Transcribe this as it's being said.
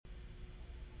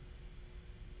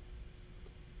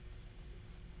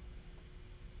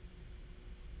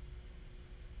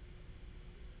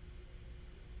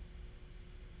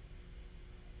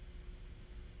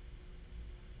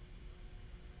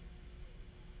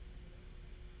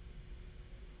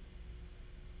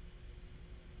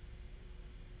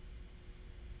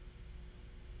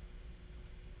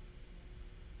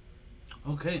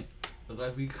Okay, look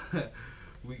like we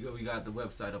got the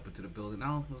website up into the building.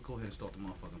 Now let's go ahead and start the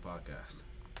motherfucking podcast.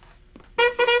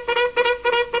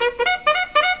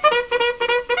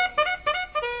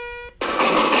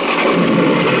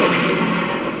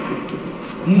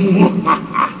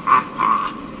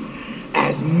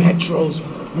 As Metro's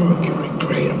Mercury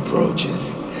grade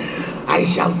approaches, I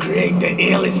shall create the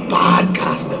illest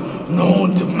podcaster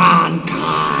known to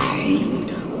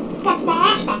mankind. But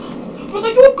Master, what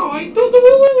are you going to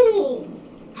do?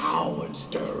 Howard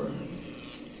Stern,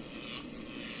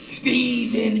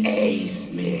 Stephen A.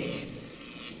 Smith,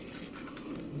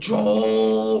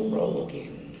 Joe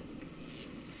Rogan,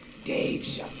 Dave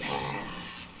Chappelle.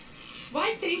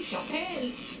 Why Dave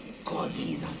Chappelle? Cause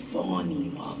he's a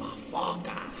funny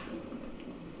motherfucker.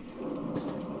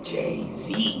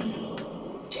 Jay-Z.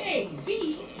 Jay-Z?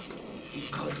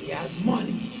 Because he has money.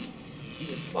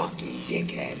 You fucking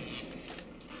dickhead.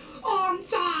 Oh, I'm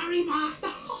sorry,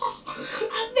 Master.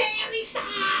 I'm very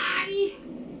sorry.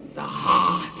 The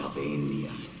heart of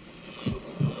India.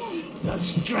 The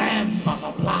strength of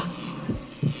a black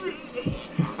man.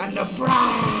 And the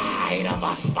pride of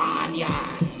a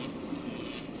Spaniard.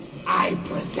 I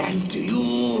present to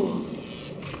you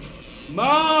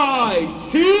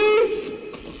MyT.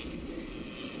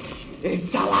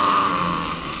 It's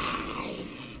alive.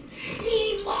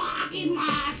 He's walking,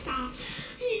 Master.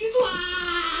 He's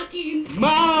walking.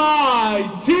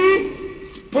 MyT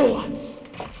Sports.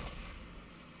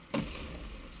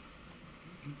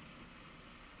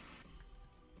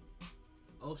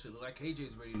 Oh shit, look like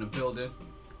KJ's ready in the building.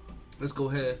 Let's go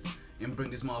ahead and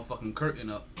bring this motherfucking curtain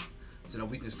up so that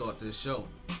we can start this show.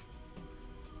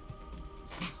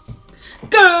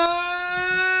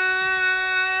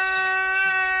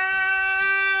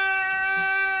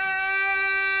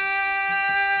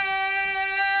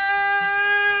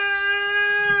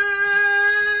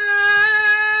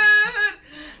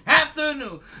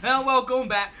 Afternoon, and welcome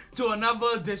back to another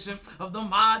edition of the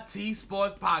MyT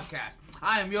Sports Podcast.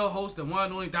 I am your host and one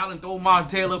and only Darling Omar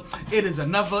Taylor. It is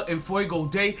another Fuego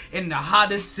day in the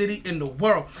hottest city in the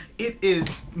world. It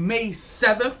is May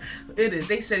 7th.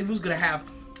 They said who's gonna have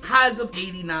highs of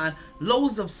 89,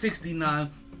 lows of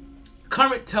 69.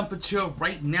 Current temperature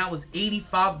right now is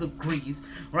 85 degrees,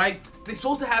 right? They're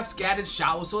supposed to have scattered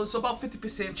showers, so it's about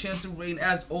 50% chance of rain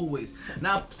as always.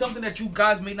 Now, something that you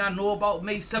guys may not know about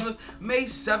May 7th. May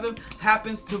 7th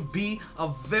happens to be a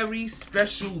very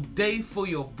special day for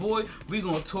your boy. We're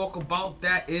going to talk about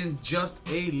that in just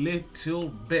a little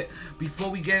bit. Before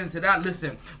we get into that,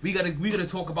 listen, we gotta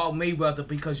talk about Mayweather,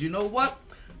 because you know what?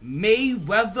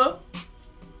 Mayweather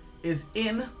is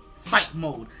in fight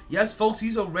mode. Yes, folks,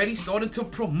 he's already started to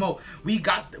promote. We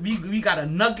got a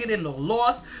nugget in the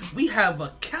loss. We have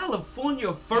a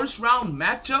California first round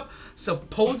matchup,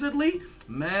 supposedly.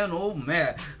 Man, oh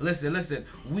man. Listen.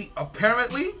 We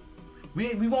apparently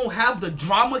we won't have the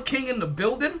drama king in the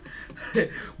building.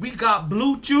 We got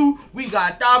Blue Chew. We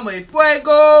got Dame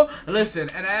Fuego. Listen,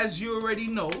 and as you already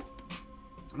know,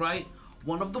 right?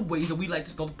 One of the ways that we like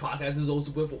to start the podcast is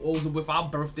also with our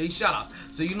birthday shout-outs.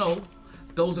 So you know,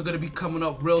 those are going to be coming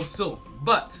up real soon.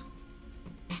 But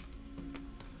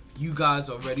you guys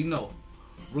already know,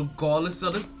 regardless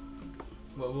of the...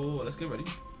 Whoa, let's get ready.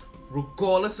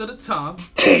 Regardless of the time.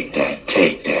 Take that.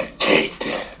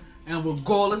 And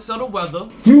regardless of the weather.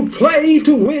 You play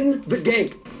to win the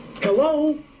game.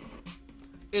 Hello?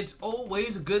 It's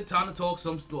always a good time to talk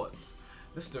some sports.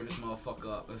 Let's stir this motherfucker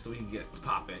up so we can get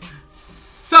popping.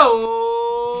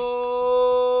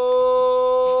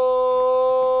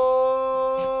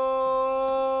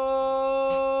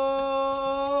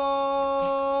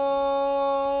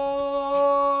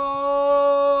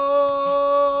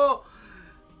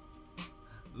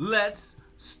 Let's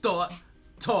start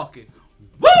talking.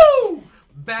 Woo!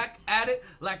 Back at it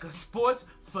like a sports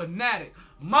fanatic.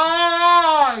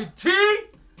 MyT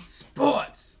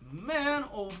Sports. Man,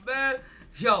 oh man.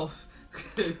 Yo,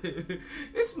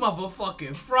 it's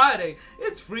motherfucking Friday.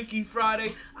 It's Freaky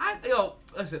Friday.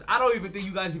 Listen, I don't even think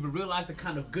you guys even realize the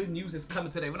kind of good news that's coming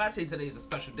today. When I say today is a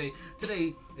special day,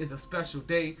 today is a special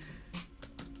day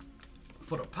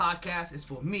for the podcast. It's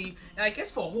for me, and I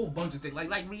guess for a whole bunch of things.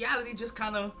 Like reality just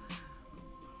kind of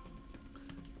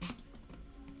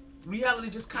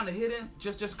hit.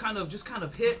 Just kind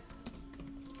of hit.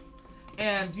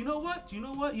 And you know what?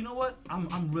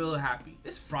 I'm real happy.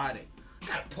 It's Friday.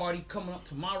 Got a party coming up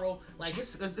tomorrow. Like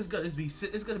it's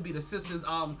gonna be the sisters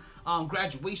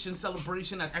graduation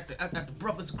celebration at the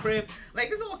brother's crib. Like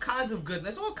there's all kinds of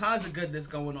goodness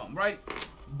going on, right?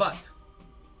 But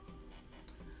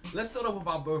let's start off with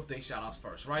our birthday shout outs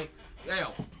first, right?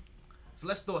 Yo, so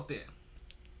let's start there.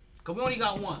 Cause we only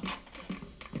got one.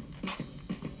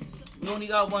 only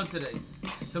got one today.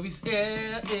 So we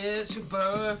said it's your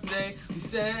birthday. We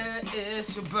said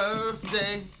it's your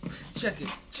birthday. Check it.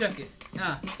 Check it.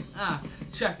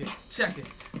 Check it.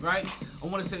 Right? I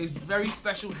want to say a very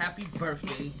special happy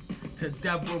birthday to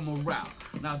Deborah Morale.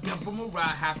 Now, Deborah Morale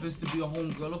happens to be a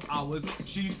homegirl of ours.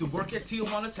 She used to work at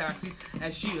Tijuana Taxi,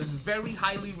 and she is very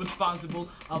highly responsible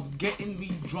of getting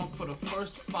me drunk for the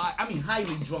first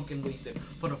highly drunk and wasted.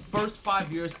 For the first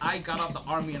 5 years, I got out the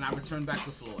army and I returned back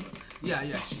to Florida.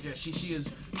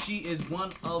 She is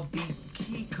one of the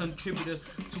key contributors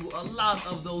to a lot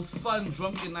of those fun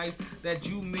drunken nights that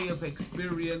you may have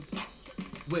experienced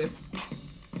with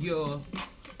your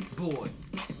boy.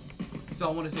 So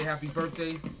I want to say happy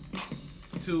birthday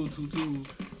to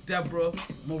Deborah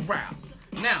Morale.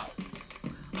 Now,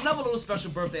 another little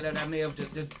special birthday that I may have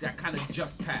that kind of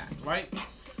just passed, right?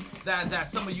 That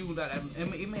some of you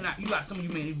some of you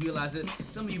may realize it,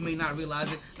 some of you may not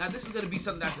realize it. Now this is gonna be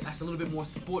something that's a little bit more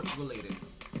sports related,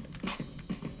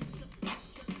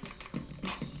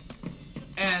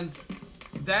 and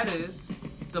that is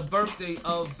the birthday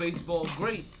of baseball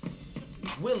great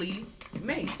Willie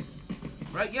Mays.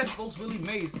 Right? Yes, folks, Willie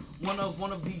Mays, one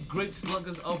of the great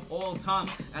sluggers of all time.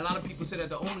 And a lot of people say that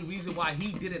the only reason why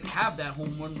he didn't have that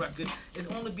home run record is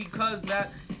only because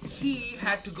that he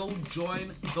had to go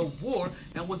join the war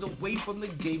and was away from the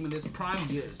game in his prime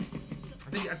years.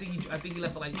 I think he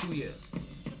left for like 2 years.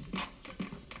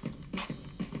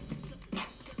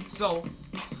 So,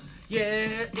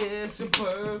 yeah, it's your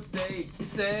birthday. You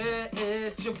said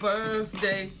it's your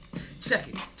birthday. Check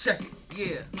it,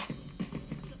 yeah.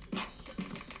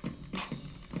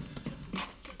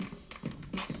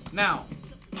 Now,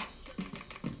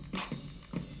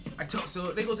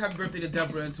 so they goes happy birthday to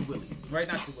Deborah and to Willie, right?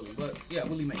 Not to Willie, but yeah,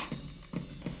 Willie Mays.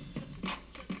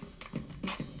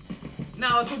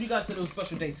 Now I told you guys that it was a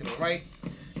special day today, right?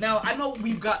 Now I know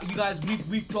we've talked,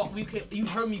 you've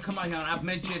heard me come out here and I've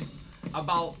mentioned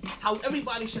about how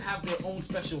everybody should have their own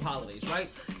special holidays, right?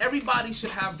 Everybody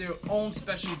should have their own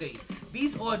special days.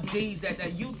 These are days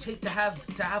that you take to have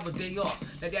a day off,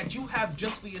 that you have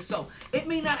just for yourself. It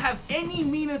may not have any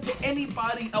meaning to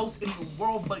anybody else in the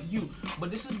world but you,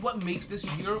 but this is what makes this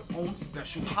your own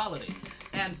special holiday.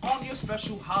 And on your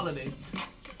special holiday,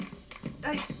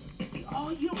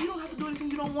 you don't have to do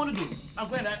anything you don't want to do. Now,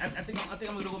 granted, I think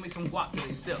I'm gonna go make some guac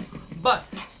today still, but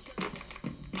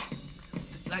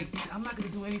I'm not gonna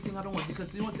do anything I don't want,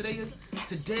 because you know what today is?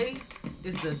 Today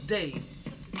is the day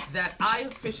that I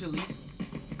officially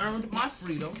earned my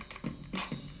freedom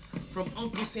from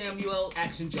Uncle Samuel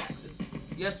Action Jackson.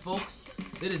 Yes, folks,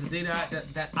 it is the day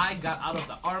that I got out of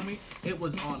the army. It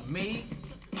was on May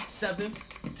 7th,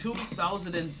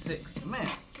 2006. Man,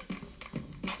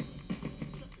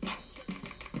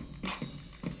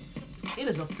 it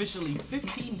is officially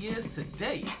 15 years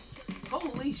today.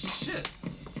 Holy shit.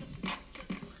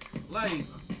 Like,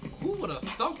 who would have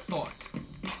thought?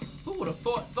 Who would have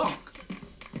thunk?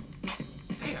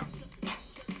 Damn.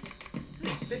 It's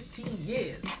been 15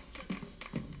 years.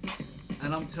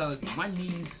 And I'm telling you, my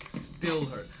knees still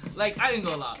hurt. Like, I ain't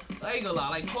gonna lie.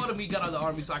 Like, part of me got out of the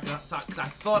army because I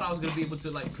thought I was gonna be able to,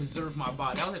 like, preserve my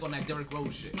body. I was like on that Derrick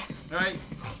Rose shit. Alright?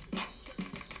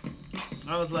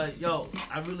 I was like, yo,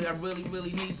 I really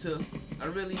need to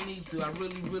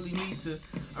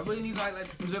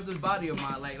like preserve this body of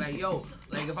mine.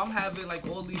 Like if I'm having like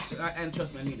all these, and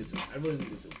trust me, I needed to. I really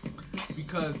needed to,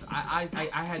 because I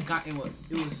had gotten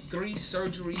it was 3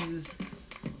 surgeries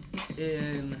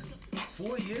in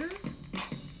 4 years,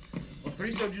 or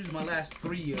 3 surgeries in my last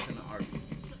 3 years in the army.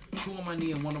 2 on my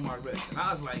knee and 1 on my wrist, and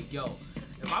I was like, yo,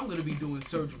 if I'm gonna be doing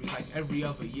surgeries like every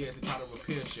other year to try to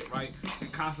repair shit, right?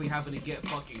 And constantly having to get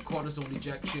fucking cortisone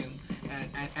injections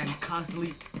and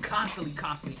constantly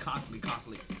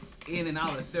in and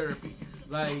out of therapy.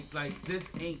 Like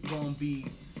this ain't gonna be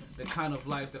the kind of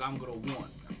life that I'm gonna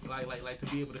want. Like to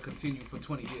be able to continue for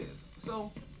 20 years.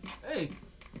 So, hey,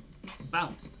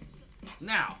 bounced.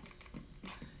 Now,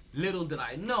 little did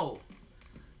I know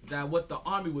that what the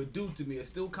army would do to me is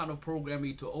still kind of program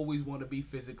me to always want to be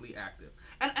physically active.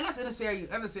 And I didn't say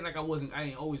like I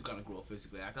ain't always gonna grow up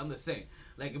physically active. I'm just saying,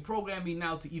 like, it programmed me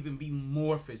now to even be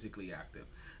more physically active.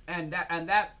 And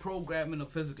that programming of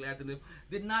physically active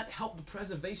did not help the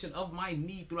preservation of my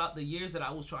knee throughout the years that I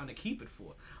was trying to keep it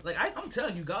for. Like, I'm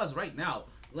telling you guys right now,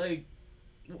 like,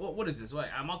 what is this? Right,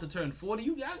 I'm about to turn 40.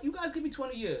 You guys give me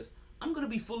 20 years. I'm gonna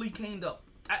be fully caned up,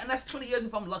 and that's 20 years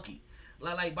if I'm lucky.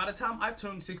 Like by the time I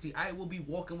turn 60, I will be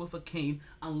walking with a cane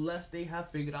unless they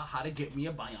have figured out how to get me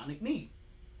a bionic knee.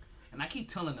 and I keep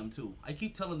telling them too. I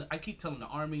keep telling the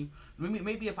army.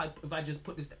 Maybe if I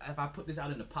put this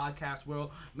out in the podcast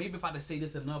world, maybe if I just say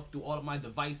this enough through all of my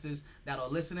devices that are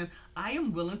listening, I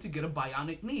am willing to get a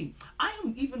bionic knee. I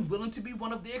am even willing to be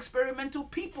one of the experimental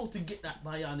people to get that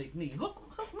bionic knee. Hook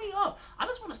me up. I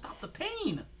just want to stop the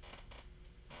pain.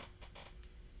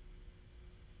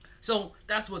 So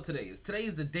that's what today is. Today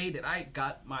is the day that I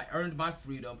earned my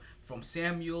freedom from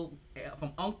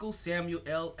Uncle Samuel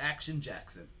L. Action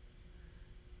Jackson.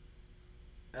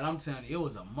 And I'm telling you, it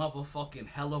was a motherfucking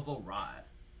hell of a ride.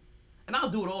 And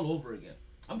I'll do it all over again.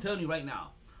 I'm telling you right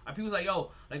now. Like, people's like, yo,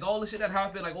 like all the shit that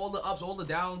happened, like all the ups, all the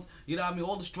downs, you know what I mean?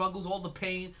 All the struggles, all the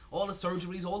pain, all the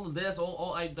surgeries, all of this,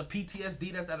 all like the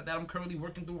PTSD that I'm currently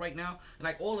working through right now. And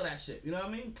like all of that shit, you know what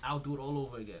I mean? I'll do it all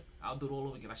over again.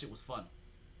 That shit was fun.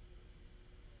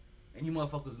 And you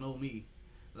motherfuckers know me.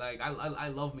 Like, I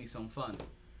love me some fun.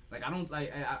 Like, I don't,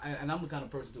 like, and I'm the kind of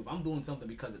person, too, if I'm doing something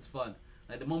because it's fun,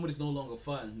 like, the moment it's no longer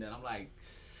fun, then I'm like,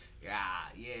 yeah,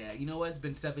 you know what, it's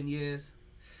been 7 years,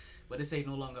 but this ain't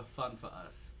no longer fun for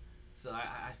us. So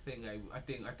I think we're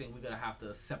gonna have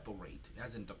to separate,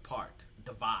 as in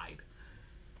divide.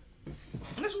 And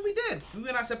that's what we did. We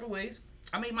went our separate ways.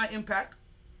 I made my impact.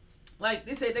 Like,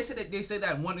 they say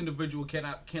that one individual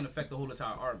can't affect the whole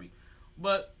entire army.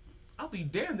 But I'll be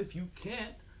damned if you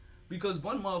can't, because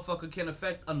one motherfucker can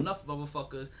affect enough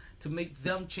motherfuckers to make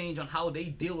them change on how they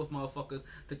deal with motherfuckers,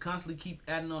 to constantly keep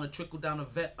adding on a trickle-down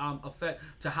effect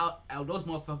to how those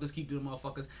motherfuckers keep doing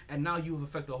motherfuckers, and now you have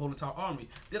affected the whole entire army.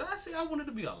 Did I say I wanted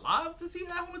to be alive to see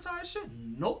that whole entire shit?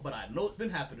 Nope, but I know it's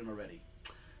been happening already.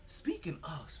 Speaking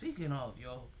of,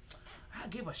 yo, I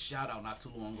gave a shout-out not too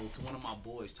long ago to one of my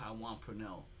boys, Taiwan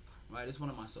Purnell. Right, it's one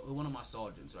of my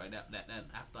sergeants, right? That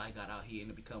after I got out, he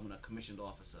ended up becoming a commissioned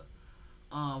officer.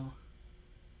 I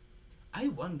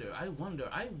wonder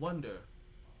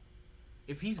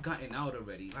if he's gotten out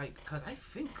already. Like, cause I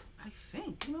think,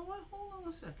 you know what? Hold on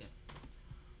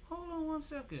one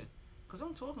second, cause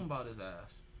I'm talking about his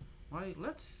ass, right?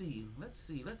 Let's see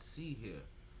here.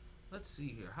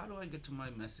 How do I get to my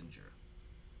messenger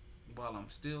while I'm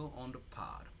still on the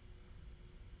pod?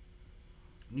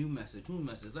 New message.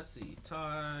 Let's see.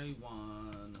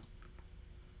 Taiwan.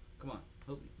 Come on.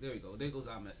 There we go. There goes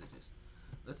our messages.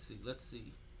 Let's see.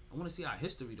 I want to see our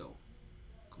history, though.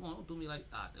 Come on, don't do me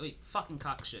like that. Wait, fucking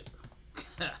cock shit.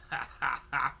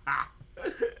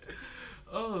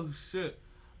 Oh, shit.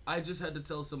 I just had to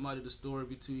tell somebody the story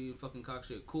between fucking cock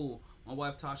shit. Cool. My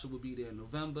wife Tasha will be there in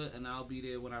November, and I'll be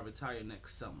there when I retire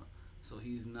next summer. So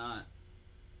he's not...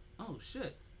 Oh,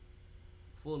 shit.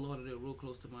 Fort Lauderdale, real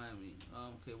close to Miami.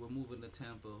 Okay, we're moving to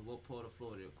Tampa. What part of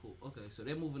Florida? Cool. Okay, so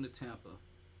they're moving to Tampa.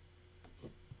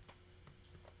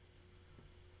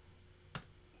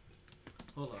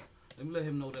 Hold on. Let me let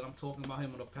him know that I'm talking about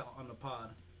him on the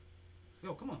pod.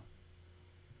 Yo, come on.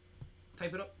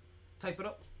 Type it up. Type it.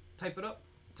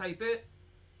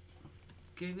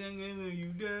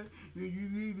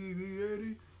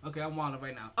 Okay, I'm wilding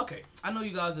right now. Okay, I know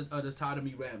you guys are just tired of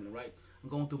me rambling, right? I'm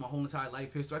going through my whole entire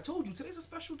life history. I told you, today's a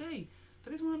special day.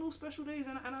 Today's one of those special days,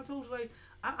 and I told you, like,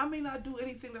 I may not do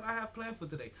anything that I have planned for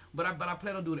today, but I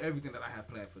plan on doing everything that I have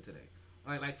planned for today.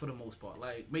 Like for the most part.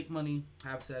 Like, make money,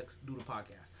 have sex, do the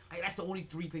podcast. Like, that's the only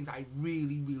 3 things I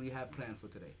really, really have planned for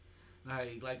today.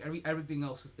 Like everything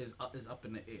else is up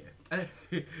in the air.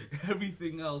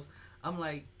 Everything else, I'm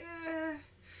like,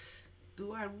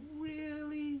 do I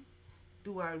really?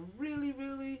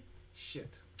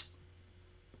 Shit.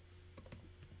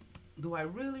 Do I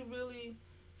really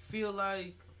feel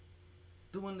like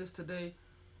doing this today,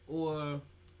 or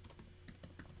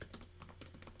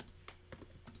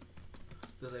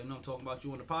just like, you know, I'm talking about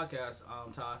you on the podcast,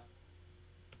 Ty.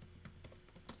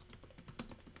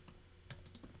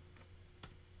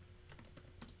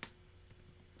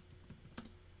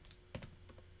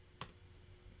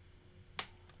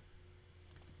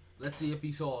 Let's see if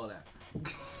he saw all that.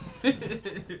 I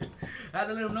had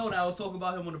to let him know that I was talking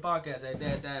about him on the podcast.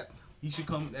 That he should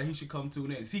come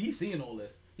tune in. See, he's seeing all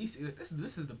this.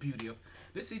 This is the beauty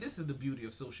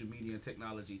of social media and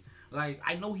technology. Like,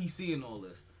 I know he's seeing all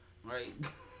this, right?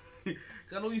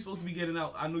 Cause I know he's supposed to be getting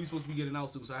out.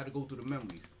 Soon, so I had to go through the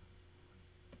memories.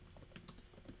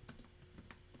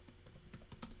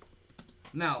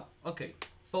 Now, okay,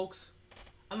 folks,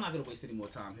 I'm not gonna waste any more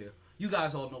time here. You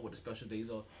guys all know what the special days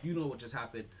are. You know what just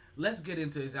happened. Let's get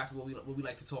into exactly what we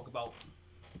like to talk about.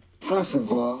 First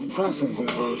of all. First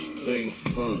things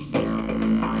first.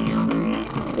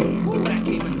 Whoa,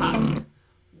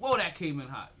 that came in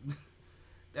hot.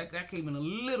 That came in a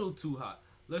little too hot.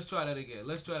 Let's try that again.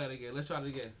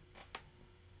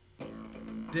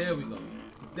 There we go.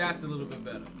 That's a little bit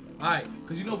better. Alright,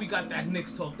 because you know we got that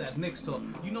Knicks talk.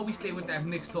 You know we stay with that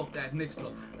Knicks talk. And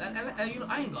you know,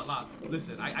 I ain't gonna lie.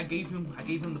 Listen, I gave him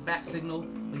the back signal.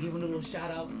 I gave him a little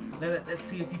shout out. Let's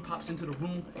see if he pops into the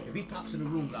room. If he pops in the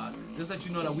room, guys, just let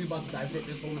you know that we about to divert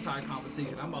this whole entire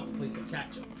conversation. I'm about to play some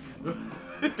catch up.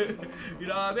 You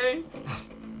know what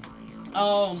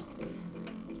I mean?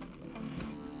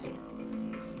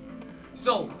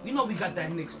 So, you know we got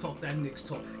that Knicks talk.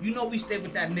 You know we stay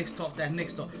with that Knicks talk. The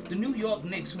New York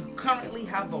Knicks, who currently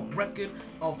have a record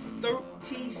of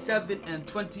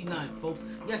 37-29, folks.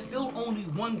 Yeah, still only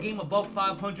one game above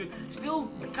 500.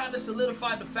 Still kind of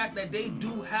solidified the fact that they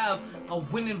do have a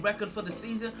winning record for the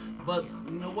season. But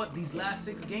you know what? These last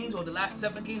 6 games or the last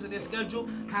 7 games of their schedule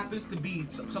happens to be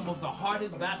some of the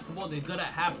hardest basketball they're gonna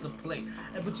have to play.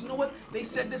 But you know what? They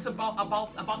said this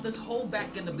about this whole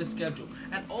back end of the schedule,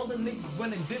 and all the Knicks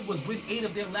went and did was win 8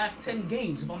 of their last 10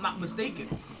 games, if I'm not mistaken.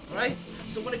 Right?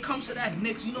 So when it comes to that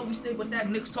Knicks, you know we stay with that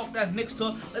Knicks talk. Let me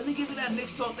give you that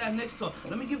Knicks talk. Let me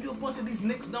give you a bunch of these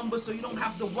Knicks numbers so you don't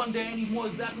have to wonder anymore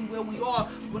exactly where we are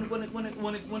when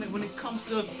it comes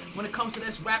to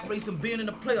this rat race and being in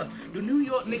the playoffs. The New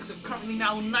York Knicks are currently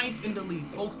now 9th in the league,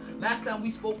 folks. Last time we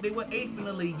spoke, they were 8th in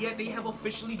the league. Yet they have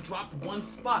officially dropped 1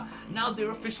 spot. Now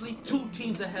they're officially 2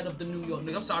 teams ahead of the New York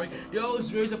Knicks. I'm sorry,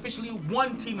 there's officially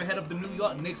 1 team ahead of the New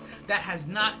York Knicks that has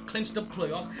not clinched the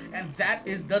playoffs, and that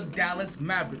is the Dallas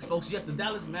Mavericks, folks. Yes, the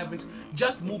Dallas Mavericks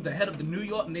just moved ahead of the New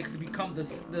York Knicks to become the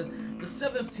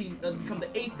 7th team, become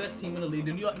the 8th best team in the league.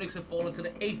 The New York Knicks have fallen to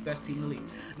the 8th best team in the league.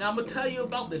 Now I'm gonna tell you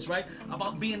about this, right?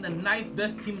 About being the 9th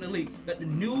best team in the league. That the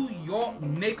New York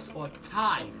Knicks are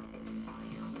tied.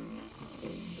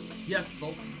 Yes,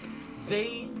 folks,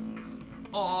 they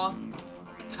are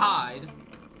tied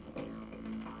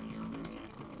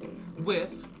with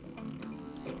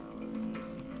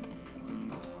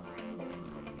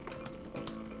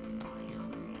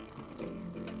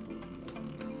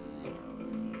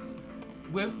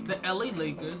the LA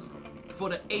Lakers for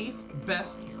the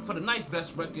 9th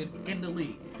best record in the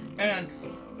league. And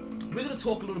we're gonna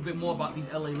talk a little bit more about these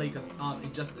LA Lakers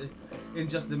in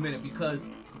just a minute, because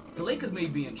the Lakers may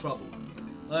be in trouble.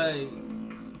 Right?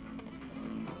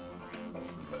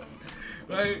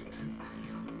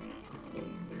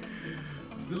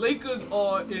 The Lakers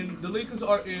are in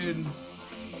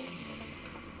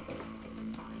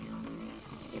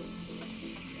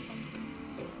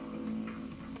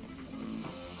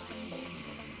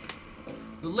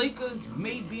The Lakers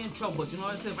may be in trouble, but you know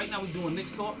what I said? Right now we're doing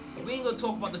Knicks talk. We ain't gonna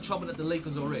talk about the trouble that the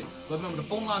Lakers are in. But remember, the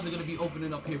phone lines are gonna be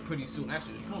opening up here pretty soon.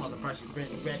 Actually, the phone lines are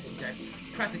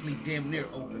practically damn near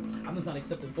open. I'm just not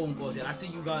accepting phone calls yet. I see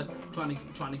you guys trying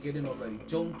to get in already.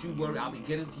 Don't you worry, I'll be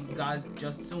getting to you guys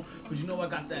just soon. Cause you know I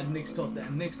got that Knicks talk.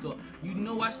 You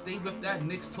know I stay with that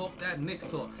Knicks talk. I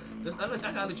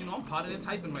gotta let you know I'm potting and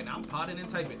typing right now.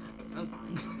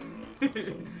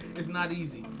 It's not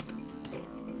easy.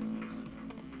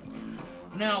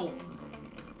 Now,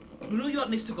 the New York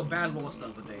Knicks took a bad loss the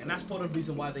other day, and that's part of the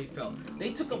reason why they fell.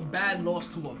 They took a bad loss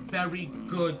to a very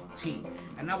good team,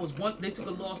 and that was they took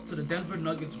a loss to the Denver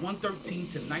Nuggets,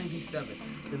 113-97.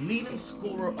 The leading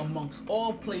scorer amongst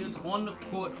all players on the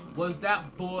court was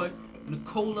that boy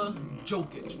Nikola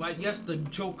Jokic, right? Yes, the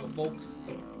Joker, folks.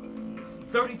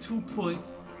 32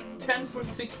 points, 10 for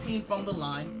 16 from the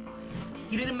line.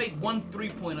 He didn't make 1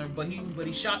 3-pointer, but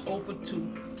he shot 0 for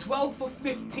 2. 12 for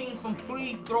 15 from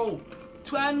free throw.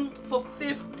 12 for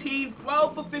 15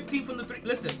 from the 3.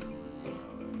 Listen,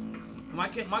 my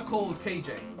co-host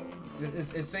KJ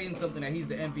is saying something that he's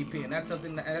the MVP, and that's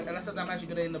something I'm actually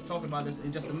gonna end up talking about this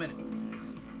in just a minute.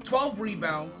 12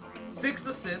 rebounds, 6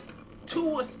 assists,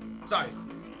 12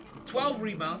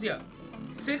 rebounds,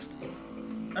 6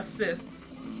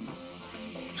 assists,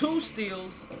 2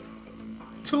 steals,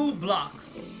 2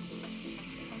 blocks,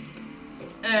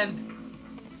 and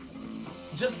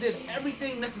just did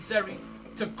everything necessary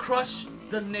to crush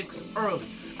the Knicks early.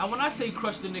 And when I say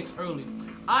crush the Knicks early,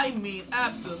 I mean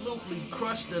absolutely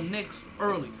crush the Knicks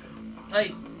early.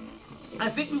 Like, I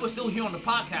think we were still here on the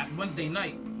podcast Wednesday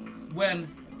night when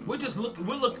we're just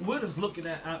looking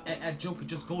at Joker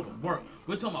just go to work.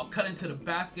 We're talking about cutting to the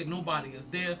basket. Nobody is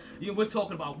there. We're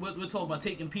talking about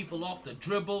taking people off the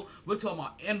dribble. We're talking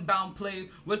about inbound plays.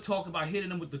 We're talking about hitting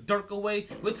them with the Dirk away.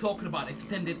 We're talking about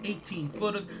extended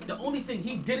 18-footers. The only thing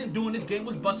he didn't do in this game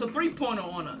was bust a 3-pointer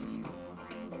on us.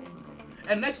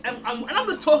 And I'm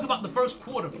just talking about the first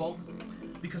quarter, folks.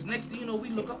 Because next thing you know, we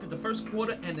look up at the first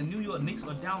quarter and the New York Knicks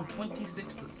are down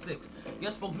 26-6.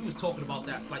 Yes, folks, we was talking about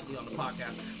that slightly on the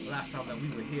podcast the last time that we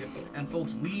were here. And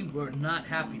folks, we were not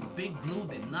happy. Big Blue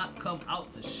did not come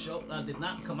out to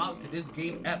this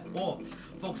game at all.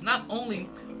 Folks, not only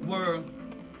were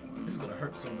This is gonna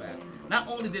hurt so bad. Not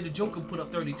only did the Joker put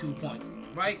up 32 points,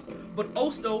 right? But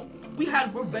also, we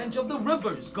had Revenge of the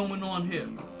Rivers going on here.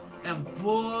 And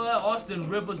boy, Austin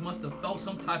Rivers must have felt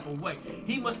some type of way.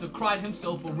 He must have cried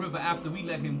himself a river after we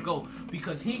let him go,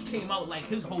 because he came out like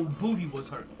his whole booty was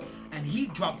hurt. And he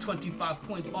dropped 25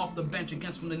 points off the bench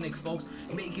against from the Knicks, folks,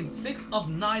 making 6 of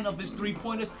 9 of his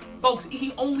 3-pointers. Folks,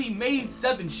 he only made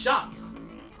 7 shots.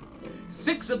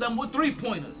 6 of them were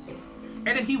 3-pointers.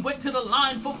 And then he went to the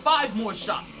line for 5 more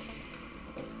shots.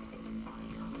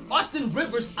 Austin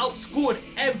Rivers outscored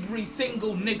every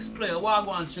single Knicks player.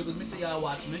 Wagwan sugars, me say y'all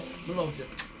watching me. I love you.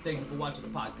 Thank you for watching the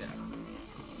podcast.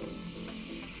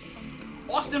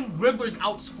 Austin Rivers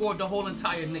outscored the whole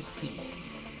entire Knicks team.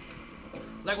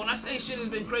 Like when I say shit has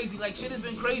been crazy, like shit has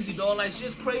been crazy, dog. Like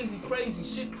shit's crazy,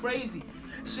 shit crazy.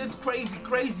 Shit's crazy,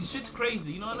 shit's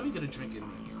crazy. You know what? Let me get a drink in there.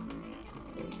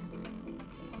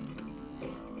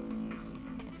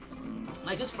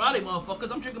 Like it's Friday,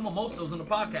 motherfuckers. I'm drinking mimosas on the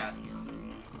podcast.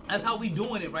 That's how we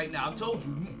doing it right now. I told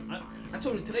you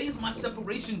today is my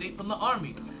separation date from the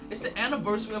army. It's the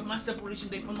anniversary of my separation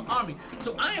date from the army.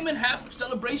 So I am in half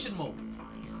celebration mode.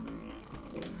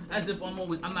 As if I'm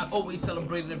not always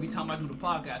celebrating every time I do the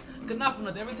podcast. Cause not for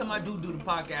nothing, every time I do the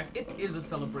podcast, it is a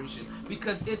celebration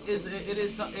because it is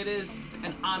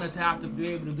an honor to have to be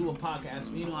able to do a podcast.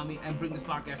 You know what I mean, and bring this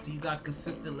podcast to you guys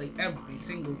consistently every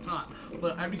single time,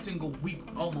 but every single week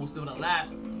almost for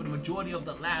the majority of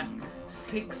the last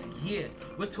 6 years.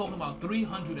 We're talking about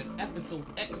 300 episode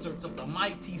excerpts of the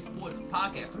MyT Sports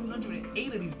podcast.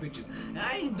 308 of these bitches, and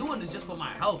I ain't doing this just for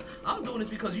my health. I'm doing this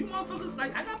because you motherfuckers,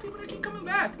 like, I got people that keep coming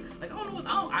back. Like, I don't know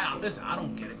what, listen, I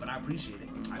don't get it, but I appreciate it.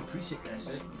 I appreciate that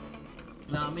shit.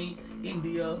 You know what I mean?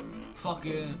 India,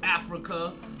 fucking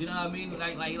Africa, you know what I mean?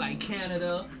 Like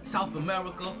Canada, South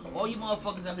America, all you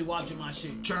motherfuckers that be watching my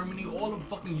shit. Germany, all of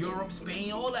fucking Europe,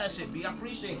 Spain, all that shit, B. I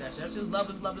appreciate that shit. That's just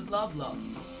love is love is love.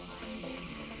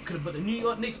 But the New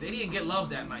York Knicks, they didn't get love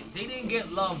that night. They didn't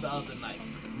get love the other night.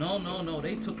 No.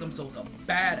 They took themselves a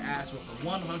badass with a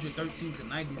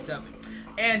 113-97.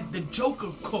 And the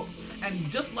Joker cooked.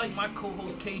 And just like my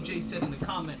co-host KJ said in the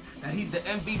comment that he's the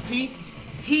MVP,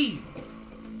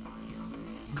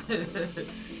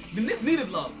 the Knicks needed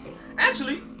love.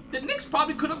 Actually, the Knicks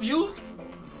probably could have used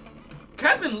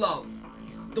Kevin Love.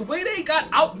 The way they got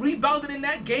out-rebounded in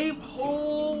that game,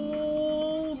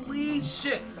 holy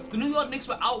shit. The New York Knicks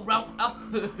were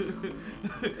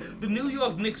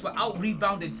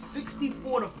out-rebounded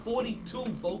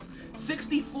 64-42, folks.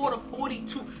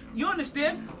 64-42. You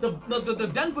understand? The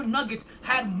Denver Nuggets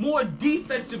had more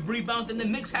defensive rebounds than the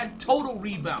Knicks had total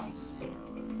rebounds.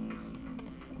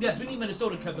 Yes, we need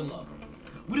Minnesota Kevin Love.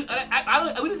 We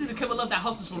didn't need a Kevin Love that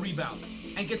hustles for rebounds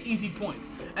and gets easy points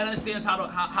and understands how to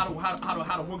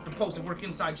work the post and work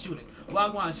inside shooting. Well,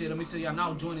 I want shit. Let me say y'all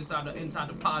now join inside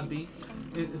the pod B.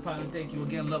 Thank you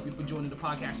again, love you for joining the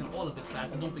podcast and all of this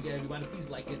fast. And don't forget, everybody, please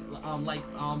like it. I'm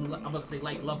about to say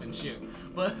like, love, and share,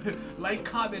 but like,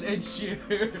 comment, and share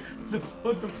the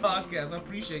podcast. I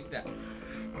appreciate that.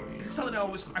 It's something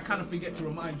I kind of forget to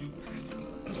remind you.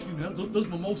 Excuse me, those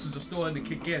mimosas are starting to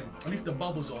kick in. At least the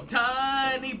bubbles are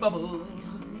tiny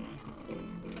bubbles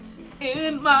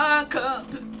in my cup.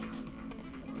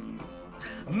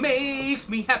 Makes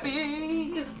me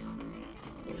happy.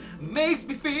 Makes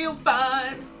me feel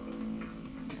fine.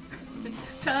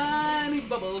 Tiny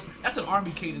bubbles. That's an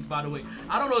army cadence, by the way.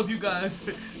 I don't know if you guys.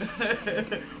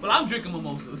 Well, I'm drinking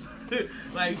mimosas.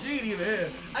 Like, she ain't even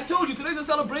here. I told you today's a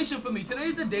celebration for me.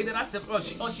 Today's the day that I said.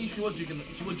 She was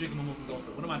drinking mimosas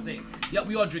also. What am I saying? Yep,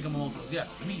 we are drinking mimosas. Yes,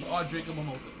 we are drinking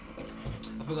mimosas.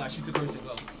 I forgot she took hers to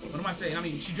go. What am I saying? I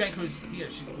mean, she drank hers here.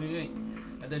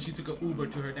 And then she took an Uber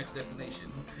to her next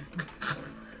destination.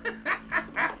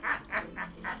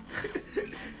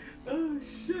 Oh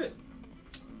shit.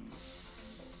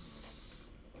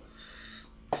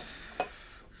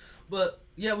 But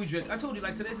yeah, we drink. I told you,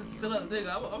 like, today's still a thing.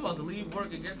 I'm about to leave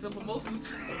work and get some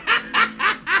mimosas.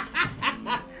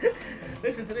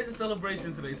 Listen, today's a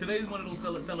celebration today. Today's one of those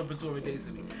celebratory days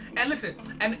for me. And listen,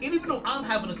 and even though I'm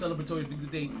having a celebratory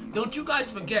day, don't you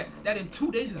guys forget that in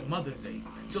 2 days is Mother's Day.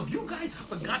 So if you guys have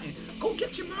forgotten, go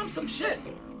get your mom some shit.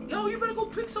 Yo, you better go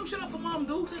pick some shit up for Mom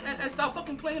Dukes and stop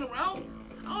fucking playing around.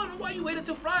 I don't know why you waited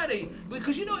till Friday.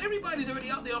 Because you know everybody's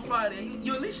already out there on Friday.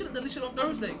 You at least should have done this shit on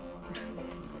Thursday.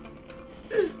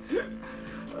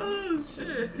 Oh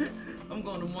shit. I'm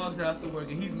going to Mark's after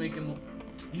work and he's making more.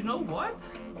 You know what?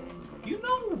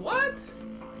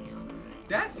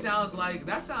 That sounds like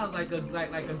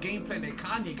a game plan that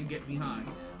Kanye could get behind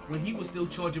when he was still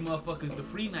charging motherfuckers the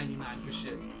free 99 for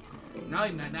shit.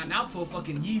 Now for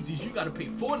fucking Yeezys, you gotta pay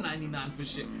 $4.99 for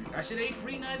shit. That shit ain't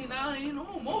free 99, ain't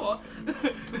no more.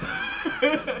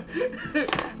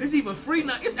 It's even free.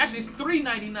 It's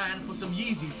 $3.99 for some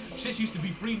Yeezys. Shit used to be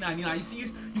free 99.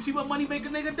 You see what money make a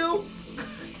nigga do?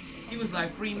 He was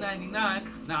like free 99.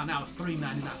 Now it's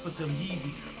 $3.99 for some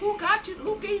Yeezy. Who got you?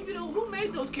 Who gave you those? Who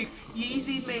made those kicks?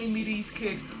 Yeezy made me these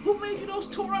kicks. Who made you those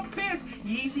tore up pants?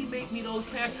 Yeezy made me those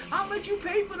pants. How much you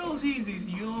pay for those Yeezys?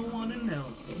 You don't want to know.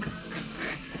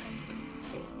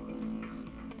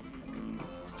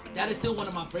 That is still one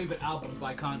of my favorite albums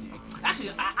by Kanye.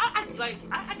 Actually, I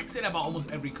can say that about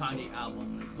almost every Kanye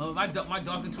album. My Dark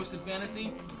and Twisted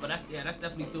Fantasy, but that's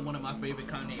definitely still one of my favorite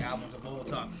Kanye albums of all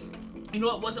time. You know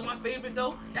what wasn't my favorite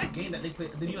though? That game that they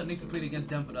played, the New York Knicks played against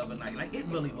Denver the other night. Like, it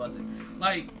really wasn't.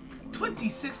 Like,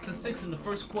 26-6 in the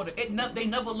first quarter. They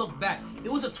never looked back. It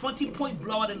was a 20-point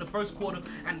blowout in the first quarter,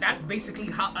 and that's basically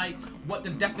how what the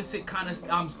deficit kind of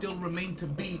still remained to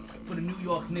be for the New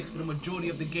York Knicks for the majority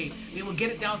of the game. They would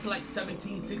get it down to like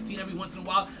 17, 16 every once in a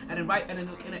while, and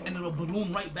then it'll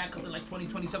balloon right back up to like 20,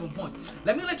 27 points.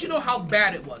 Let me let you know how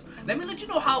bad it was. Let me let you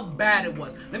know how bad it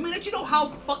was. Let me let you know how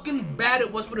fucking bad it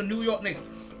was for the New York Knicks.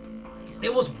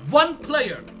 There was one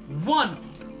player, one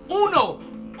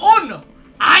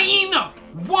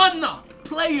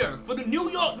player for the New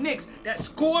York Knicks that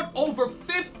scored over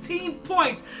 15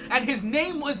 points, and his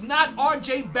name was not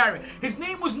R.J. Barrett. His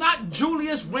name was not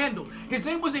Julius Randle. His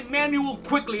name was Emmanuel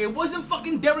Quickley. It wasn't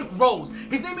fucking Derrick Rose.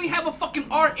 His name ain't have a fucking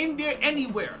R in there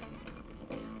anywhere.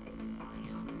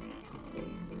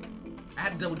 I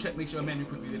had to double check, make sure Emmanuel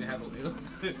Quickley didn't have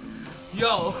it.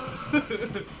 Yo,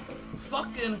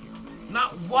 fucking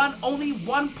only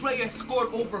one player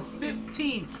scored over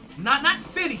 15. Not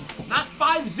 50, not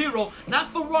 50, not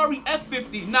Ferrari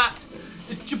F50, not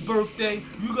it's your birthday,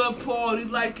 you gonna party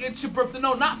like it's your birthday.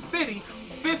 No, not 50,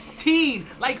 15,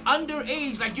 like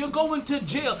underage, like you're going to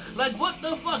jail. Like, what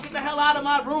the fuck, get the hell out of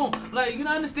my room. Like, you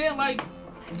know, understand? Like,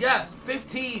 yes,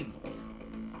 15.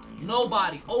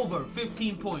 Nobody over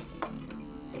 15 points.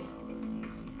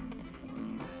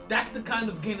 That's the kind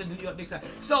of game that the New York Knicks have.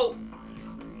 So,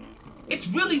 it's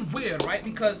really weird, right?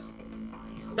 Because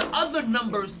the other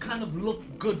numbers kind of look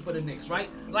good for the Knicks, right?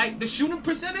 Like the shooting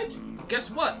percentage,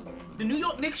 guess what? The New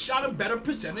York Knicks shot a better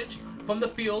percentage from the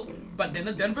field, but than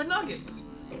the Denver Nuggets.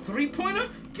 Three-pointer,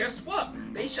 guess what?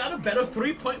 They shot a better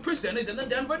three-point percentage than the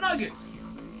Denver Nuggets.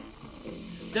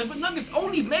 Denver Nuggets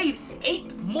only made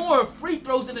 8 more free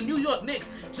throws than the New York Knicks.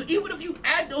 So even if you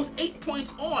add those 8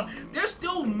 points on, they're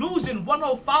still losing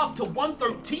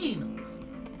 105-113.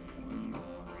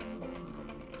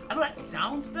 I know that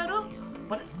sounds better,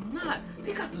 but it's not.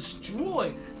 They got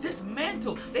destroyed,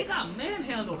 dismantled. They got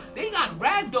manhandled. They got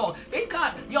ragdolled. They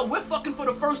got, we're fucking for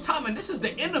the first time, and this is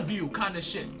the interview kind of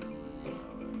shit.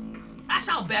 That's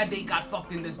how bad they got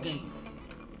fucked in this game.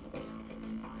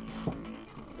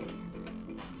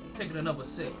 Taking another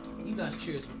sip. You guys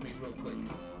cheers with me real quick.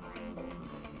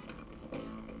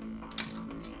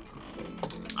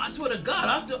 I swear to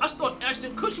God, I thought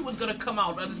Ashton Kutcher was gonna come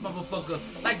out of this motherfucker.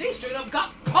 Like, they straight up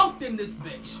got punked in this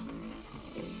bitch.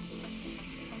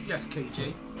 Yes,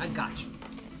 KJ, I got you.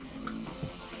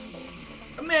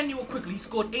 Emmanuel Quickley, he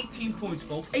scored 18 points,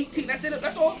 folks. 18, that's it,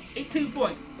 that's all. 18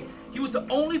 points. He was the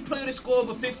only player to score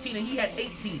over 15, and he had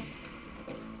 18.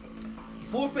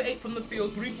 4 for 8 from the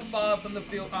field, 3 for 5 from the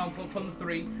field, from the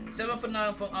 3, 7 for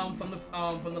 9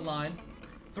 from the line,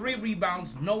 3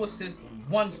 rebounds, no assists,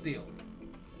 1 steal.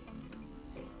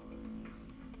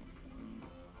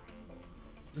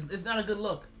 It's not a good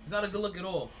look. It's not a good look at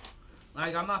all.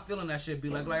 Like, I'm not feeling that shit. Be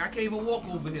like I can't even walk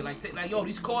over here. Like, yo,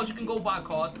 these cars, you can go buy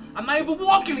cars. I'm not even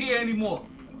walking here anymore.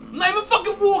 I'm not even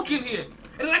fucking walking here.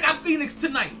 And then I got Phoenix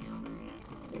tonight.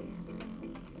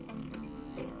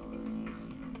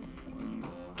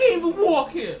 Can't even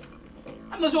walk here.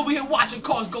 I'm just over here watching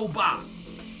cars go by.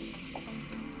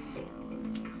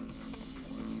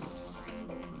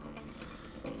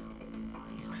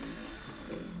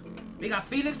 They got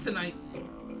Phoenix tonight.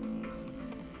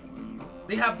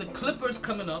 They have the Clippers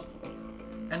coming up,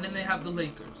 and then they have the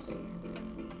Lakers.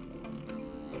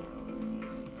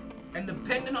 And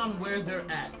depending on where they're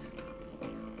at,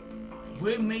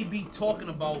 we may be talking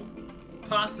about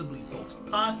possibly, folks,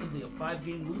 possibly a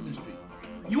 5-game losing streak.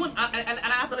 And I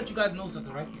have to let you guys know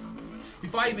something, right?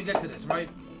 Before I even get to this, right?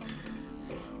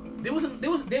 There was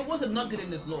a nugget in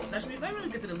this loss. Actually, let me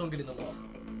get to the nugget in the loss.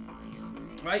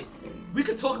 Right? We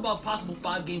could talk about possible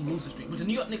 5-game losing streak, which the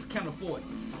New York Knicks can't afford.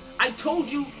 I told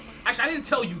you. Actually, I didn't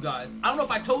tell you guys. I don't know if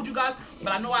I told you guys,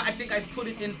 but I know I think I put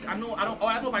it in. I don't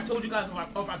know if I told you guys or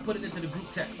if I put it into the group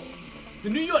text. The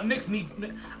New York Knicks need.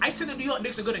 I said the New York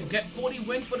Knicks are gonna get 40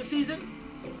 wins for the season.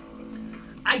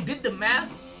 I did the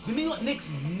math. The New York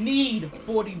Knicks need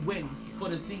 40 wins for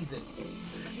the season.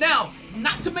 Now,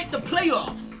 not to make the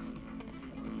playoffs.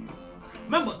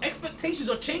 Remember, expectations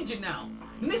are changing now.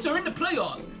 The Knicks are in the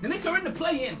playoffs. The Knicks are in the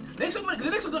play-ins. The Knicks are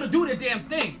going to do their damn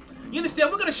thing. You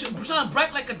understand? We're going to shine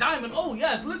bright like a diamond. Oh,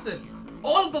 yes, listen.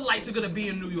 All of the lights are going to be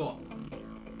in New York.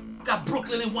 Got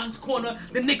Brooklyn in one corner,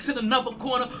 the Knicks in another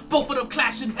corner, both of them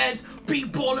clashing heads,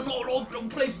 b-balling all over the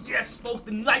place. Yes, folks,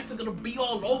 the lights are going to be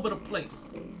all over the place.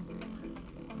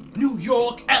 New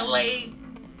York, LA,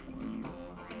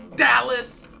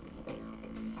 Dallas.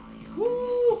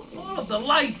 Woo, all of the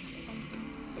lights.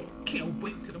 Can't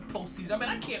wait to the postseason. I mean,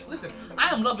 I can't, listen,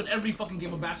 I am loving every fucking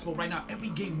game of basketball right now. Every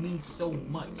game means so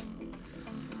much.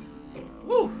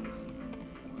 Woo.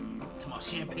 To my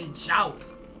champagne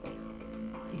showers.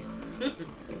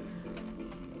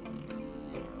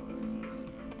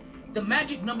 The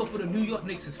magic number for the New York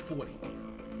Knicks is 40.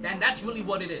 And that's really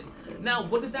what it is. Now,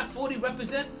 what does that 40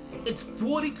 represent? It's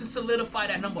 40 to solidify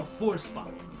that number 4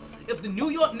 spot. If the New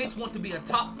York Knicks want to be a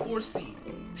top 4 seed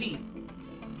team,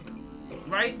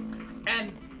 right?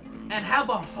 And have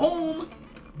a home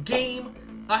game,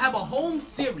 have a home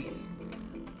series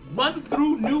run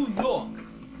through New York,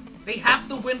 they have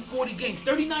to win 40 games.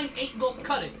 39 ain't gonna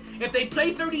cut it. If they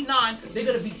play 39, they're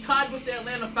going to be tied with the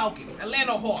Atlanta Falcons,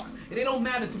 Atlanta Hawks. And they don't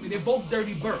matter to me. They're both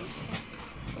dirty birds.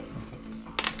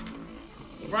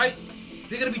 Right?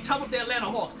 They're going to be tied with the Atlanta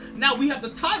Hawks. Now, we have the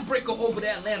tiebreaker over the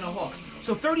Atlanta Hawks.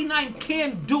 So 39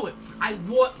 can do it. I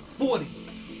want 40.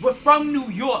 We're from New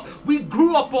York. We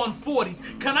grew up on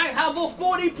 40s. Can I have a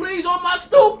 40, please, on my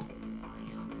stoop?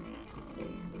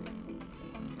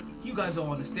 You guys don't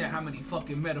understand how many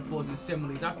fucking metaphors and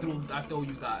similes I throw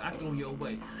your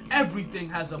way. Everything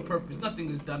has a purpose. Nothing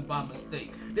is done by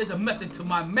mistake. There's a method to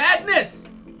my madness.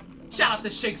 Shout out to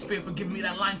Shakespeare for giving me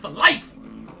that line for life.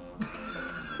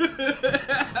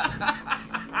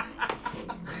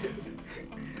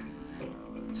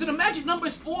 So the magic number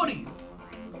is 40.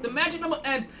 The magic number,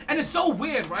 and it's so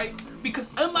weird, right? Because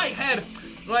in my head,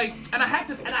 like, and I had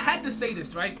to say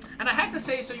this, right? And I had to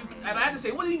say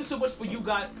it wasn't even so much for you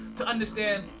guys to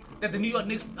understand that the New York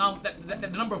Knicks, that the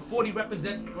number 40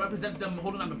 represents them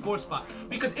holding on the 4th spot.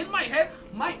 Because in my head,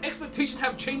 my expectations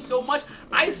have changed so much.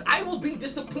 I will be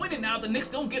disappointed now the Knicks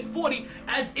don't get 40,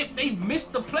 as if they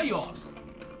missed the playoffs.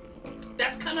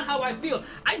 That's kind of how I feel.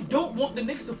 I don't want the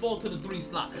Knicks to fall to the 3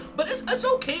 slot, but it's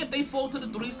okay if they fall to the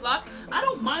 3 slot. I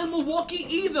don't mind Milwaukee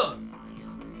either.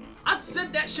 I've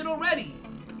said that shit already.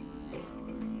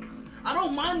 I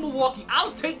don't mind Milwaukee.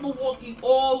 I'll take Milwaukee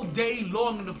all day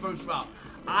long in the first round.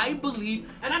 I believe,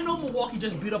 and I know Milwaukee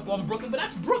just beat up on Brooklyn, but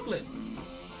that's Brooklyn.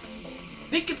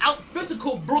 They can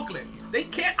out-physical Brooklyn. They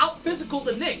can't out-physical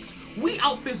the Knicks. We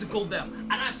out-physical them,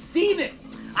 and I've seen it.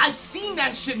 I've seen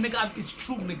that shit, nigga. It's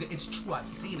true, nigga. It's true. I've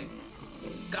seen it.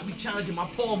 Got me challenging my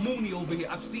Paul Mooney over here.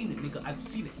 I've seen it, nigga. I've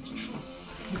seen it. It's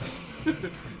true.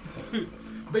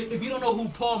 But if you don't know who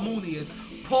Paul Mooney is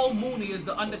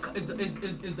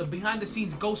the behind the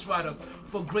scenes ghostwriter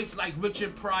for greats like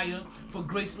Richard Pryor, for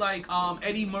greats like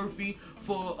Eddie Murphy,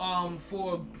 for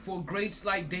greats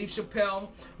like Dave Chappelle,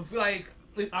 for like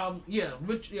go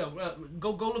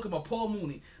look at my Paul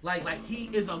Mooney. Like he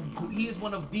is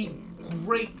one of the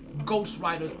great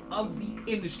ghostwriters of the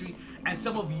industry, and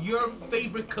some of your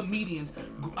favorite comedians.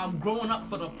 Growing up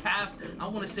for the past, I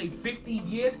want to say 50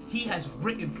 years, he has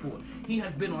written for. He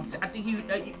has been on. I think he's.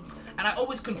 And I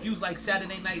always confuse like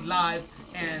Saturday Night Live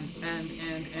and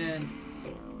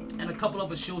a couple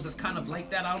other shows that's kind of like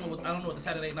that. I don't know what the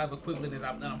Saturday Night Live equivalent is.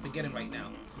 I'm forgetting right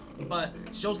now. But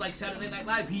shows like Saturday Night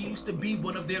Live, he used to be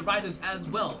one of their writers as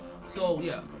well. So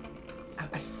yeah,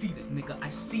 I seen it, nigga. I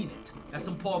seen it. That's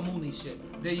some Paul Mooney shit.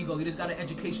 There you go. You just got an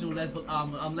educational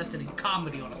lesson in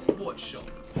comedy on a sports show.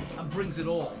 That brings it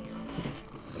all.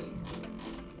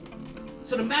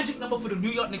 So the magic number for the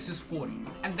New York Knicks is 40.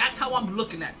 And that's how I'm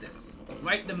looking at this,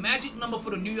 right? The magic number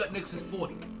for the New York Knicks is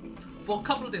 40. For a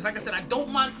couple of things. Like I said, I don't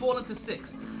mind falling to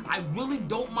 6. I really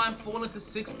don't mind falling to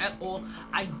 6 at all.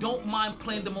 I don't mind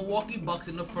playing the Milwaukee Bucks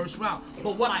in the first round.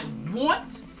 But what I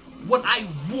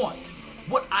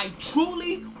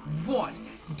truly want,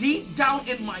 deep down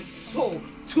in my soul,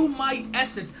 to my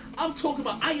essence, I'm talking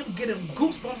about, I am getting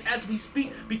goosebumps as we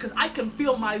speak because I can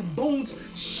feel my bones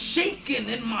shaking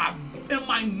in my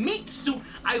meat suit.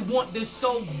 I want this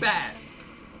so bad.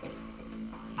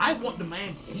 I want the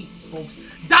Miami Heat, folks.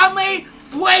 Dame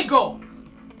Fuego.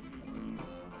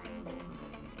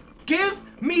 Give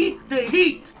me the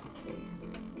heat.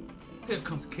 Here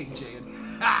comes KJ.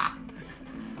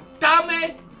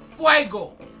 Dame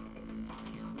Fuego.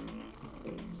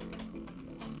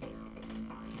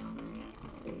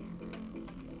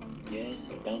 Yes.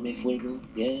 Dame Fuego,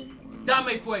 yeah.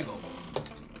 Dame Fuego.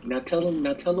 Now tell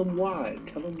him why.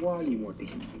 Tell him why you want the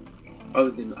Heat.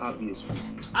 Other than the obvious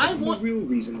reason. The real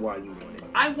reason why you want it.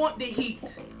 I want the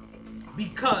Heat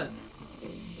because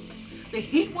the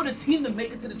Heat were the team that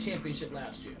made it to the championship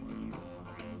last year.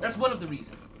 That's one of the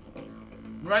reasons.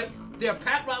 Right? They're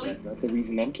Pat Riley. That's not the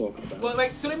reason I'm talking about. Well,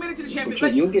 so they made it to the championship.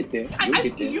 But you'll get there.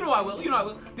 You know I will.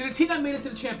 They're the team that made it to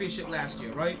the championship last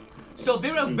year, right? So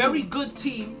they're a very good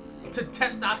team to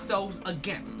test ourselves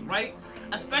against, right?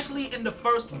 Especially in the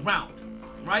first round,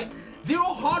 right? They're a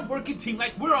hard-working team,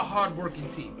 like we're a hard-working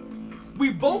team.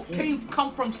 We both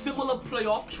come from similar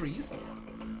playoff trees,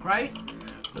 right?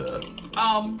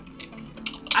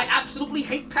 I absolutely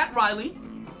hate Pat Riley,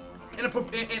 and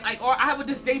I have a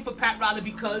disdain for Pat Riley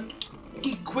because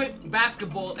he quit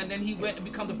basketball and then he went and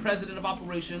become the president of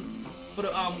operations for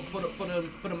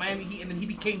the Miami Heat, and then he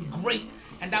became great,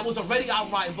 and that was already our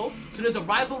rival. So there's a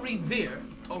rivalry there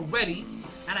already,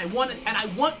 and I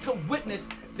want to witness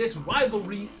this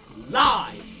rivalry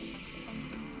live.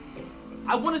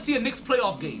 I want to see a Knicks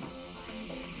playoff game,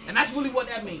 and that's really what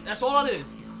that means. That's all it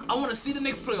is. I want to see the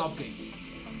Knicks playoff game,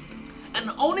 and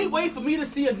the only way for me to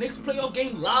see a Knicks playoff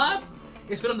game live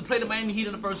is for them to play the Miami Heat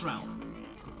in the first round.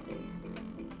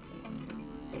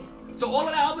 So all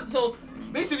of that. So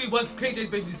basically, what KJ's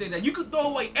basically saying that you could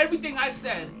throw away everything I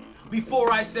said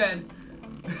before I said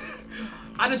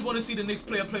I just want to see the Knicks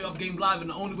play a playoff game live, and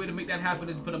the only way to make that happen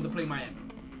is for them to play Miami.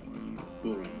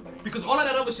 Because all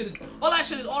that other shit is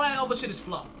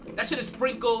fluff. That shit is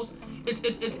sprinkles. It's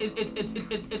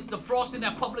the frosting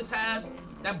that Publix has,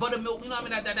 that buttermilk, you know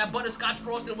what I mean? That butterscotch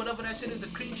frosting, whatever that shit is, the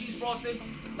cream cheese frosting,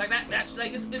 like that. That's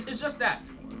like it's just that.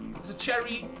 It's a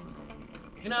cherry.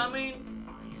 You know what I mean?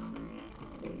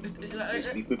 Just be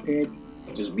prepared.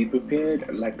 Just be prepared.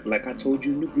 Like I told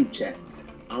you in the group chat.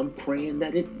 I'm praying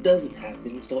that it doesn't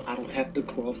happen, so I don't have to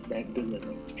cross that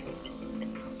dilemma.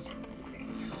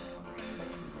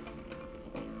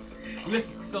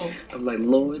 Listen, so I'm like,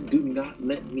 Lord, do not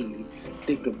let me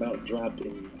think about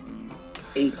dropping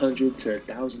 $800 to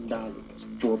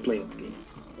 $1,000 for a playoff game.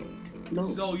 No.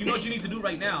 So you know what you need to do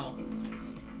right now?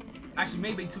 Actually,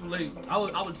 maybe too late. I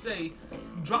would say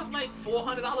drop like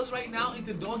 $400 right now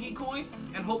into Doggy Coin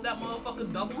and hope that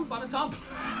motherfucker doubles by the time.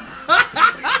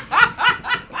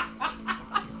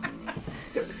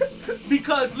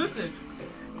 Because listen,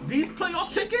 these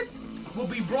playoff tickets will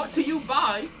be brought to you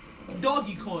by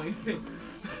Doggy Coin,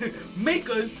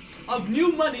 makers of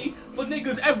new money for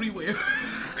niggas everywhere.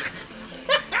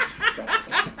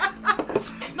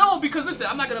 No, because listen,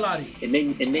 I'm not gonna lie to you.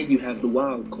 And then you have the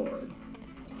wild card.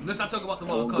 Let's not talk about the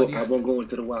wild card yet. I won't go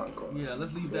into the wild card. Yeah,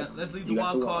 let's leave that. Let's leave the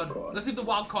wild card. Let's leave the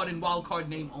wild card in wild card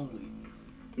name only.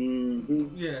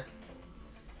 Yeah.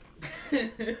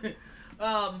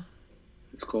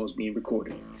 This call's being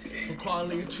recorded. For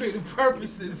quality and trading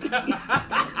purposes.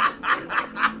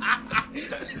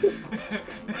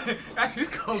 Actually,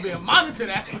 it's gonna be monitored.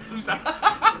 Actually,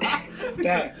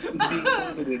 that is being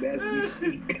monitored as we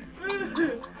speak.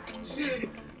 Shit,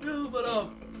 no, but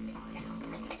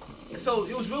so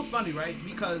it was real funny, right?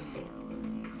 Because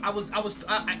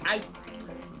I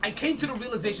came to the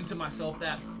realization to myself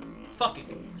that fuck it,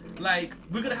 like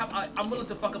we're gonna have. I'm willing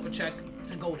to fuck up a check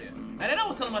to go there, and then I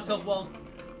was telling myself, well,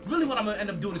 really what I'm gonna end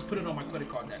up doing is put it on my credit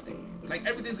card that day. Like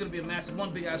everything's gonna be a massive,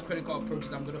 one big ass credit card purchase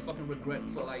that I'm gonna fucking regret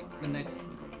for like the next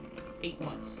 8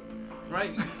 months,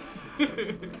 right?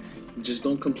 Just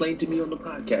don't complain to me on the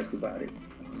podcast about it.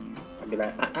 I'll be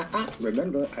like,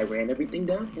 remember, I ran everything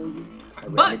down for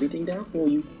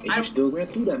you. And you still ran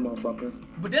through that motherfucker.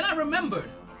 But then I remembered,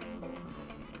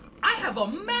 I have a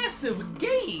massive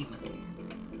gain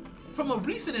from a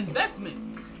recent investment.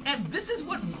 And this is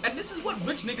what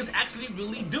rich niggas actually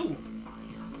really do.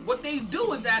 What they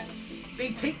do is that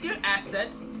they take their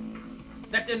assets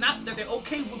that they're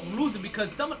okay with losing,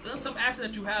 because some assets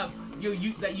that you have, you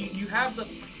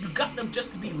got them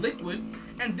just to be liquid,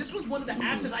 and this was one of the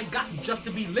assets I got just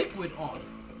to be liquid on.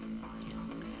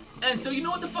 And so you know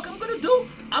what the fuck I'm gonna do?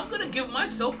 I'm gonna give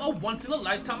myself a once in a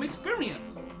lifetime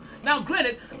experience. Now,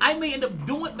 granted, I may end up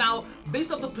doing it now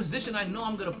based off the position I know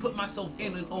I'm going to put myself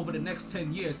in over the next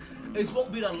 10 years. It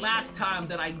won't be the last time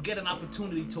that I get an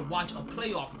opportunity to watch a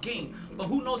playoff game. But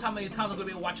who knows how many times I'm going to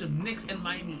be able to watch a Knicks and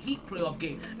Miami Heat playoff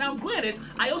game. Now, granted,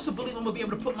 I also believe I'm going to be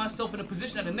able to put myself in a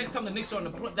position that the next time the Knicks are in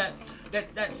the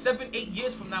that 7-8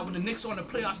 years from now when the Knicks are in the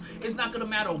playoffs, it's not going to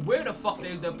matter where the fuck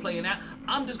they're playing at.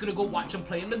 I'm just going to go watch them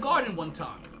play in the Garden one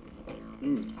time.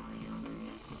 You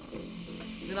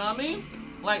know what I mean?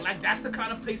 Like that's the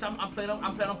kind of pace I'm planning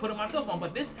on putting myself on.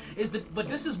 But this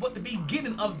is what the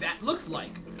beginning of that looks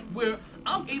like, where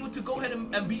I'm able to go ahead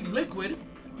and be liquid,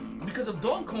 because of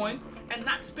Dogecoin and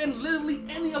not spend literally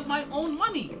any of my own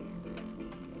money.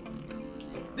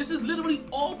 This is literally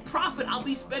all profit I'll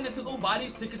be spending to go buy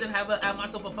these tickets and have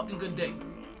myself a fucking good day.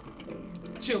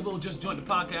 Chill Will just joined the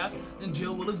podcast, and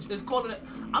Chill Will is calling it.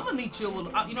 I'm gonna need Chill Will.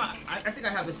 You know, I think I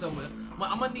have it somewhere. But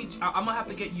I'm gonna have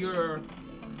to get your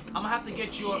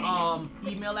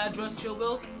email address, Chill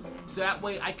Will, so that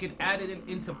way I can add it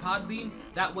into Podbean.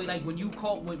 That way, like when you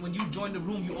join the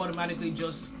room, you automatically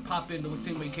just pop in the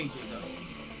same way KJ does.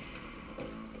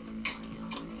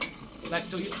 Like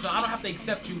so I don't have to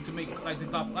accept you to make like the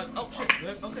pop. Like, oh shit.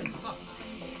 Okay. Fuck.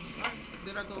 Alright,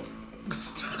 there I go.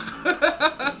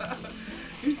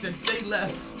 He said, "Say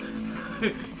less."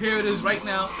 Here it is right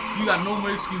now. You got no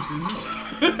more excuses.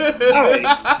 Alright,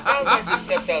 I'm going to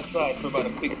step outside for about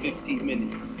a quick 15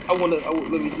 minutes.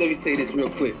 Let me say this real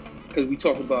quick, because we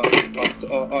talk about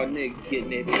our Knicks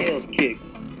getting their tails kicked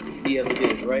the other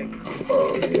day, right?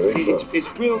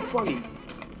 It's real funny.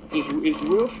 It's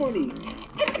real funny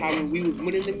how when we was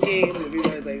winning them games,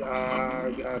 everybody's like,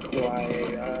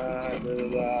 quiet,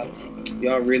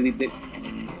 y'all really think.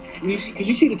 Because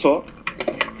you see the talk,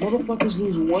 motherfuckers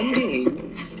lose one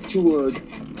game to a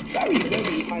very,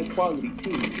 very high quality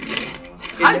team.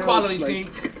 High quality team?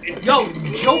 Yo,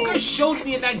 Joker showed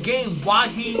me in that game why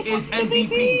he is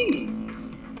MVP.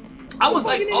 I was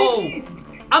like, oh.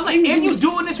 I'm like, and you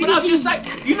doing this without your sight?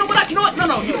 You know what? No.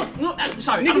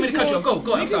 Sorry, I don't mean to cut you off.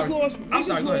 Go ahead. I'm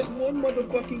sorry. Go ahead. Lost one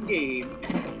motherfucking game,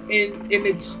 and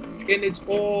it's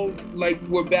all like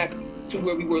we're back to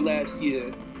where we were last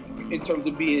year in terms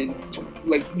of being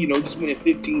like, you know, just winning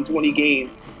 15, 20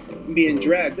 games, being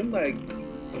dragged. I'm like,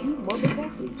 you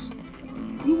motherfuckers.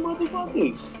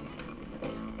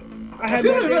 I had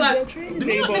people realize the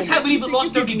New York Knicks haven't even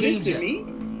lost 30 games yet.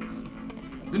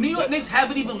 The New York Knicks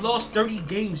haven't even lost 30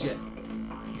 games yet.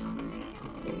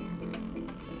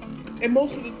 And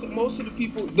most of the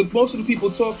people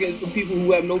talking is from people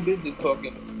who have no business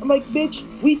talking. I'm like, bitch,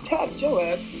 we tapped your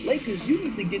ass. Lakers, you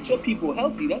need to get your people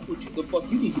healthy. That's what the fuck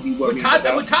you need to be worried about.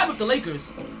 We're tied with the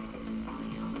Lakers.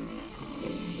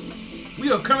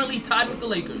 We are currently tied with the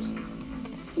Lakers.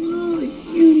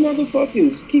 You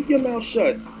motherfuckers, keep your mouth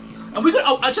shut. And we're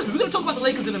gonna talk about the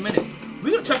Lakers in a minute.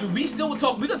 We're gonna trust me. We're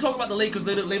gonna talk about the Lakers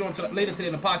later today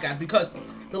in the podcast, because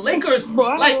the Lakers, bro,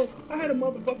 I had a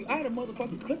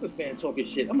motherfucking Clippers fan talking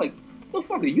shit. I'm like, what the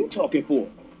fuck are you talking for?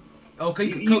 Okay,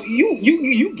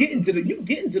 you get into the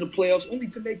playoffs only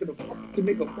to make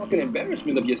a fucking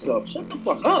embarrassment of yourself. Shut the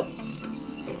fuck up.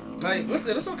 Like,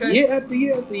 listen, it's okay. Year after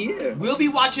year after year. We'll be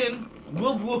watching.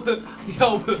 We'll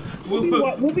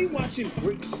be watching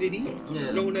Brick City,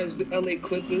 known as the LA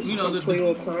Clippers. You know, the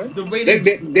playoff time. The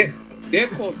rated. They're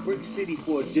called Brick City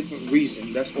for a different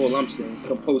reason. That's all I'm saying.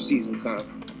 Come postseason time,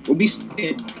 we'll be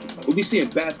seeing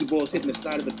basketballs hitting the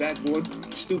side of the backboard,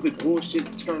 stupid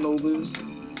bullshit turnovers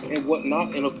and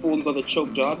whatnot, and a full another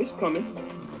choke job. It's coming.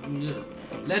 Yeah.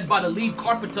 Led by the lead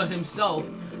carpenter himself.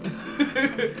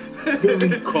 The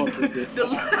lead carpenter.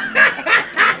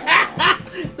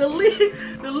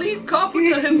 The lead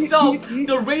carpenter himself,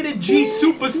 the rated G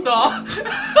superstar.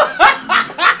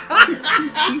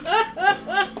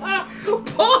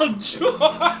 Paul George.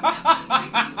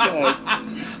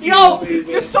 Yo,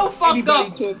 you're so fucked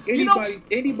up.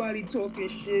 Anybody talking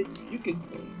shit, you can.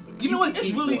 You know what?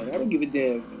 It's really. I don't give a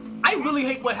damn. I really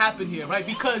hate what happened here, right?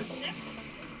 Because,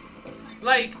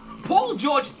 like, Paul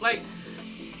George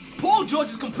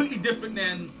is completely different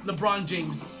than LeBron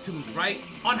James to me, right?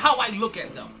 On how I look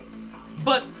at them.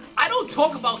 But I don't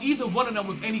talk about either one of them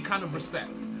with any kind of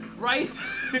respect, right?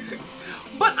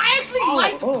 But I actually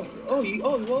liked. Hey.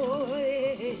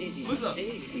 What's up?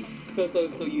 Hey.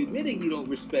 So you admitting you don't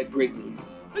respect greatness?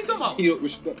 What are you talking about? You don't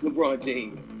respect LeBron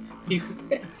James.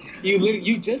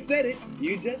 You just said it.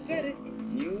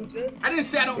 I didn't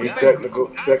say I don't respect.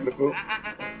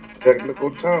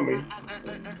 Technical Tommy.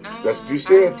 That's what you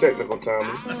said, technical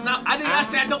Tommy. That's not. I didn't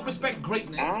say I don't respect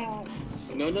greatness.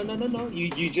 No.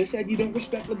 You just said you don't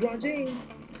respect LeBron James.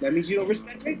 That means you don't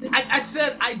respect greatness. I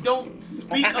said I don't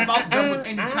speak about them with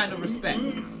any kind of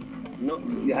respect. No,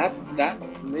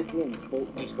 listen,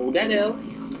 just hold that L.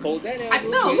 Hold that L.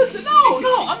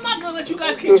 No, I'm not gonna let you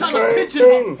guys keep trying to pitch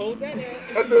it. Hold that L.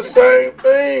 It's the same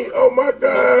thing. Oh my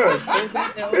God. Hold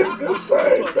that L. It's the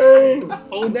same thing.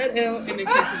 Hold that L and then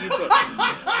continue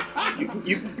talking.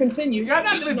 You can continue. You're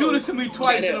not gonna do this to me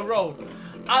twice in a row.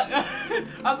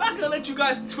 I'm not gonna let you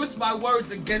guys twist my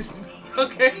words against me.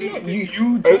 Okay.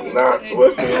 It's not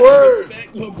twisting words.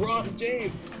 LeBron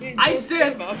James. I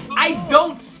said I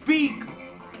don't speak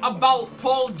about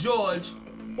Paul George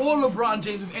or LeBron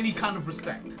James with any kind of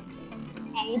respect.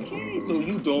 Okay, so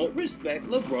you don't respect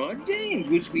LeBron James,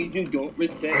 which means you don't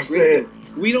respect I greatness. said,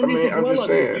 We don't need to I'm dwell just on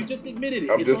this. saying. You just admitted it.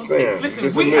 I'm It's just on saying. tape. Listen,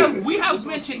 Just we admit it. have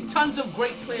mentioned tons of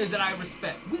great players that I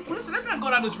respect. Listen, let's not go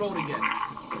down this road again.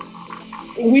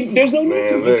 There's no need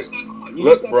Man, to.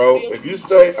 look, bro. If you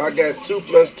say I got 2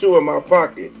 plus 2 in my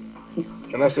pocket,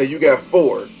 and I say you got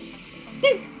 4,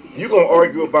 you gonna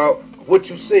argue about what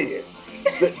you said.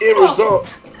 The end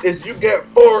result is you got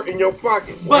 4 in your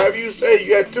pocket. Whatever you say,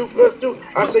 you got 2 plus 2.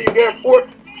 I say you got 4.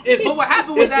 But what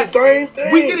happened was It's the that same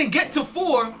thing. we didn't get to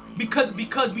 4 because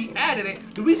we added it.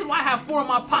 The reason why I have 4 in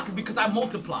my pocket is because I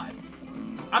multiplied.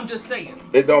 I'm just saying.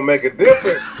 It don't make a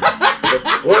difference.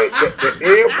 The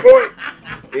end point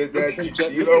is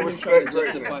that you don't respect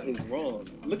greatness. Justify his wrong.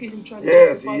 Look at him trying to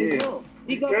Yes, justify he his is. wrong.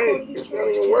 He You got can't. caught in his It's not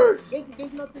even work.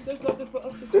 There's nothing for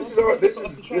us to This is all. This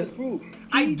is try to prove.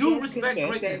 I He do just respect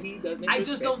confessed greatness. that he doesn't I just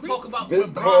respect don't talk about This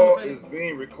LeBron. call is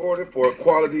being recorded for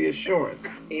quality assurance.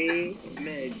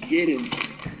 Amen. Get him.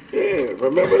 Yeah,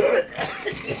 remember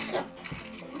that?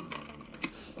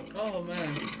 Oh man.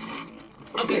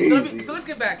 Okay, so let's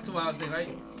get back to what I was saying, right?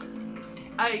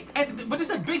 But there's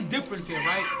a big difference here,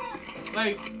 right?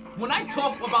 Like when I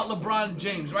talk about LeBron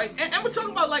James, right? And we're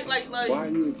talking about like. Why are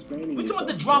you explaining? We're talking about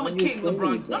the drama king,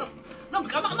 LeBron. No, I'm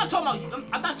not talking about.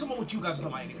 I'm not talking about what you guys are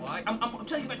talking about anymore. I'm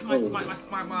trying to get back to my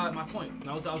point.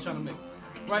 I was trying to make.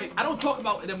 Right? I don't talk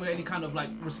about them with any kind of like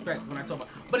respect when I talk about,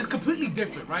 but it's completely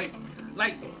different, right?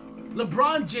 Like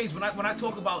LeBron James, when I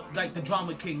talk about like the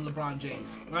drama king LeBron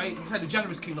James, right? It's like the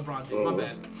generous king LeBron James. My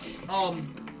bad.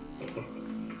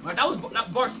 Right, that was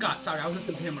Bart Scott. Sorry, I was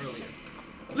listening to him earlier.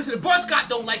 Listen, if Bart Scott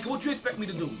don't like it, what you expect me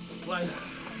to do? Like,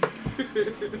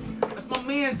 that's my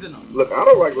man's in him. Look, I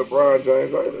don't like LeBron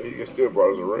James either. He can still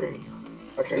brought us a ring.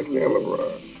 I can't stand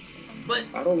LeBron. But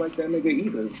I don't like that nigga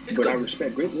either. But I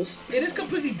respect greatness. It is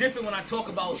completely different when I talk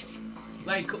about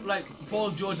like Paul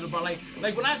George and LeBron.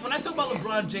 Like when I talk about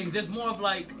LeBron James, there's more of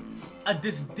like a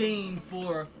disdain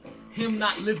for him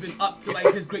not living up to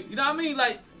like his great. You know what I mean?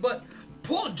 Like, but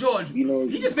Paul George,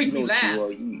 he just makes me laugh.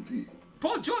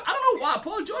 Paul George, I don't know why.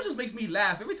 Paul George just makes me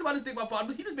laugh. Every time I just think about Paul,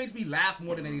 he just makes me laugh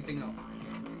more than anything else.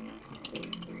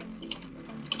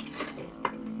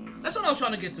 That's what I was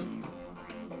trying to get to.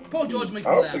 Paul George makes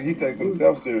me laugh. I don't think he takes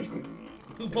himself seriously.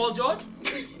 Who, Paul George?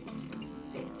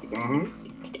 Mm-hmm.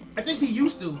 I think he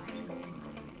used to.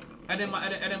 And then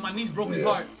my niece broke his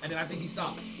heart, and then I think he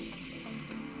stopped.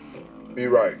 You're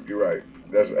right.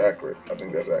 That's accurate. I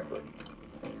think that's accurate.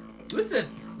 Listen,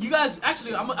 you guys,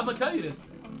 actually, I'm gonna tell you this.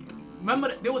 Remember,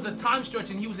 there was a time stretch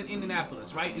and he was in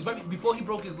Indianapolis, right? It was right before he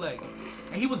broke his leg.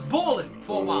 And he was balling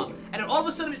for a while. And then all of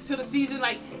a sudden, to the season,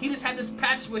 like, he just had this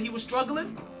patch where he was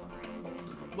struggling.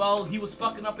 Well, he was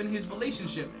fucking up in his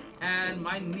relationship. And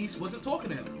my niece wasn't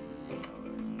talking to him.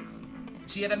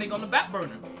 She had that nigga on the back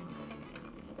burner.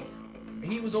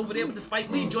 And he was over there with the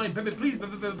Spike Lee joint, baby, please,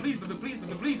 baby, baby, please, baby, please,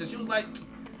 baby, please. And she was like,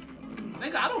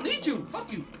 nigga, I don't need you.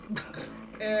 Fuck you.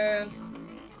 And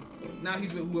now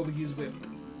he's with whoever he's with.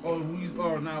 Or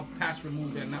now patch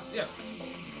removed and now,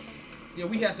 yeah,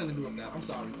 we had something to do with that. I'm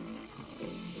sorry.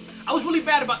 I was really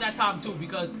bad about that time too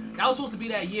because that was supposed to be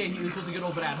that year he was supposed to get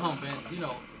over that hump, and you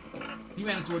know, he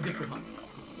ran into a different hump.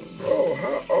 Oh,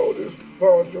 how old is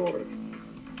Paul George?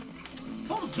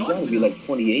 Paul George He gotta be like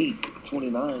 28,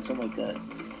 29, something like that.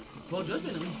 Paul George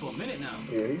been in the league for a minute now.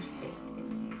 Yeah, he's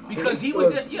because he was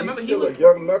there. Yeah, remember he was a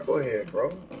young knucklehead,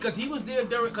 bro. Because he was there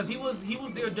during. Because he was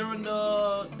there during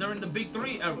the Big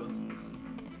Three era.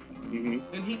 Mm-hmm.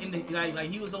 And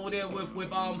he was over there with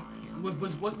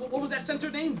what was that center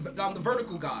name? The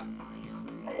vertical god.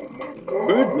 Oh my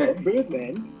God.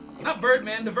 Birdman. Not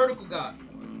Birdman, the vertical god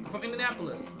from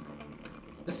Indianapolis.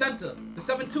 The center, the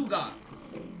 7'2" god.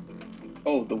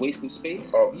 Oh, the waste of space.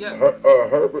 Oh, Yeah.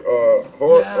 Herbert.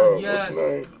 Yes. What's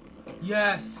his name?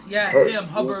 Yes, him,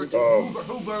 Hubbard,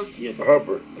 Hubert. Yeah,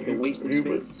 Hubbard. The waste of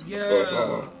Hubert. space.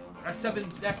 Yeah. That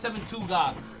 7'2"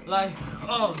 guy. Like,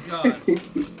 oh god.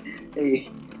 Hey,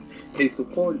 so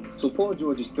Paul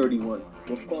George is 31.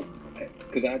 Well, fuck,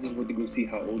 because I just went to go see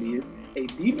how old he is. Hey,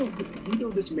 do you know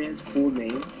this man's full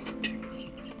name?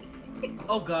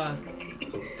 Oh god.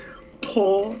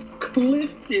 Paul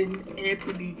Clifton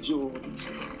Anthony George.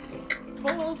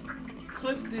 Paul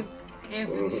Clifton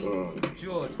Anthony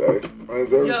George.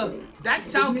 Yeah, that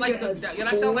sounds like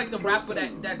the rapper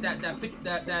that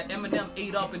Eminem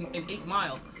ate up in 8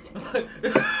 Mile.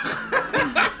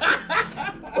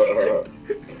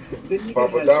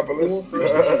 Papadopoulos.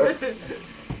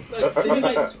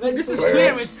 Like, this is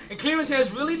Clarence, and Clarence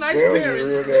has really nice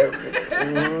parents.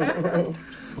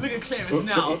 Look at Clarence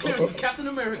now. Clarence is Captain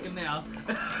America now.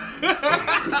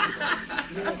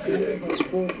 His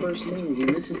 4 first names, and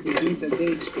this is the dude that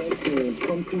they expect to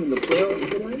come through in the playoffs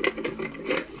tonight.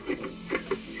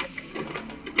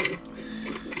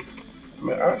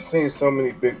 Man, I've seen so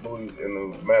many big booties in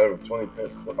a matter of 20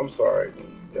 minutes. I'm sorry,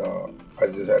 y'all. I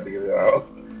just had to get it out.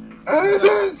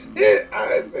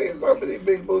 I've seen so many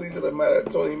big booties in a matter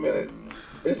of 20 minutes.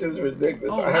 This is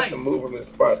ridiculous. Oh, I have to move from this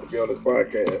spot to be on this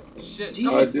podcast. Shit,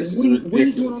 This is What are you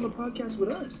ridiculous. doing on the podcast with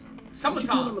us?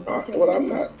 summertime. Well, I'm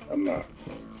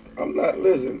not.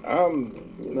 Listen,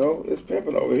 it's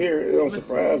pimping over here. It don't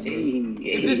surprise me.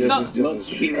 Is this It's some- just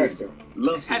a distraction.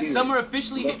 Has summer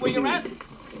officially hit where you're at?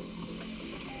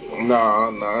 Nah,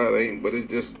 it ain't. But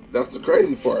it's just, that's the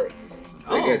crazy part.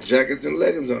 They Oh. got jackets and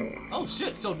leggings on. Oh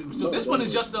shit! So this one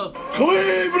is just a.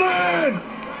 Cleveland,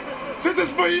 this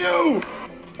is for you.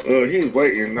 He's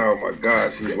waiting. Oh my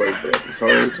gosh, he's waiting for that this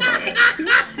whole time.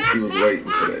 He was waiting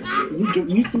for that shit.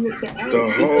 You threw up the alley.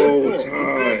 The whole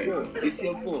time. It's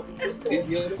your fault. It's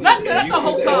your fault. Not the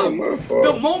whole It time. ain't my fault.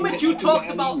 The moment you talked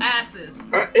about asses.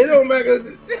 It don't matter.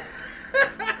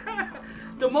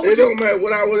 The moment It don't matter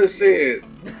what I would have said.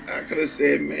 I could have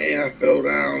said, man, I fell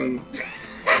down and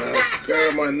I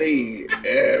scared my knee.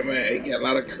 Yeah, man, he got a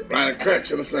lot of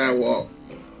cracks on the sidewalk.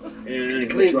 And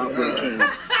Cleveland,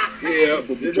 yeah,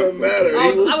 it doesn't matter.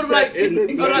 I would have like, It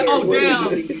didn't like, matter oh what it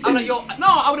damn. is. I'm like, yo, no,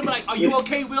 I would have been like, are you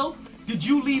okay, Will? Did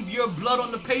you leave your blood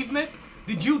on the pavement?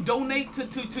 Did you donate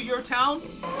to your town?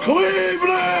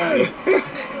 Cleveland! This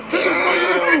is for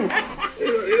you!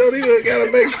 It don't even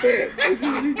gotta make sense. It's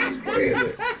just, he's just playing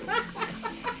it.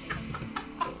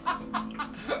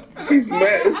 He's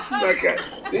mad. It's like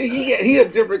he a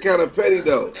different kind of petty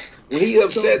though. When he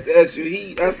upset at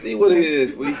you, I see what it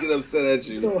is when he get upset at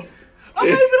you. I'm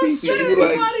not even upset at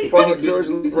like anybody. Paul George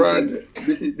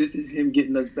LeBron. This is him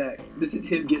getting us back. This is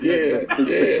him getting us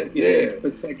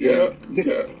back. Yeah.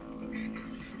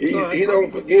 He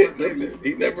don't forget.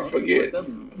 He never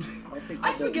forgets.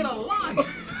 I forget a lot.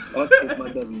 I'll take my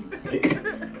W.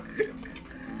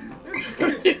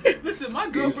 Listen, my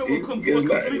girlfriend will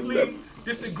completely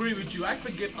disagree with you. I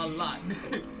forget a lot.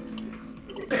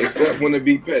 Except when it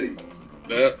be petty.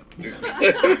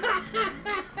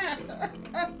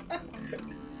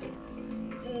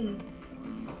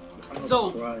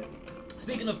 So,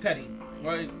 speaking of petty,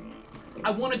 right?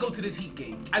 I want to go to this Heat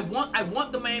game. I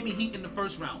want the Miami Heat in the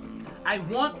first round. I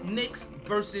want Knicks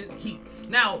versus Heat.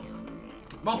 Now,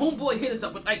 my homeboy hit us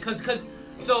up with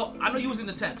so I know you was in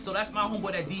the text. So that's my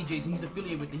homeboy that DJs. He's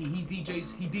affiliated with the Heat. He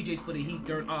DJs for the Heat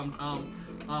during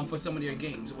for some of their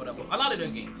games or whatever. A lot of their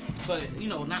games, but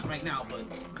not right now. But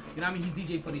what I mean, he's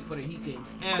DJ for the Heat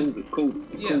games. And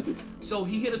COVID. So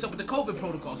he hit us up with the COVID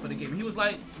protocols for the game. He was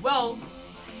like, well,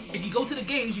 if you go to the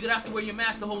games, you're gonna have to wear your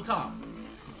mask the whole time,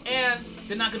 and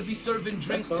they're not gonna be serving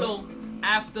drinks till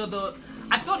after the.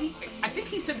 I think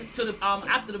he said it to the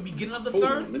after the beginning of the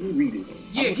third. Let me read it.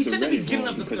 Yeah, he said the beginning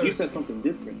of the third. You said something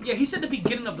different. Yeah, he said the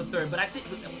beginning of the third, but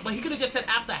he could have just said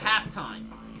after halftime,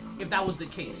 if that was the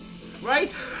case,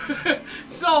 right?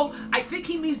 So I think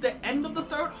he means the end of the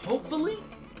third, hopefully.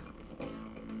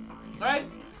 Right?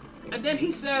 And then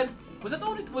he said, was that the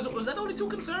only two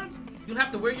concerns? You'll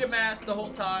have to wear your mask the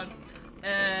whole time,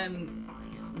 and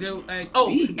you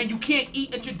can't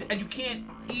eat at your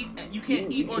you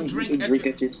can't eat or drink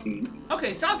at your seat.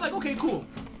 Okay, sounds like okay, cool.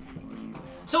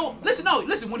 So listen.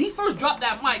 When he first dropped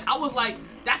that mic, I was like,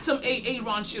 that's some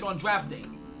Aaron shit on draft day.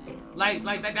 Like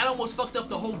that almost fucked up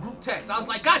the whole group text. I was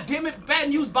like, God damn it, bad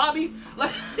news, Bobby.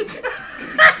 Like,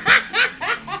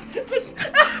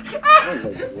 I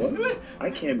was like, what? I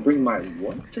can't bring my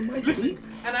what to my seat?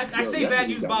 And I say bad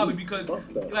news, Bobby, because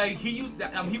like he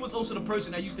was also the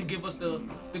person that used to give us the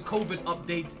COVID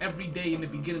updates every day in the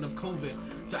beginning of COVID.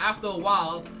 So after a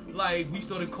while, like we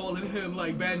started calling him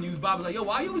like bad news, Bobby. Like, yo,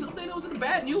 why you always updating us in the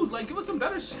bad news? Like, give us some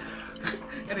better shit.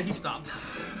 And then he stopped.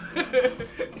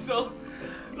 So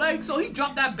he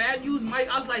dropped that bad news mic.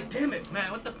 I was like, damn it,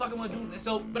 man, what the fuck am I doing?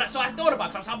 So I thought about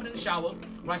it. So I was hopping in the shower,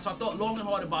 right? So I thought long and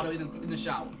hard about it in the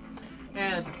shower.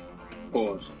 And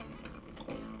pause.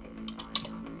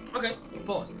 Okay,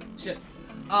 pause. Shit.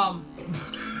 And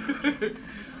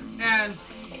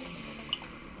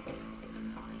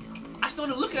I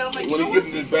started looking at him like, when he gets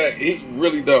in his bag, he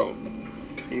really don't.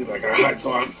 He's like, all right,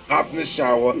 so I hopped in the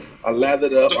shower, I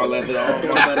lathered up, I lathered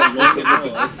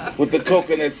off with the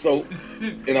coconut soap,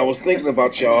 and I was thinking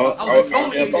about y'all. I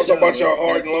thought about y'all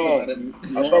hard and long.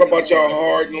 I thought about y'all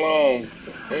hard and long.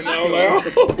 And I was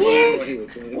like, oh,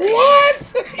 what?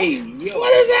 Hey, yo.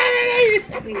 What is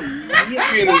happening?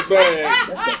 He in his bag.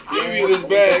 He in his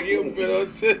bag. He been on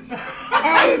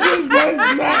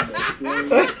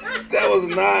that was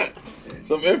not. So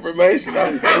some information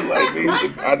I feel like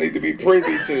I need to be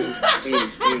privy to.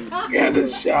 Got to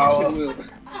shower.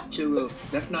 Chill.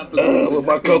 That's not for Cleveland. With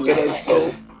my coconut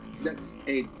soap. That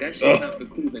shit's not for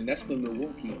Cleveland. That's for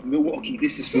Milwaukee. Milwaukee,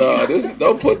 this is for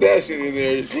don't put that shit in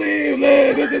there.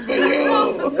 Cleveland, this is for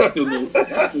you. That's for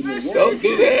Milwaukee. Don't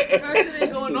do that. That shit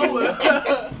ain't going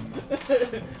nowhere.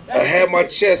 I had my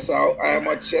chest out.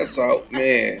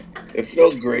 Man, it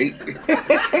felt great.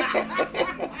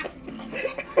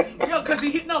 Yo,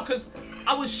 cause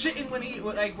I was shitting when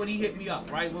he hit me up,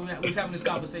 right? When we was having this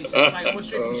conversation. So, like, I went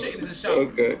straight from shitting to the shower.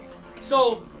 Okay.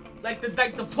 So,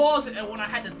 the pause and when I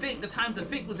had to think, the time to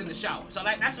think was in the shower. So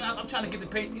that's what I'm trying to get the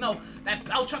paint. That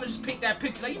I was trying to just paint that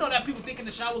picture. Like, that people think in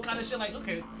the shower kind of shit. Like,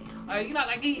 okay,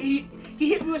 like he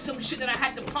hit me with some shit that I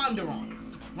had to ponder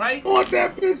on, right? Want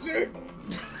that picture?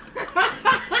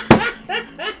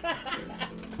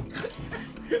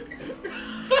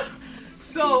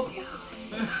 So.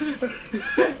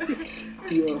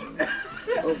 Yo.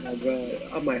 Oh my god,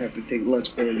 I might have to take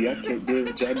lunch early. I can't deal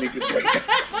with y'all niggas right now.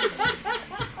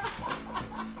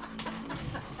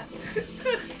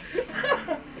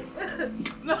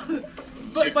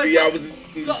 I was in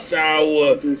the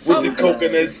shower with the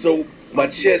coconut soap, my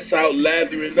chest out,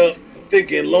 lathering up,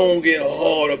 thinking long and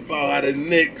hard about how the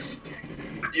Knicks,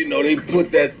 they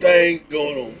put that thing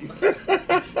on them.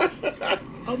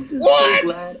 I'm just so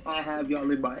glad I have y'all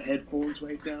in my headphones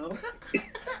right now.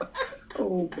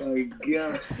 Oh my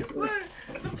god. What?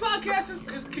 The podcast is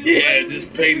kid friendly.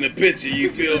 Just painting a picture,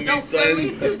 you feel me,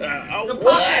 son? The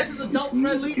podcast is adult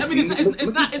friendly. I mean,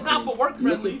 it's not for work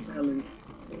friendly.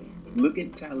 Look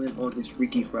at talent on his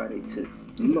Freaky Friday tip.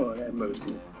 Lord have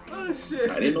mercy. Oh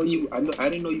shit. I didn't know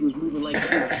you was moving like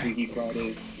that on Freaky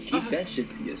Friday. Keep that shit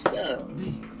to yourself.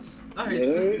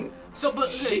 Alright, so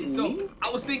I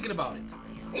was thinking about it.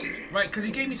 Right, because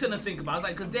he gave me something to think about. I was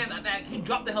like, because then he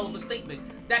dropped a hell of a statement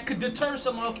that could deter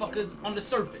some motherfuckers on the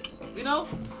surface, But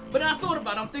then I thought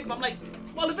about it. I'm like,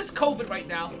 well, if it's COVID right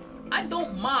now, I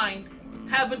don't mind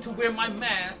having to wear my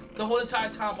mask the whole entire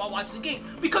time while watching the game.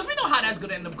 Because we know how that's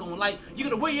going to end up going. Like, you're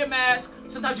going to wear your mask,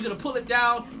 sometimes you're going to pull it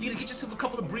down, you're going to get yourself a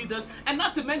couple of breathers. And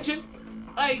not to mention,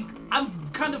 like, I'm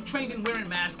kind of trained in wearing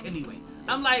masks anyway.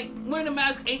 I'm like, wearing a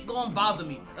mask ain't gonna bother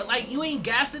me. Like, you ain't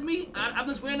gassing me. I'm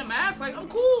just wearing a mask. Like, I'm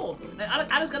cool.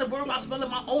 Like, I just gotta worry about smelling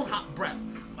my own hot breath.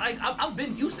 Like, I've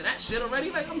been used to that shit already.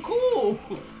 Like, I'm cool.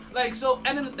 Like, so,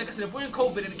 and then, like I said, if we're in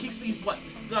COVID, and it keeps me,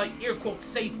 air quotes,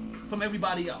 safe from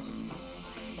everybody else.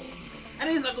 And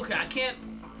he's like, okay, I can't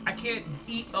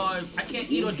eat or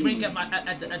drink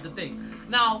at the thing.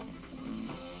 Now,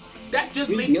 that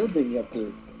just makes. The other thing you have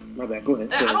to. My bad. Go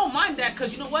ahead. I don't mind that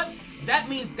because you know what? That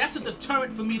means that's a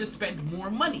deterrent for me to spend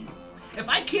more money. If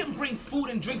I can't bring food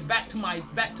and drinks back to my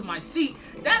seat,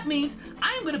 that means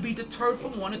I'm gonna be deterred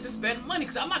from wanting to spend money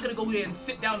because I'm not gonna go there and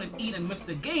sit down and eat and miss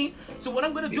the game. So what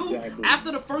I'm gonna do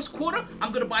after the first quarter,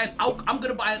 I'm gonna buy a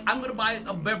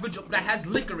beverage that has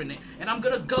liquor in it, and I'm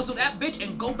gonna guzzle that bitch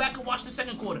and go back and watch the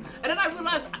second quarter. And then I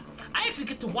realize I actually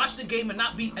get to watch the game and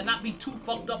not be too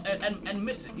fucked up and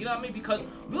miss it. You know what I mean? Because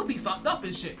we'll be fucked up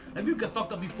and shit. Like we get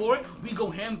fucked up before it. We go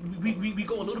ham. We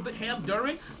go a little bit ham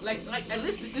during. Like at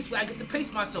least this way I get to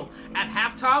pace myself. At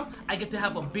halftime, I get to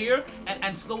have a beer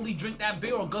and slowly drink that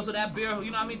beer or guzzle that beer.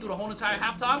 You know what I mean? Through the whole entire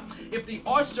halftime. If they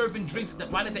are serving drinks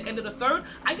right at the end of the third,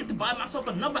 I get to buy myself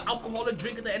another alcoholic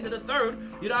drink at the end of the third.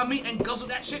 You know what I mean? And guzzle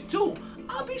that shit too.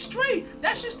 I'll be straight.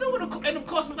 That shit still would end up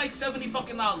cost me like $70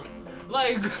 fucking.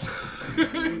 Like.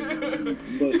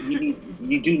 But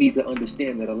you do need to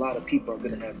understand that a lot of people are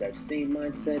gonna have that same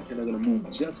mindset and are gonna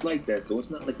move just like that. So it's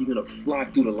not like you're gonna fly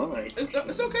through the line. It's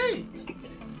okay.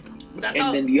 But that's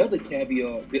then the other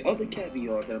caveat that I'm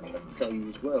trying to tell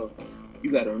you as well,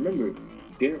 you gotta remember,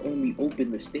 they're only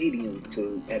open the stadium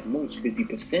to at most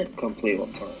 50% come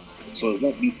playoff time. So it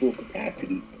won't be full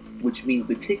capacity, which means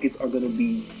the tickets are gonna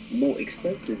be more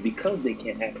expensive because they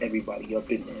can't have everybody up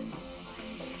in there.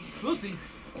 We'll see.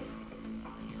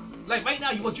 Like right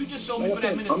now, what you just showed me for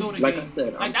that Minnesota game,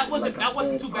 that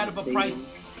wasn't too bad of a price.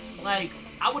 Like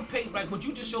I would pay like what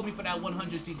you just showed me for that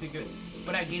 100 seat ticket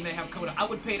for that game they have coming up. I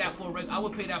would pay that right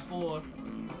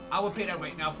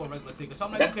now for a regular ticket. So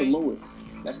I'm like, that's okay.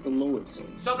 That's the lowest.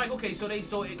 So I'm like, okay. So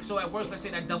at worst, let's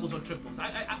say that doubles or triples.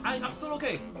 I'm still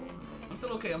okay. I'm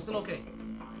still okay.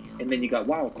 And then you got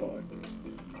wild card.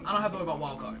 I don't have to worry about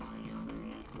wild cards.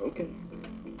 Okay.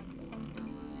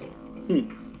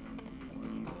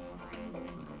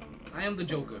 I am the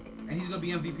Joker, and he's gonna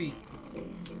be MVP.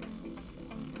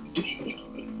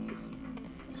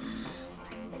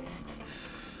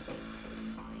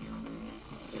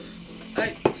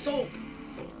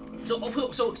 So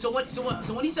So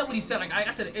when he said what he said, like I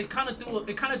said, it kind of threw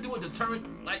a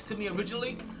deterrent like to me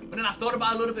originally, but then I thought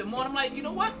about it a little bit more. And I'm like, you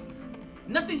know what?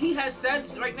 Nothing he has said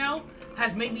right now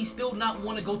has made me still not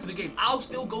want to go to the game. I'll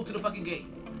still go to the fucking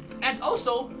game. And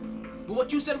also, with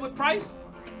what you said with Price,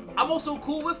 I'm also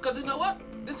cool with, because you know what?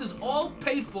 This is all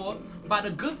paid for by the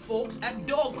good folks at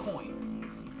Doggy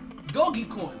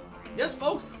Coin. Yes,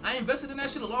 folks, I invested in that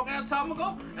shit a long ass time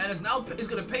ago, and it's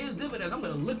gonna pay its dividends. I'm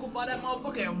gonna liquefy that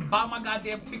motherfucker and buy my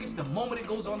goddamn tickets the moment it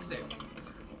goes on sale.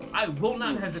 I will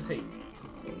not hesitate.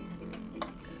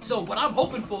 So what I'm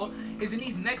hoping for is in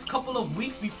these next couple of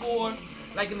weeks before,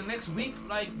 like in the next week,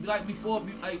 before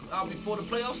the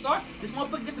playoffs start, this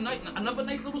motherfucker gets another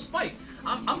nice little spike.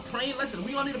 I'm praying. Listen,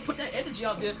 we all need to put that energy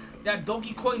out there that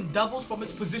Donkey Coin doubles from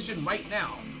its position right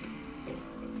now.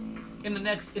 In the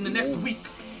next week.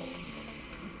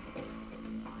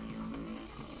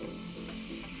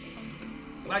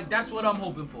 Like that's what I'm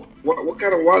hoping for. What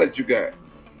kind of wallet you got?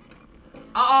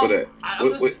 For that? I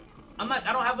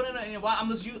don't have it in any wallet.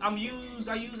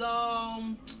 I use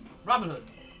Robinhood.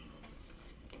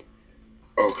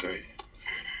 Okay.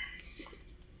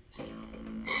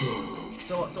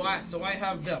 So I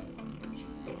have them.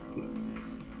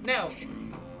 Now,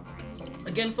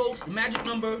 again, folks, the magic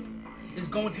number is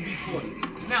going to be 40.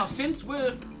 Now, since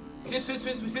we've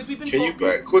been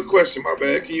talking, quick question, my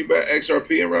bad. Can you buy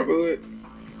XRP and Robinhood?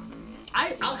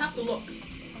 I'll have to look.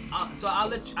 So I'll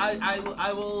let you.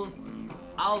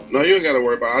 I'll. No, you ain't gotta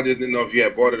worry about it. I just didn't know if you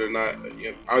had bought it or not.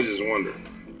 I was just wondering.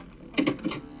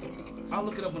 I'll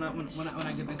look it up when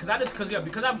I get there.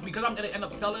 Because I'm gonna end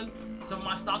up selling some of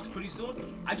my stocks pretty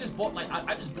soon. I just bought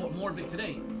more of it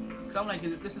today. Cause I'm like,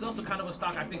 this is also kind of a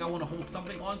stock I think I want to hold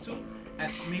something onto,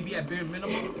 maybe at bare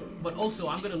minimum. But also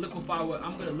I'm gonna liquefy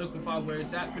where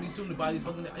it's at pretty soon to buy these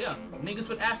fucking niggas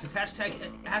with assets. Hashtag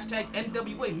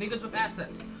NWA niggas with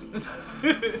assets.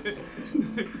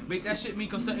 Make that shit mean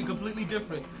something completely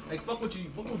different. Like fuck what you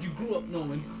grew up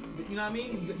knowing. You know what I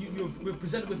mean? We're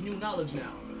presented with new knowledge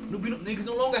now. Niggas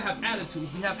no longer have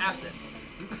attitudes. We have assets.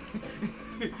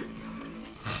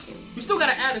 We still got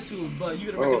an attitude, but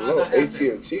you gotta recognize our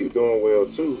assets. AT&T doing well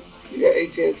too. You got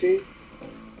AT&T?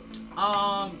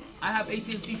 I have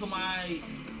AT&T for my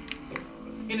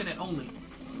internet only.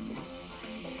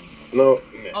 No.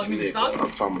 Oh, you mean the stock?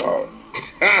 I'm talking about.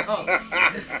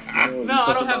 No,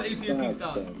 I don't have AT&T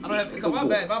stock. I don't have. So my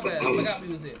bad. I forgot we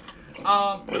was here.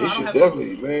 You should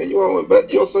definitely, man. You want,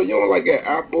 but you don't like that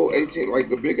Apple 18, like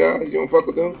the big guy. You don't fuck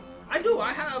with them? I do.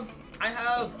 I have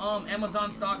Amazon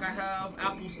stock. I have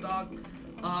Apple stock.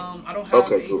 I don't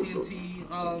have AT&T.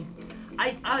 Cool.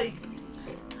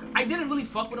 I didn't really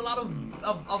fuck with a lot of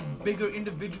bigger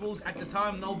individuals at the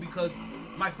time, no, because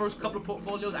my first couple of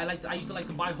portfolios, I used to like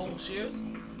to buy whole shares,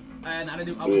 and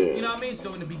you know what I mean.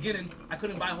 So in the beginning, I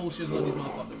couldn't buy whole shares of these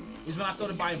motherfuckers. It's when I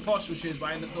started buying partial shares,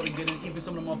 but I started getting even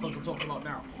some of the motherfuckers we're talking about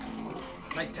now.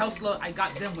 Like Tesla, I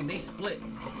got them when they split.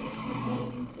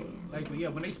 Like,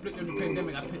 when they split during the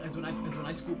pandemic, that's when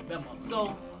I scooped them up.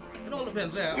 So it all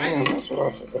depends. Yeah, that's what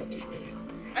I forgot.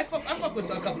 I fuck with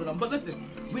a couple of them. But listen,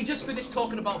 we just finished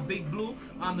talking about Big Blue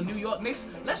on the New York Knicks.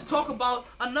 Let's talk about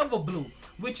another Blue,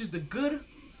 which is the good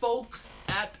folks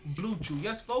at Blue Chew.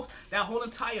 Yes, folks, that whole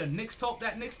entire Knicks talk,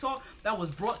 that was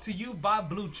brought to you by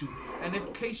Blue Chew. And in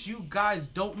case you guys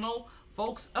don't know,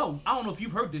 folks, I don't know if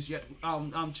you've heard this yet,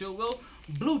 Chill Will.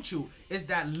 Blue Chew is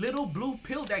that little blue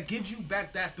pill that gives you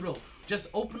back that thrill. Just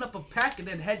open up a pack and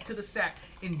then head to the sack.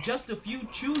 In just a few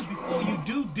chews before you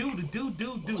do.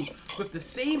 With the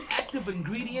same active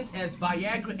ingredients as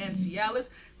Viagra and Cialis,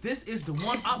 this is the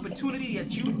one opportunity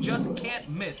that you just can't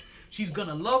miss. She's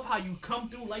gonna love how you come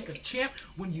through like a champ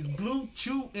when you Blue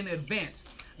Chew in advance.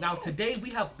 Now today we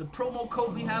have the promo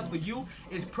code we have for you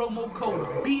is promo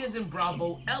code B as in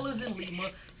Bravo, L as in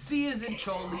Lima, C as in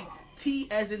Charlie, T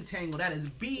as in Tango. That is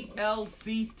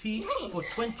BLCT for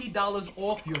 $20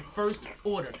 off your first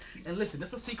order. And listen,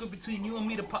 that's a secret between you and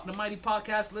me, the MyT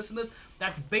podcast listeners.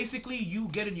 That's basically you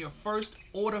getting your first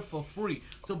order for free.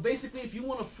 So basically, if you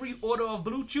want a free order of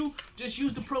Blue Chew, just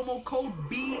use the promo code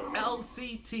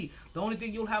BLCT. The only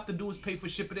thing you'll have to do is pay for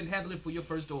shipping and handling for your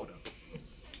first order.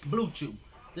 Blue Chew.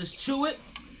 Just chew it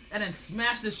and then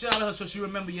smash the shit out of her so she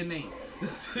remember your name.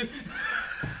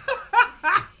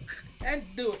 And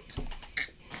do it.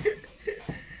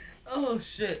 Oh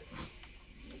shit.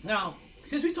 Now,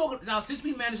 since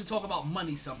we managed to talk about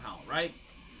money somehow, right?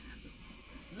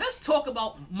 Let's talk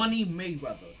about Money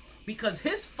Mayweather, because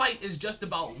his fight is just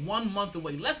about 1 month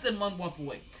away, less than 1 month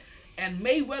away, and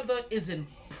Mayweather is in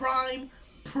prime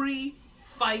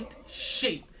pre-fight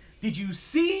shape. Did you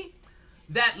see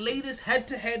that latest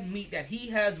head-to-head meet that he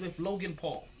has with Logan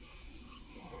Paul?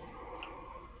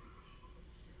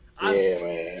 Yeah,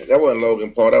 man. That wasn't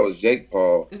Logan Paul. That was Jake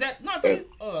Paul. Is that no? I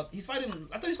thought he's fighting.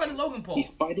 I thought he's fighting Logan Paul. He's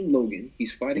fighting Logan. Yeah,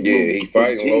 he's fighting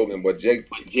Logan, but Jake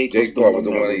Paul was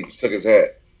the one that took his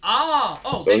hat.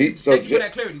 Thank you for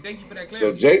that clarity. Thank you for that clarity.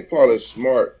 So Jake Paul is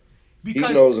smart. Because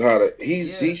he knows how to.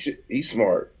 He's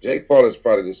smart. Jake Paul is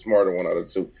probably the smarter one out of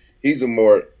the two. He's the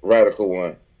more radical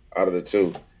one out of the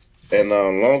two. And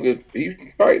Logan, he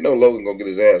probably know Logan gonna get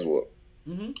his ass whooped.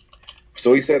 Mm-hmm.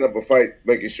 So he set up a fight,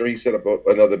 making sure he set up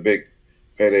another big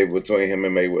payday between him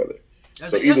and Mayweather.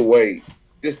 So either way,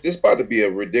 this about to be a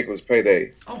ridiculous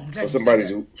payday for somebody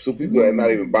who people that are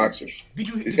not even boxers.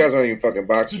 These guys aren't even fucking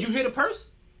boxers. Did you hear the purse?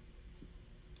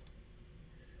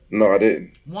 No, I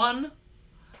didn't. $100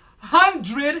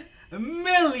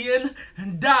 million.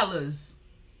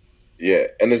 Yeah,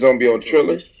 and it's gonna be on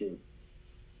Triller.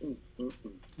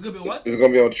 It's gonna be what? It's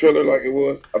gonna be on Triller like it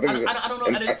was. I think I don't know.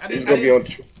 It's gonna be on.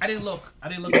 I didn't look.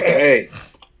 Hey,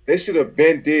 they should have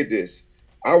been did this.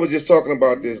 I was just talking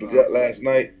about this last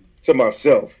night to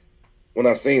myself when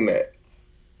I seen that.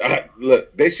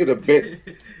 Look, they should have been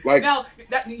like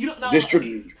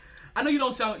distributed. I know you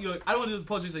don't sound. I don't want to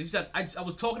pose you. You said I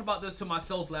was talking about this to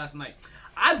myself last night.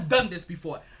 I've done this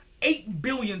before, 8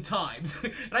 billion times,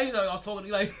 and I was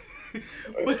talking like.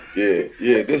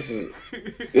 yeah. This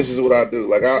is what I do.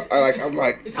 Like I'm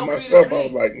like to myself. I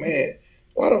was like, man,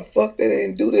 why the fuck they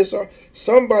didn't do this? Or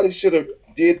somebody should have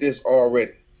did this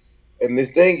already. And the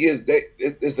thing is,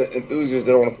 it's the enthusiasts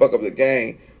that want to fuck up the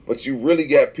game. But you really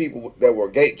got people that were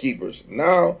gatekeepers.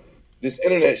 Now this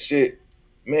internet shit.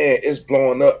 Man, it's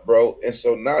blowing up, bro, and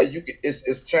so now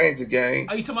it's changed the game.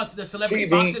 Are you talking about the celebrity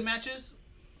boxing matches?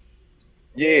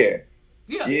 Yeah.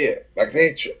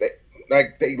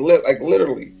 Like they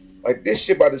literally like this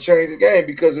shit about to change the game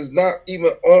because it's not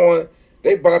even on.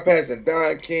 They bypassing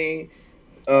Don King,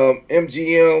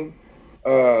 MGM,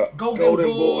 Golden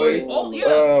Boy. Oh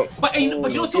yeah, but you know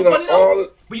what's so funny though?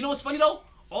 But you know what's funny though?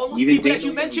 All those people that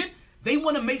you mentioned, they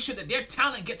want to make sure that their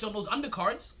talent gets on those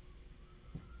undercards.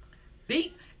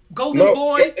 Golden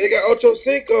Boy. They got Ocho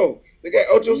Cinco. They got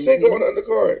Ocho Cinco on the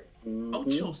undercard.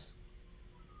 Ochos.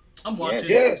 I'm watching.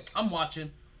 Yes. I'm watching.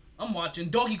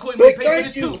 Doggy Coin may pay for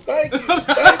this too. Thank you.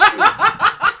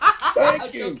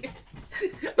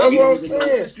 That's what I'm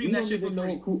saying. You don't even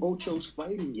know who Ocho's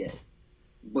fighting yet.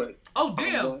 But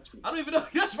damn, I don't even know.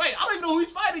 That's right. I don't even know who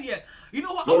he's fighting yet. You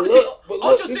know what? I want to see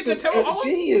Ocho Cinco Terrell Owens.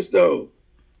 Genius though.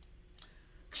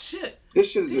 Shit.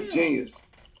 This shit is a genius.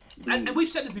 And we've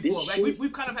said this before, right?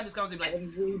 We've kind of had this conversation, like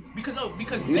because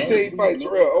you say he fight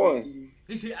Terrell Owens.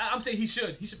 I'm saying he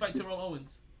should fight Terrell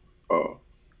Owens. Oh,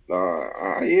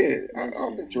 yeah. I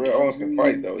don't think Terrell Owens can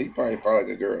fight though. He probably fight like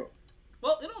a girl.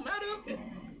 Well, it don't matter.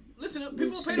 Listen,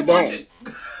 people pay to watch it.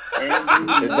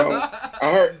 It don't.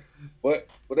 I heard, but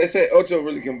they say Ocho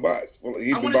really can box. Well,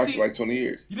 he's been boxing for like 20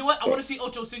 years. You know what? I want to see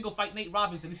Ocho Cinco fight Nate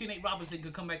Robinson. You see Nate Robinson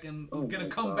could come back and get a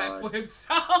comeback for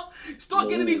himself. Start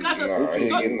getting these guys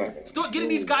start getting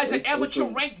these guys an amateur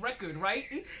rank record, right?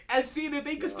 And seeing if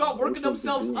they can start working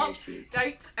themselves up,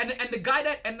 right? And the guy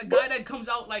that comes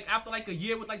out like after like a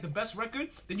year with like the best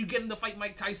record, then you get him to fight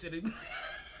Mike Tyson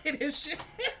and his shit.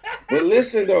 But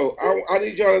listen though, I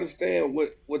need y'all to understand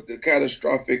what the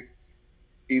catastrophic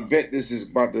event this is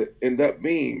about to end up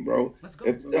being, bro. Let's go.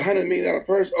 If $100 million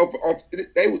person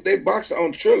they boxing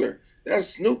on Triller,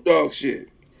 that's Snoop Dogg shit.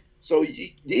 So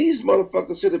these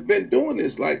motherfuckers should have been doing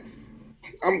this. Like,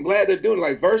 I'm glad they're doing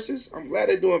like verses. I'm glad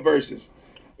they're doing verses.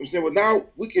 I'm saying, well, now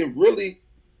we can really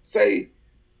say,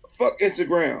 fuck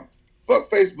Instagram, fuck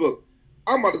Facebook.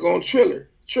 I'm about to go on Triller.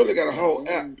 Triller got a whole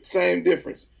app, same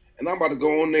difference, and I'm about to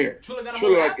go on there. Triller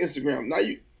like Instagram. Now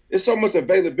there's so much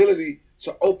availability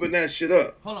to open that shit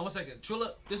up. Hold on 1 second.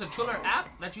 There's a Triller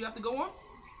app that you have to go on?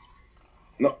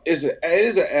 No, it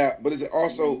is an app, but it's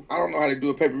also, I don't know how to do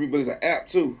a pay-per-view, but it's an app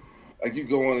too. Like you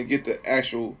go on and get the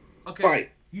actual fight.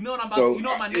 You know what I'm about. So, you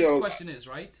know what my next question is,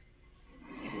 right?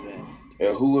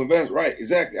 Who invests? Right,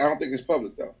 exactly. I don't think it's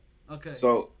public though. Okay.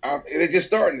 So they're just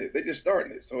starting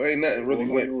it. So ain't nothing really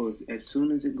went. As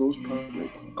soon as it goes public,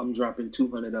 I'm dropping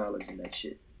 $200 in that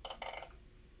shit.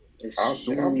 I'm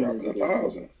dropping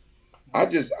 1,000.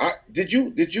 Did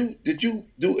you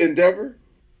do Endeavor,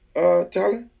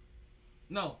 Talon?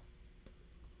 No.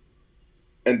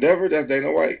 Endeavor, that's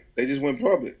Dana White. They just went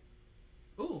public.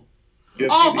 Ooh.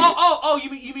 UFC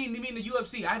You mean the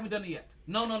UFC? I haven't done it yet.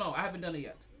 No, I haven't done it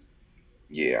yet.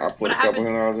 Yeah, I put a couple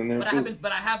 $100 in there too.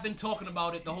 But I have been talking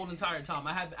about it the whole entire time.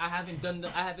 I haven't done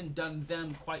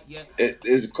them quite yet.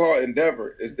 It's called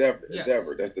Endeavor. It's Endeavor. Yes.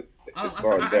 Endeavor. It's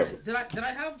called Endeavor. Did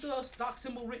I have the stock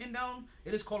symbol written down?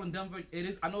 It is called Endeavor.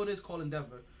 I know it is called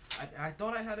Endeavor. I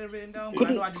thought I had it written down, but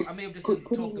I may have just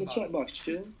talked about it. Chat box,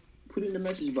 chill. Put it in the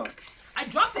message box. I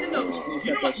dropped it in the.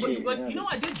 You know, that shit, but yeah. you know,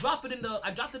 I did drop it in the.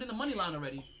 I dropped it in the money line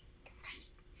already.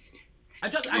 I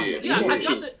dropped. Yeah, I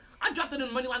dropped it. I dropped it in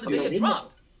the money line the day it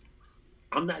dropped.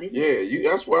 I'm not in Yeah,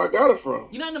 that's where I got it from.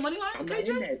 You not in the money line, I'm not in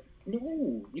KJ? that.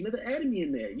 No, you never added me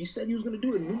in there. You said you was gonna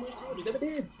do it numerous times. You never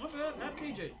did. Okay, add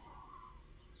KJ.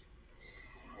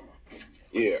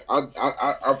 Yeah,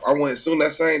 I went soon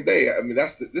that same day. I mean,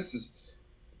 this is.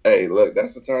 Hey, look,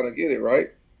 that's the time to get it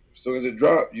right. As soon as it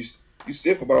dropped, you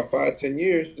sit for about 5-10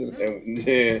 years, and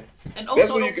then And that's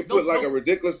also, when you can put like a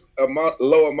ridiculous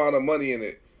low amount of money in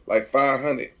it, like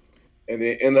 500, and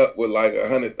then end up with like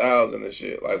 100,000 and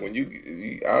shit. Like when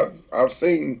I've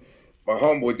seen my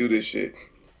homeboy do this shit.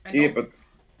 But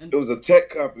it was a tech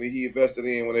company he invested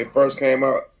in when they first came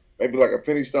out, maybe like a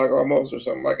penny stock almost or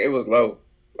something. Like it was low,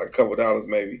 like a couple dollars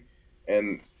maybe,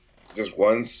 and just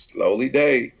one slowly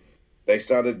day, they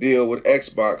signed a deal with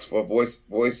Xbox for voice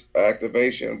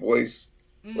activation, voice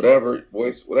whatever.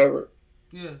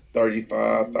 Yeah.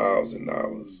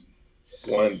 $35,000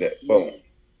 one day. Boom.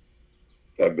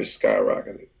 That bitch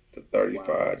skyrocketed to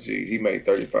 35 G's. He made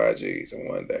 35 G's in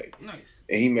one day. Nice.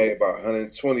 And he made about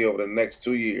 120 over the next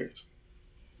 2 years.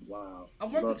 Wow.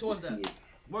 I'm working towards that.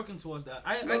 Working towards that.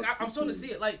 I'm starting to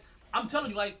see it. Like I'm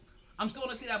telling you, like I'm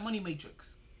starting to see that money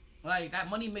matrix. Like that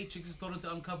money matrix is starting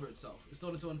to uncover itself. It's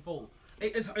starting to unfold.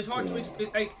 It's hard to explain.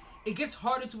 Like it gets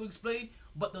harder to explain.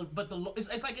 But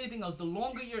it's like anything else. The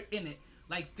longer you're in it,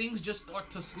 like things just start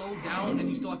to slow down and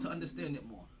you start to understand it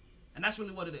more. And that's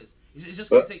really what it is. It's just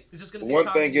gonna take. It's just gonna take one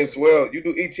time. One thing is, well, you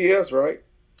do ETFs, right?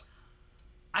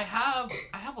 I have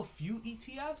a few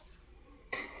ETFs.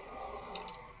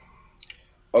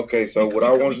 Okay, so what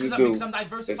I want you to do is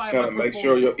kind of make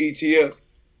sure your ETFs,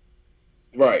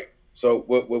 right? So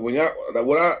what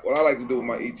I like to do with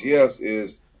my ETFs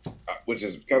is, which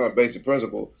is kind of basic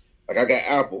principle. Like I got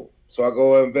Apple, so I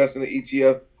go invest in the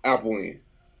ETF Apple in.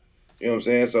 You know what I'm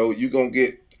saying? So you gonna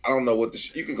get, I don't know what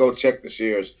you can go check the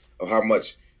shares of how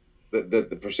much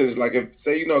the percentage. Like if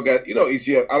say got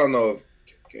ETF. I don't know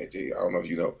if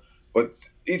you know, but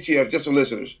ETF, just for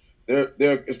listeners, they're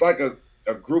it's like a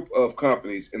group of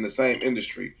companies in the same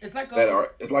industry. It's like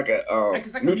it's like a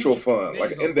mutual fund,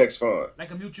 like an index fund.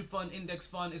 Like a mutual fund, index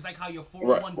fund. It's like how your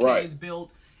 401k is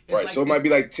built. It's right, like so it might be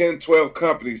like 10, 12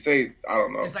 companies. Say I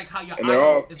don't know. It's like how your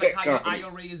your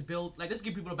IRA is built. Like let's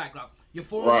give people the background. Your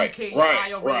 401k,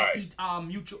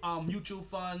 IRA, mutual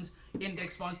funds,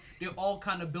 index funds. They're all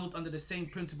kind of built under the same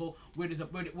principle. Where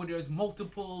there's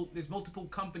multiple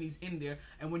companies in there,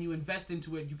 and when you invest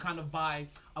into it, you kind of buy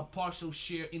a partial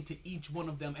share into each one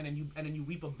of them, and then you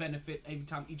reap a benefit every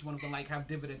time each one of them like have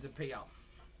dividends and payout.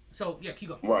 So yeah, keep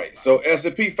going. Right. So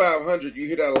S&P 500, you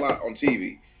hear that a lot on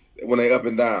TV. When they up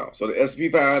and down. So the S&P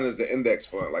 500 is the index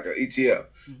fund, like an ETF.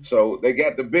 Mm-hmm. So they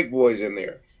got the big boys in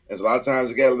there. And so a lot of times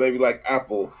they got maybe like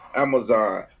Apple,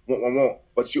 Amazon,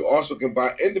 but you also can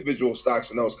buy individual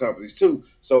stocks in those companies too.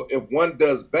 So if one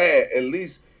does bad, at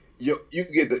least you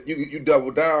get you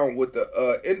double down with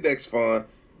the index fund.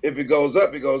 If it goes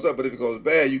up, it goes up. But if it goes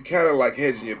bad, you kind of like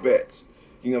hedging your bets.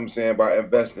 You know what I'm saying? By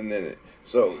investing in it.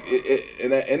 So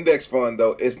in that index fund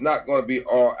though, it's not going to be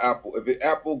all Apple. If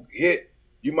Apple hit,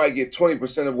 you might get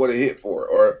 20% of what it hit for,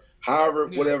 or however,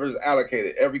 whatever is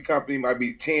allocated. Every company might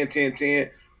be 10, 10,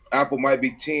 10. Apple might be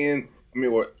 10,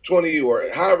 or 20, or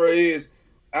however it is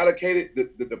allocated.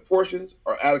 The portions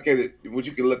are allocated, which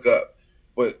you can look up.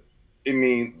 But, I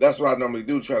mean, that's what I normally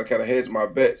do, try to kind of hedge my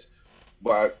bets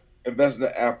by investing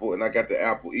in Apple, and I got the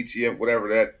Apple ETF, whatever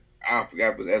that, I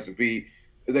forgot, was S&P.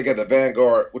 They got the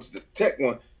Vanguard, which is the tech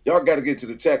one. Y'all got to get to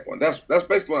the tech one. That's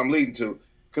basically what I'm leading to,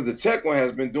 because the tech one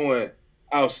has been doing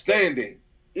outstanding,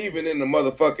 even in the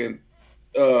motherfucking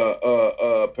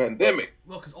pandemic.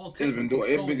 Well, because all tech it's been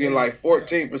getting like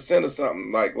 14% or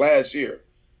something. Like last year,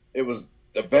 it was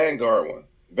the Vanguard one.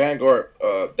 Vanguard,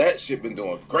 that shit been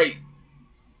doing great.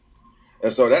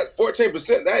 And so that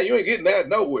 14%, that you ain't getting that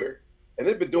nowhere. And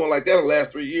it's been doing like that the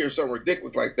last 3 years, something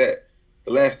ridiculous like that.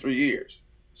 The last 3 years.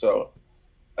 So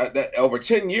that over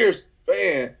 10 years,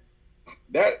 man,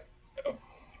 that's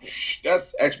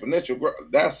exponential growth.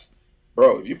 That's,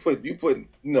 bro, if you put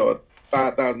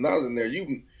 $5,000 in there,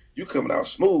 you coming out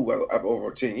smooth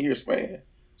over 10 years, man.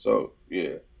 So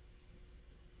yeah.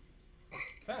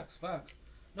 Facts.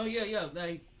 No, yeah.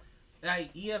 Like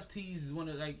EFTs is one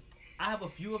of I have a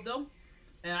few of them,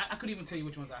 and I couldn't even tell you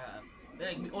which ones I have.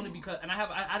 Like only because, and I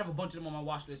have a bunch of them on my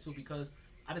watch list too, because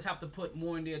I just have to put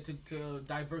more in there to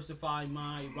diversify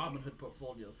my Robinhood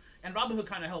portfolio. And Robinhood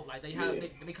kind of helped. Like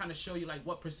they kind of show you like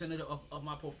what percentage of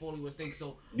my portfolio was things.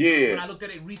 So when I looked at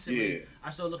it recently, I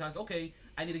started looking like, okay,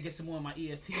 I need to get some more of my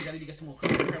EFTs. I need to get some more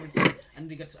cryptocurrency. I need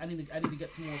to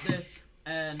get some more of this.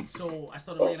 And so I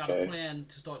started laying out a plan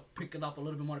to start picking up a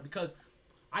little bit more because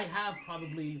I have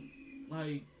probably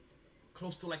like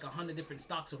close to like 100 different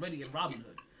stocks already in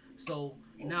Robinhood. So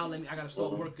now I gotta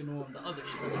start working on the other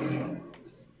shit.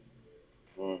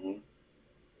 Mm-hmm.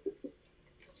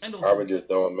 And I've been just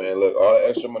throwing, man. Look, all the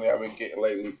extra money I've been getting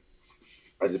lately,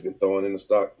 I just been throwing in the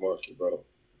stock market, bro.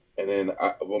 And then,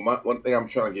 one thing I'm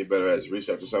trying to get better at is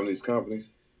researching some of these companies.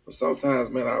 But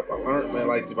sometimes, man, I learned, man,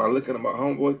 like by looking at my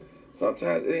homeboy,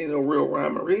 sometimes it ain't no real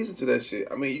rhyme or reason to that shit.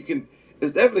 I mean,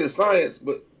 it's definitely a science,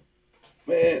 but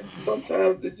man,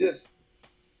 sometimes you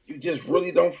just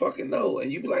really don't fucking know,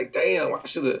 and you be like, damn, I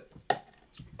should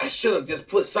have just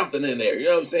put something in there. You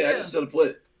know what I'm saying? Yeah. I just should have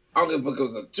put. I don't give a fuck. It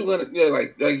was a 200. You know,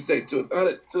 like you say,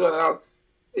 $200.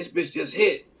 This bitch just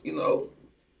hit.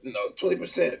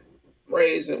 20%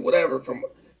 raise and whatever from.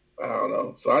 I don't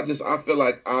know. So I feel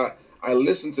like I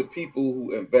listen to people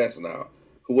who invest now,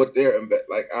 what they're invest.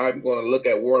 Like I'm going to look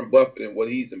at Warren Buffett and what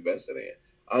he's invested in.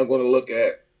 I'm going to look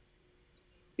at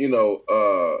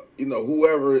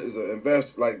whoever is an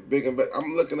investor, like big investor.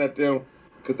 I'm looking at them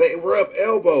because they rub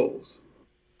elbows,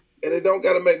 and it don't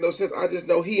got to make no sense. I just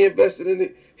know he invested in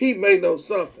it. He may know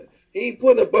something. He ain't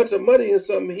putting a bunch of money in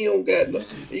something he don't got.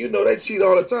 No, they cheat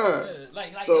all the time.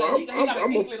 Yeah, he got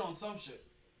an inkling on some shit.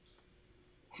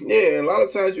 Yeah, and a lot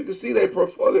of times you can see their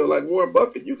portfolio. Like Warren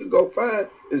Buffett, you can go find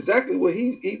exactly what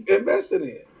he invested in.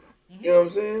 Mm-hmm. You know what I'm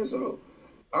saying? So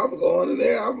I'm going in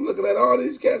there. I'm looking at all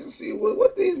these cats and see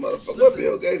what these motherfuckers, what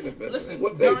Bill Gates invested in.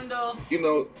 What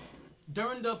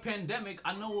during the pandemic,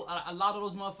 I know a lot of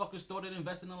those motherfuckers started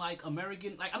investing in like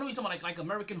American, like I know you're talking about like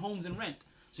American homes and rent.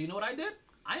 So you know what I did?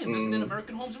 I invested in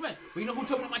American homes and rent. But you know who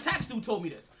told me that? My tax dude told me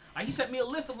this. Like he sent me a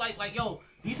list of like yo,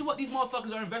 these are what these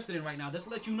motherfuckers are invested in right now. Just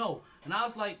to let you know. And I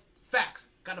was like, facts.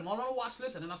 Got them all on a watch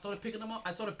list, and then I started picking them up.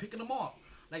 I started picking them off.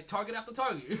 Like target after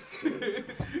target. You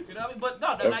know what I mean? But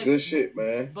no, that's good shit,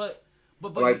 man. But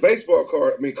like baseball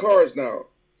cars now.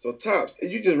 So tops.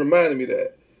 You just reminded me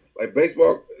that. Like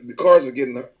baseball, the cars are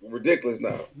getting ridiculous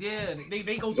now. Yeah,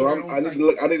 they go. So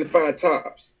I need to find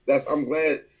tops. I'm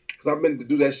glad because I've been to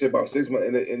do that shit about 6 months,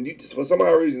 and you just, for some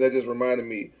odd reason that just reminded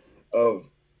me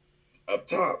of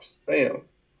tops. Damn,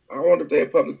 I wonder if they're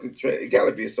publicly traded. It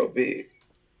gotta be so big.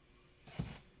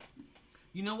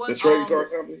 You know what? The trading car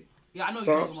company. Yeah, I know what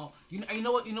you're talking about. You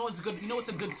know what? You know what's good? You know what's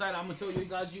a good site? I'm gonna tell you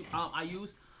guys.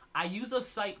 I use a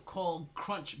site called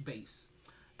Crunchbase,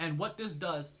 and what this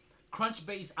does,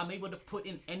 Crunchbase, I'm able to put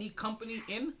in any company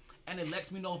in, and it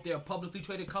lets me know if they're a publicly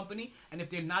traded company, and if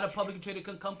they're not a publicly traded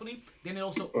company, then it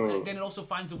also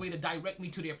finds a way to direct me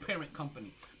to their parent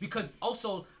company. Because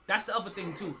also that's the other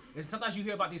thing too, is sometimes you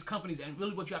hear about these companies, and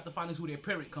really what you have to find is who their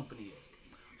parent company is.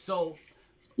 So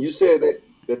you said that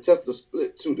the Tesla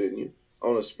split too, didn't you?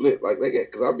 On a split, like they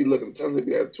get, because I'll be looking at Tesla,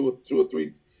 they got two or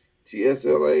three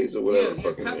TSLAs or whatever.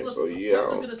 Yeah,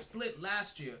 Tesla did a split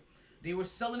last year. They were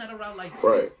selling at around like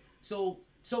right. 6. So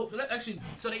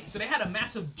they had a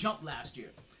massive jump last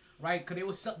year, right?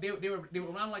 Because they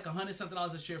were around like $100 something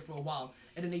a share for a while,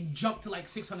 and then they jumped to like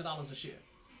 $600 a share.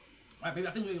 Right, maybe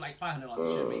I think maybe like $500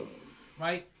 a share, maybe,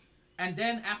 right? And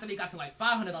then after they got to like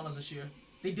 $500 a share,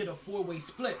 they did a 4-way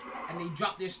split, and they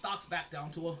dropped their stocks back down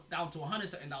to $100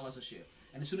 something a share.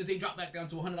 And as soon as they dropped back down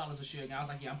to $100 a share, I was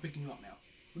like, yeah, I'm picking you up now.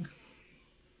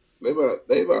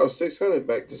 They about 600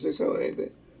 back to 600, ain't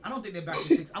they? I don't think they're back to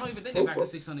 6. I don't even think they're back to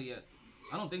 600 yet.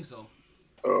 I don't think so.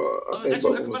 I think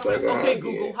both was back high. Okay,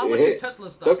 Google. How much is Tesla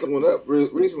stock? Tesla went up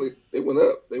recently. They went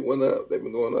up. They've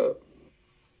been going up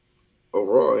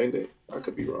overall, ain't they? I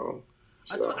could be wrong.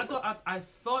 I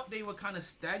thought they were kind of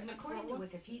stagnant. According to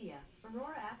Wikipedia,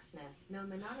 Aurora Aksnes,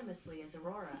 known anonymously as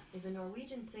Aurora, is a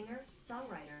Norwegian singer,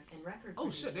 songwriter, and record producer. Oh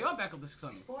shit, they are back up to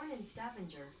 600. Born in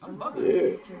Stavanger, Aurora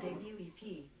released her debut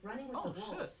EP, Running with the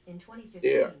Wolves, in 2015.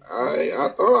 Yeah, I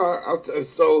thought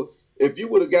so. If you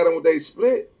would have got them when they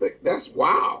split, that's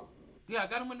wow. Yeah, I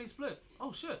got them when they split.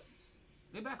 Oh shit,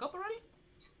 they back up already?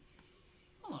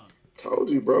 Hold on. Told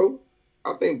you, bro.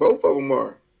 I think both of them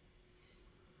are.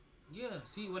 Yeah,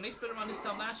 see, when they split around this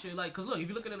time last year, like, cause look, if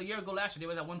you look at it a year ago last year, they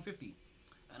were at 150,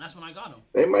 and that's when I got them.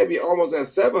 They might be almost at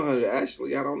 700.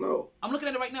 Actually, I don't know. I'm looking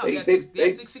at it right now. They had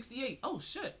 668. Oh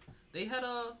shit, they had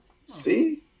a.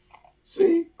 See,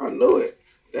 I knew it.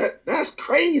 That's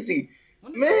crazy,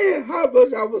 man. How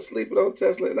much I was sleeping on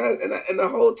Tesla, and the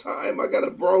whole time I got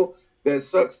a bro that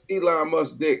sucks Elon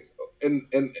Musk dick in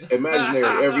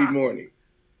imaginary every morning.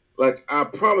 Like I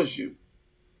promise you.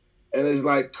 And it's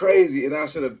like crazy, and I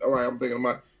should have. All right, I'm thinking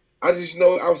about. I just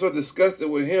I was so disgusted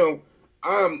with him.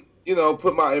 I'm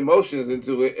put my emotions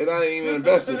into it, and I didn't even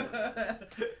invest in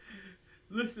it.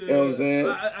 Listen, You know what I'm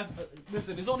saying?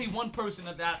 Listen, there's only one person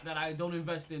that I don't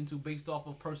invest into based off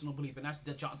of personal belief, and that's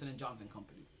the Johnson and Johnson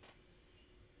company.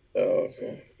 Oh,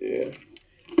 okay. Yeah.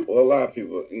 Well, a lot of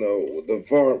people, the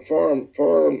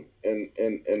farm,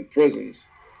 and prisons.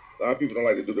 A lot of people don't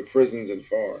like to do the prisons and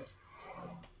farm.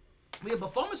 Yeah,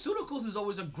 but pharmaceuticals is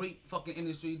always a great fucking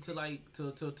industry to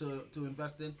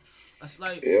invest in. That's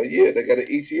like, Hell yeah, they got an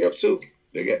ETF too.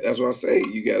 That's what I say.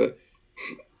 You gotta,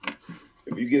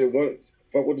 if you get it one,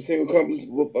 fuck with the single companies,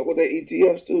 fuck with their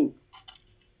ETFs too.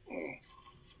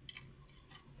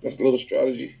 That's a little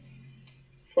strategy.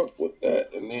 Fuck with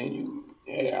that, and then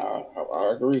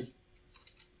I agree.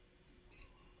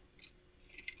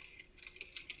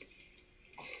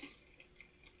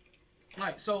 all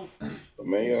right, so But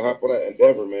man, you gotta hop on that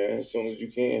Endeavor, man, as soon as you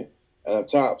can. And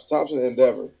tops and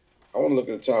Endeavor. I want to look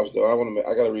at the tops though.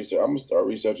 I gotta research. I'm gonna start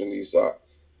researching these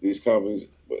companies.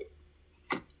 But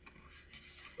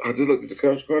I just looked at the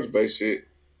Crunchbase shit.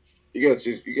 You gotta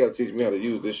teach me how to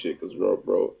use this shit, cause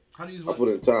bro, how do you use I what? put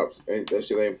in tops, and that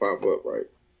shit ain't pop up right.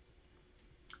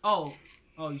 Oh,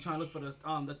 you trying to look for the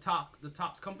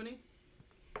tops company?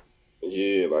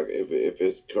 Yeah, like if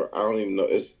it's, I don't even know.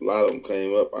 It's a lot of them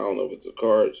came up. I don't know if it's a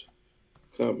cards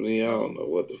company. I don't know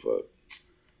what the fuck.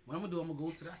 What I'm gonna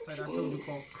go to that site I told you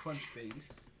called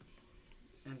Crunchbase,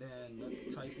 and then let's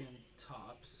type in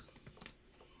tops.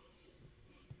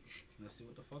 Let's see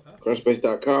what the fuck happens.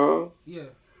 Crunchbase.com. Yeah.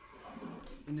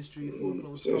 Industry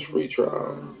foreclosed. Says free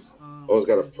trial. Times, It's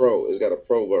got a pro. It's got a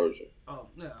pro version. Oh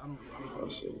yeah, I don't I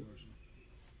see.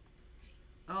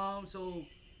 So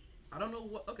I don't know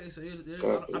what. Okay, so I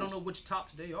don't know which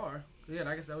tops they are. Yeah,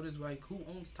 I guess that is like who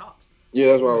owns tops. Yeah,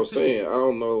 that's what I was saying. I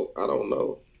don't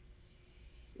know.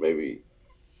 Maybe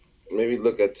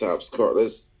look at Topps card.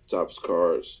 Let's Topps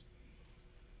cards.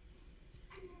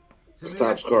 So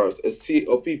Topps cards. It's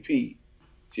TOPPS.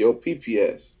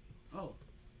 Oh,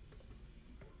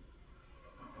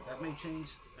 that may change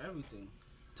everything.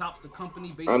 Tops the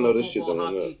company, baseball, I know this football, shit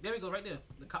hockey. There we go, right there.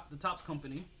 The Tops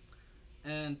company,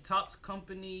 and Tops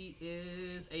company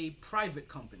is a private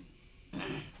company.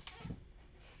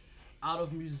 Out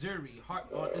of Missouri,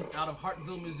 out of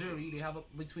Hartville, Missouri, they have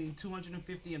between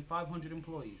 250 and 500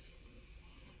 employees.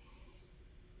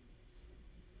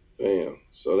 Damn.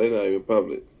 So they're not even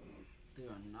public. They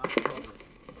are not public.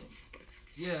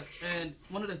 Yeah, and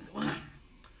one of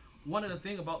the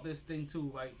thing about this thing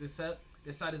too, right? This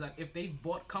site is like if they've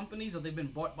bought companies or they've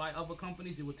been bought by other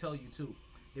companies, it would tell you too.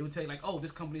 They would tell you like, oh,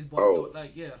 this company's bought. Oh. So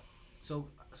like, yeah. So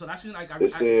that's like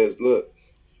It says, look,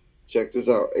 check this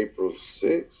out. April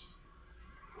 6th.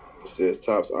 It says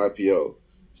Topps IPO.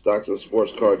 Stocks of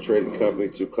sports card trading company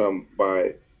to come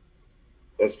by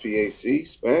SPAC,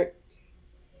 SPAC.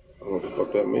 I don't know what the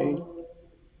fuck that means.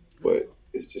 But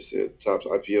it just says Topps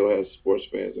IPO has sports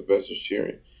fans, investors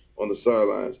cheering on the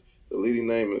sidelines. The leading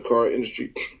name in the card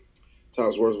industry,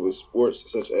 Topps works with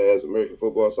sports such as American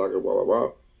football, soccer, blah, blah,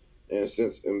 blah. And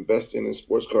since investing in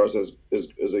sports cards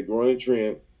is a growing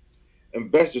trend,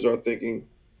 investors are thinking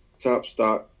Topps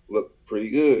stock look pretty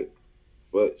good.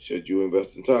 But should you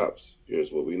invest in Topps?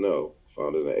 Here's what we know.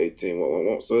 Founded in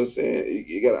 18111. So it's saying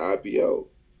you got an IPO.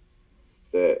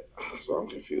 So I'm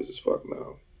confused as fuck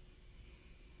now.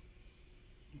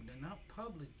 they're not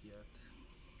public yet.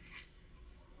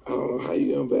 I don't know how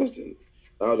you invest in.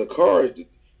 Now the cards,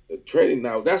 the trading.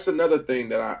 Now that's another thing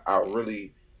that I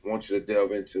really want you to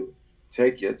delve into.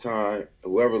 Take your time,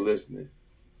 whoever listening,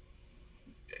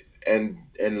 and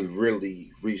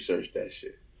really research that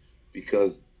shit,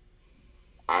 because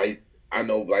I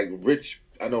know rich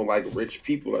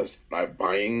people are like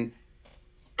buying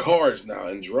cars now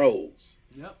in droves.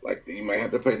 Yep. Like you might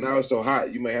have to pay, now it's so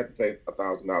hot, you may have to pay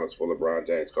 $1,000 for LeBron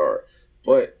James card,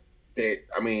 but the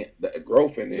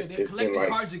growth in it. Yeah, they're collecting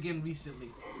cards again recently.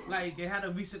 Like they had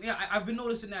a recent. Yeah, I've been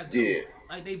noticing that too. Yeah.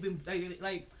 Like they've been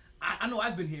I know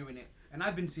I've been hearing it and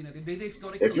I've been seeing it. They've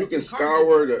started. If you can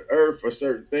scour the earth for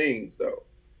certain things though,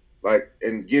 like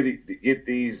and get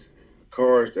these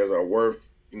cars that are worth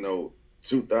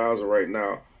 $2,000 right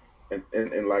now, and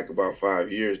in like about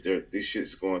 5 years, this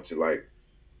shit's going to like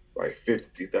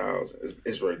 50,000.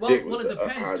 It's ridiculous. Well, it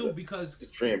depends too because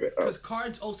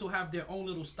cards also have their own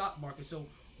little stock market. So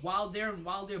while they're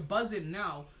buzzing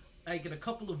now, like in a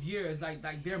couple of years,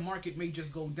 like their market may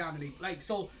just go down, and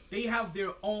so they have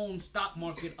their own stock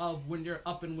market of when they're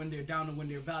up and when they're down and when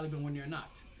they're valuable and when they're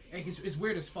not. Like it's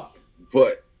weird as fuck.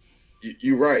 But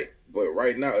you're right. But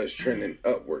right now it's trending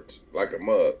upwards like a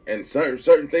mug, and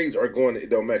certain things are going. It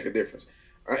don't make a difference.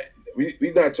 We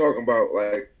not talking about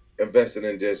like investing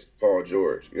in just Paul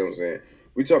George. You know what I'm saying?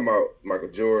 We talking about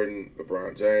Michael Jordan,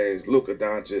 LeBron James, Luka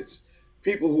Doncic,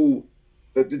 people who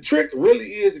The trick really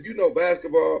is, if you know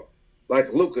basketball,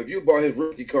 like Luka, if you bought his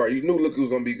rookie card, you knew Luka was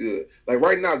gonna be good. Like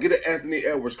right now, get an Anthony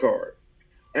Edwards card.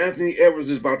 Anthony Edwards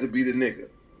is about to be the nigga.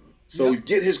 So you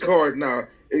get his card now.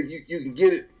 If you can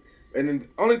get it, and then the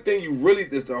only thing you really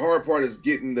the hard part is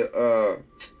getting the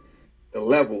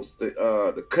levels,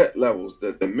 the cut levels,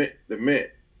 the mint.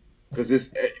 Because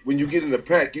it's when you get in the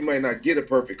pack, you might not get a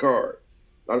perfect card.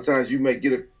 A lot of times you may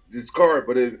get this card,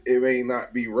 but it may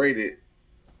not be rated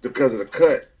because of the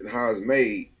cut and how it's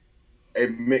made a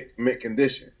mint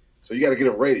condition. So you got to get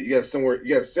them rated. You got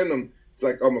to send them to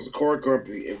like almost a card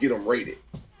company and get them rated.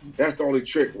 That's the only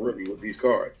trick really with these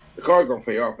cards. The card's gonna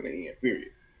pay off in the end. Period.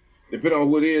 Depending on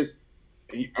who it is,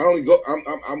 you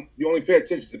only pay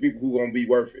attention to people who gonna be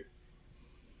worth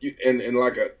it. And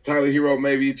like a Tyler Hero,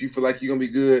 maybe if you feel like you're gonna be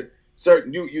good,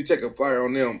 certain you take a flyer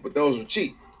on them, but those are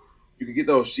cheap. You can get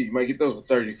those cheap. You might get those for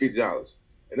 $30, $50,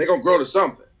 and they're gonna grow to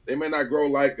something. They may not grow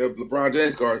like a LeBron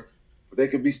James card, but they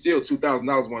could be still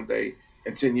 $2,000 one day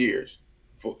in 10 years.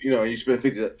 For you spend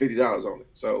 $50 on it.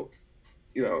 So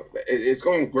it's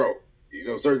gonna grow.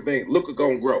 Certain things. Luka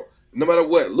gonna grow. No matter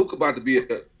what, Luka about to be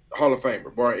a Hall of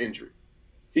Famer, bar injury.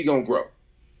 He gonna grow.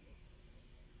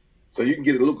 So you can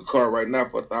get a Luka card right now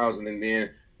for $1,000 and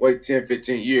then wait 10,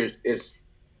 15 years, it's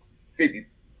 50,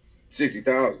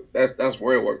 60,000. That's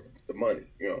where it worth the money,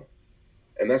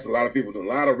 And that's a lot of people doing. A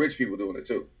lot of rich people doing it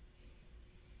too.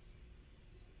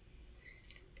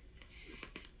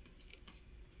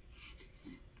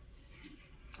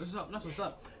 That's what's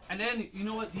up. And then you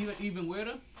know what? Even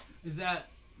weirder is that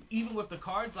even with the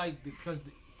cards, like because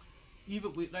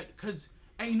even with because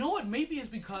and you know what? Maybe it's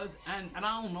because and I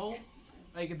don't know,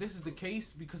 like if this is the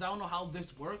case because I don't know how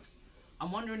this works.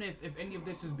 I'm wondering if any of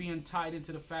this is being tied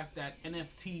into the fact that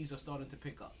NFTs are starting to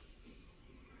pick up.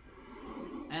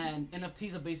 And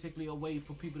NFTs are basically a way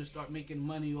for people to start making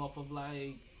money off of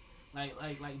like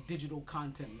digital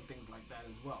content and things like that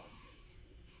as well.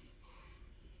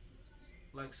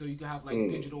 Like so you can have like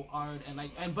digital art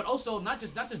and but also not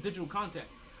just digital content.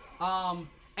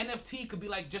 NFT could be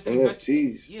like just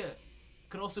NFTs. Yeah,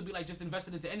 could also be like just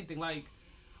invested into anything. Like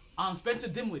Spencer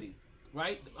Dinwiddie,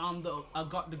 right?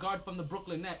 The guard from the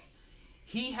Brooklyn Nets.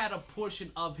 He had a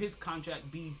portion of his contract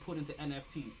being put into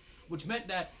NFTs, which meant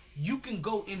that you can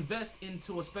go invest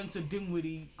into a Spencer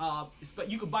Dinwiddie.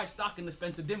 You could buy stock in the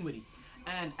Spencer Dinwiddie.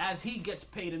 And as he gets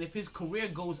paid, and if his career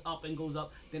goes up,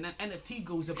 then that NFT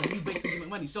goes up, and you basically make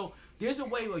money. So there's a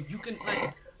way where you can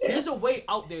there's a way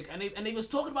out there, and they was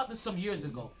talking about this some years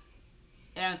ago,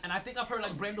 and I think I've heard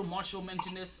like Brandon Marshall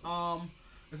mention this.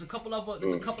 There's a couple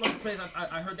of players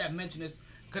I heard that mention this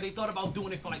because they thought about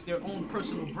doing it for like their own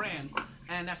personal brand,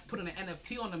 and that's putting an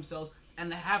NFT on themselves and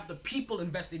to have the people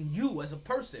invest in you as a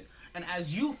person, and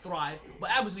as you thrive, but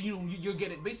obviously you're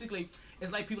getting basically.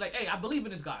 It's like people like, hey, I believe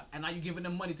in this guy, and now you're giving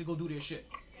them money to go do their shit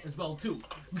as well too.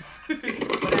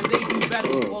 But as they do better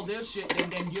with all their shit,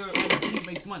 then your NFT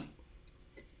makes money.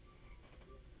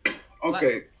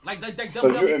 Okay. Like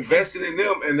so you're invested in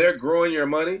them, and they're growing your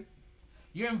money.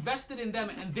 You're invested in them,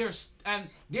 and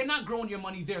they're not growing your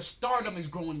money. Their stardom is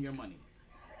growing your money.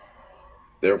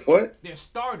 Their what? Their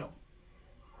stardom.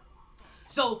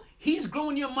 So he's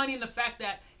growing your money in the fact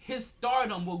that his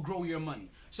stardom will grow your money.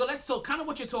 So kind of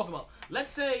what you're talking about.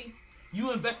 Let's say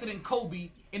you invested in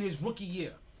Kobe in his rookie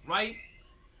year, right?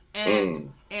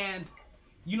 And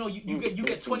you get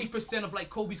 20% of like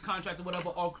Kobe's contract or whatever,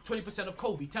 or 20% of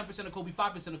Kobe, 10% of Kobe,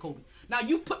 5% of Kobe. Now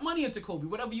you put money into Kobe,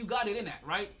 whatever you got it in at,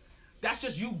 right? That's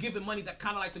just you giving money that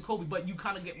kind of like to Kobe, but you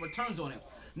kind of get returns on him.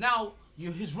 Now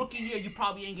his rookie year, you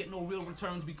probably ain't getting no real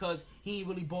returns because he ain't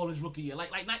really ball his rookie year.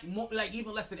 Like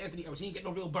even less than Anthony Edwards, he ain't get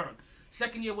no real burn.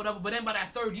 Second year, whatever, but then by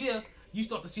that third year, you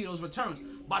start to see those returns.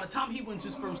 By the time he wins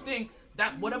his first thing,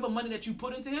 that whatever money that you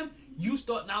put into him, you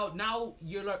start now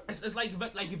you're like it's like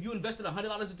if you invested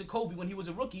 $100 into Kobe when he was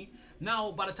a rookie,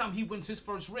 now by the time he wins his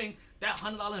first ring, that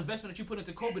 $100 investment that you put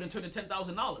into Kobe then turned to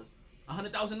 $10,000,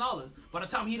 $100,000. By the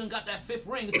time he done got that fifth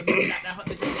ring, it's a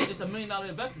 $1 million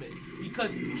investment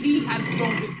because he has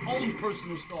grown his own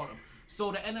personal stardom.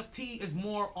 So the NFT is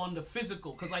more on the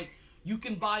physical, because like you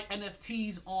can buy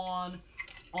NFTs on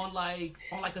like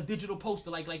a digital poster.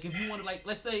 Like if you want to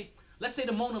let's say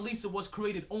the Mona Lisa was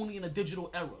created only in a digital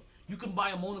era. You can buy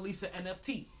a Mona Lisa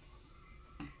NFT.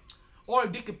 Or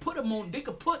they could put an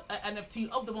NFT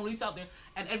of the Mona Lisa out there,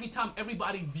 and every time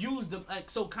everybody views them,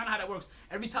 so kind of how that works.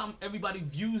 Every time everybody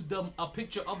views a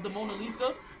picture of the Mona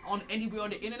Lisa on anywhere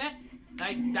on the internet,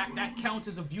 like that counts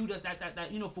as a view. That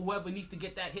for whoever needs to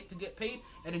get that hit to get paid,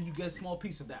 and then you get a small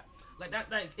piece of that.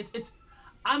 It's.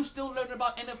 I'm still learning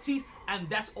about NFTs, and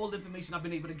that's all the information I've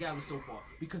been able to gather so far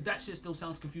because that shit still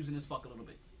sounds confusing as fuck a little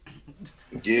bit.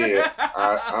 Yeah,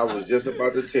 I was just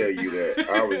about to tell you that.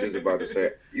 I was just about to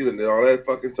say you done did all that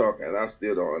fucking talking, and I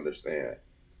still don't understand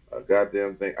a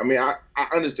goddamn thing. I mean, I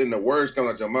understand the words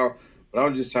coming out your mouth, but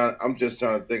I'm just trying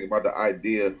to think about the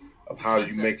idea of how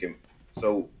you make it.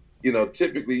 So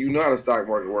typically you know how the stock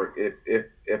market work.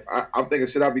 I'm thinking,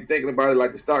 should I be thinking about it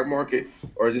like the stock market,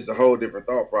 or is this a whole different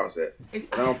thought process? And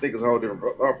I don't think it's a whole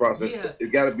different thought process. Yeah.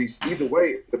 It got to be either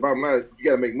way. The bottom line is you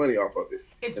got to make money off of it.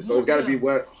 It's got to be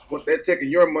what they're taking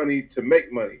your money to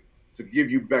make money to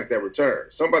give you back that return.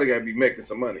 Somebody got to be making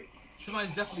some money.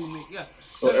 Somebody's definitely making, yeah.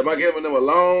 So am I giving them a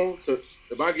loan?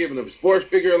 Am I giving them a sports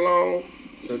figure loan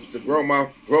to grow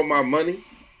my money?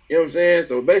 You know what I'm saying?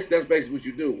 So basically, that's basically what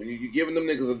you do when you're giving them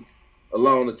niggas a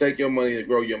loan to take your money and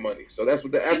grow your money. So that's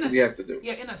what the athlete has to do.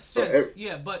 Yeah, in a sense,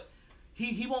 yeah, but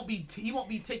he won't be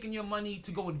taking your money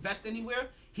to go invest anywhere.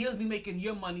 He'll be making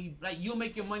your money, like you'll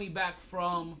make your money back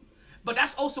from. But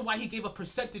that's also why he gave a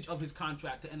percentage of his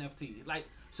contract to NFT, like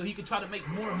so he could try to make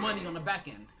more money on the back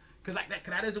end. Cause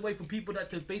that is a way for people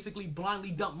to basically blindly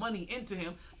dump money into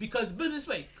him. Because put it this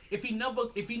way, if he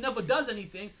never does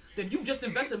anything, then you just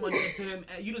invested money into him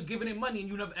and you just giving him money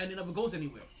and it never goes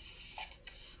anywhere.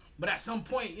 But at some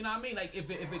point, you know what I mean? Like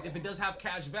if it does have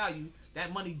cash value,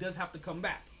 that money does have to come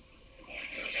back.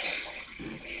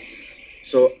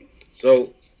 So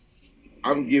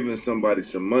I'm giving somebody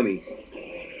some money.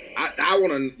 I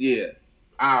want to, yeah.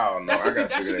 I don't know. I got to figure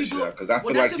that shit out because I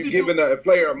feel like you're giving a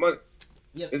player money.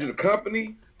 Yeah, is it a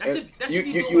company? That's you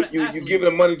giving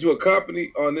the money to a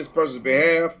company on this person's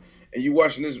behalf, and you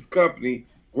watching this company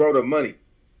grow the money,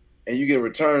 and you get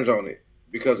returns on it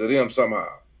because of them somehow.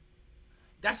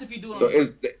 That's if you do it. So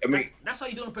that's how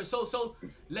you do it. So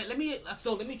let me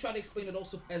try to explain it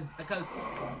also because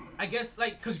I guess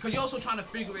because you're also trying to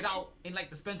figure it out in like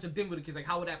the Spencer Dinwiddie case, like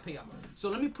how would that pay out? So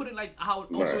let me put it like how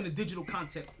also in the digital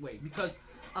content way, because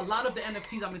a lot of the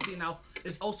NFTs I'm seeing now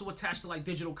is also attached to like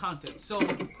digital content. So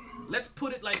let's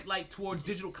put it like towards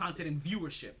digital content and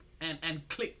viewership and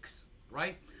clicks,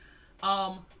 right?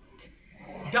 WWE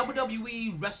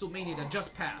WrestleMania that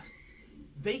just passed,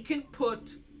 they can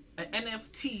put an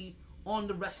NFT on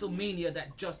the WrestleMania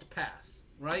that just passed,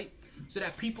 right? So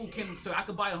that people can, so I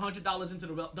could buy $100 into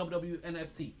the WWE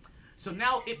NFT. So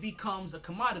now it becomes a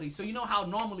commodity. So you know how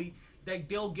normally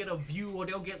they'll get a view or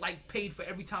they'll get like paid for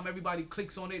every time everybody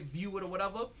clicks on it, view it or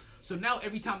whatever. So now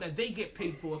every time that they get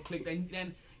paid for a click,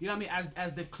 then you know what I mean,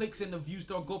 as the clicks and the views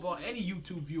start go up, or any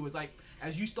YouTube viewers, like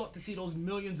as you start to see those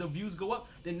millions of views go up,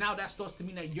 then now that starts to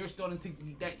mean that you start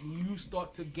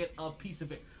to get a piece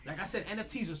of it. Like I said,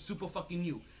 NFTs are super fucking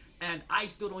new, and I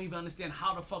still don't even understand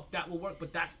how the fuck that will work,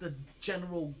 but that's the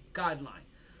general guideline.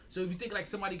 So if you think like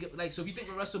somebody get like, so if you think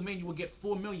WrestleMania will get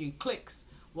 4 million clicks,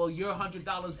 well, your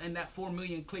 $100 and that 4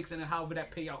 million clicks, and then however that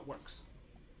payout works.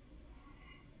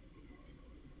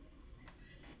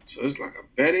 So it's like a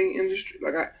betting industry.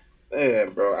 Like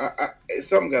bro,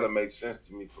 something got to make sense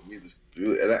to me for me to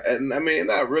do it. And I mean,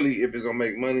 not really if it's gonna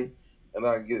make money, and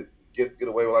I get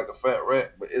away with like a fat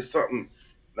rat, but it's something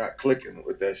not clicking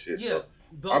with that shit. Yeah,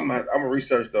 so I'm gonna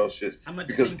research those shits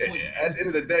because at the end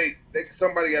of the day,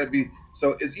 somebody got to be.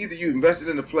 So it's either you invested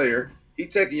in the player, he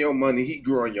taking your money, he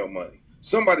growing your money.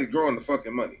 Somebody's growing the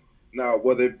fucking money. Now,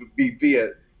 whether it be via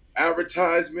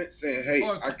advertisement saying, hey,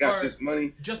 I got this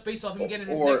money. Just based off him getting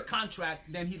his next contract,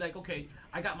 then he like, okay,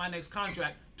 I got my next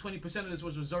contract. 20% of this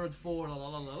was reserved for la la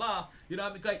la la la. You know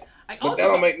what I mean? Like, but that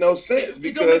don't make no sense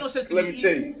because don't make no sense let me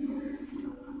tell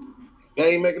you, that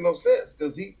ain't making no sense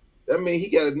because he got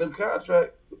a new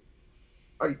contract.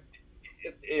 I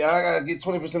gotta get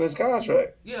 20% of his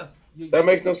contract. Yeah, that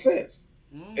makes no sense.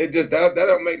 It just that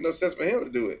don't make no sense for him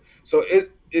to do it. So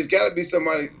it's got to be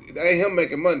somebody that ain't him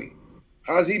making money.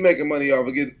 How's he making money off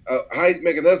of getting? How he's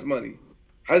making us money?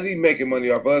 How's he making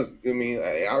money off us? I mean,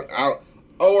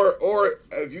 or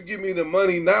if you give me the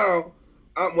money now,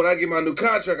 when I get my new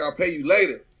contract, I'll pay you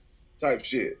later, type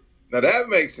shit. Now that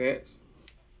makes sense.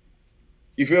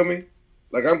 You feel me?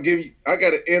 Like I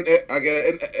got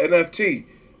an NFT.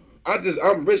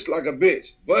 I'm rich like a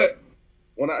bitch, but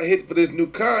when I hit for this new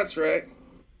contract,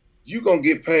 you gonna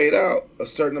get paid out a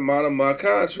certain amount of my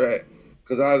contract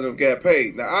because I done got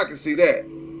paid. Now I can see that.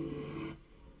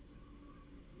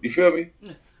 You feel me?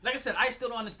 Like I said, I still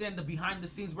don't understand the behind the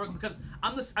scenes work because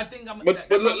I think I'm. But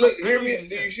look, hear me.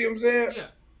 Do you see what I'm saying? Yeah.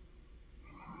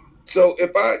 So if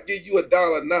I give you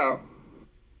 $1 now,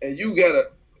 and you got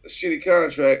a shitty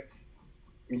contract,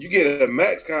 and you get a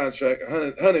max contract,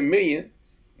 100 million,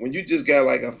 when you just got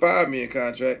like a 5 million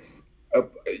contract.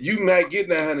 You might get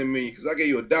that 100 million because I gave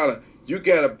you $1. You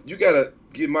gotta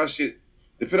give my shit.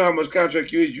 Depending on how much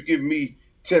contract you is, you give me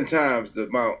 10 times the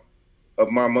amount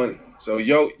of my money. So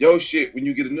your shit when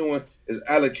you get a new one is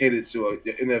allocated to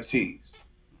the NFTs.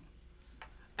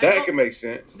 That can make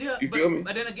sense. Yeah, you feel me?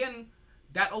 But then again,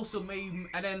 that also made,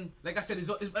 and then like I said,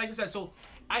 like I said, so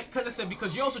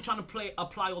because you're also trying to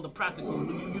apply all the practical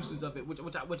uses of it,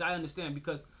 which I understand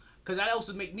because that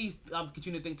also make me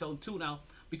continue to think too now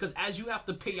because as you have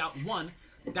to pay out one,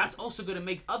 that's also gonna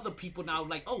make other people now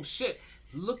like, oh shit,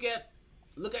 look at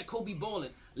Kobe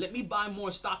balling. Let me buy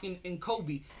more stock in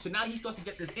Kobe. So now he starts to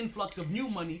get this influx of new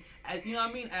money. You know what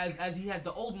I mean? As he has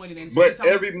the old money. Then. So but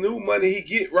every new money he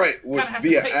get would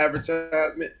be an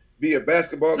advertisement, be a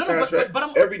basketball contract.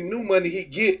 But every new money he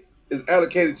get is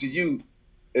allocated to you,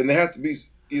 and there has to be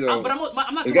but I'm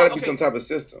not. There's got to be some type of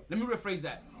system. Let me rephrase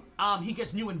that. He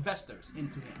gets new investors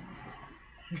into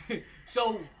him.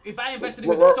 So if I invested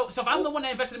him, so if I'm the one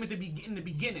that invested him in the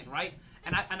beginning, right?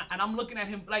 And I'm looking at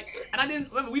him like, and I didn't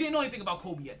remember we didn't know anything about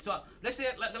Kobe yet. So let's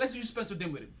let's use Spencer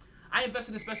Dinwiddie. I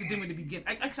invested in Spencer Dinwiddie in the beginning.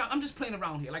 I'm just playing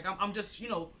around here, like I'm just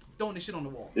throwing this shit on the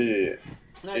wall. Yeah.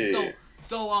 Right? Yeah.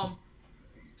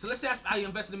 So let's say I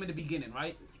invested him in the beginning,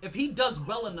 right? If he does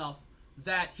well enough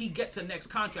that he gets a next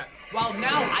contract, while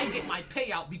now I get my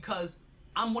payout because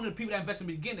I'm one of the people that invested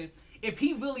in the beginning. If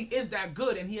he really is that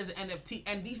good and he has an NFT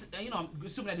and these, I'm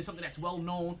assuming that it's something that's well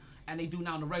known and they do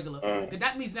now in the regular, then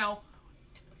that means now.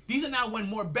 These are now when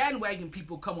more bandwagon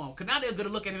people come on. Because now they're going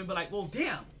to look at him and be like, well,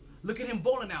 damn, look at him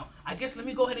balling now. I guess let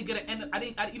me go ahead and get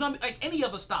like any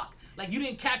other stock. Like, you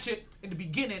didn't catch it in the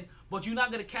beginning, but you're not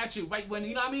going to catch it right when,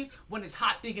 when it's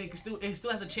hot thinking it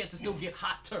still has a chance to still get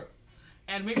hotter.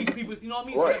 And maybe people,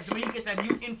 Right. So maybe he gets that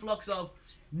new influx of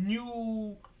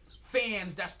new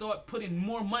fans that start putting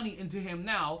more money into him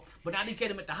now, but now they get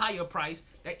him at the higher price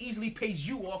that easily pays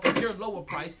you off at your lower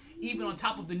price, even on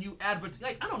top of the new advert.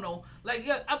 Like, I don't know. Like,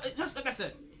 yeah, just like I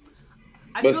said,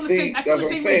 I feel the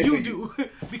same way you do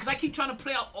because I keep trying to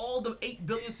play out all the 8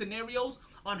 billion scenarios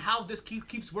on how this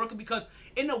keeps working because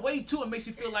in a way, too, it makes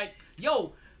you feel like,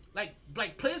 yo, like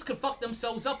players can fuck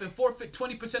themselves up and forfeit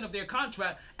 20% of their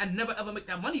contract and never ever make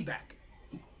that money back.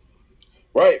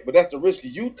 Right, but that's the risk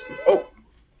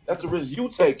that's the risk you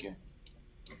taking.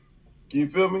 You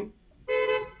feel me?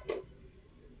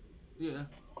 Yeah.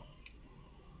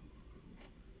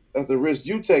 That's the risk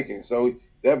you taking. So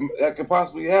that could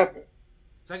possibly happen.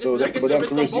 So I guess the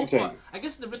risk on both parts. I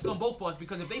guess the risk on both parts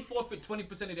because if they forfeit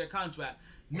 20% of their contract,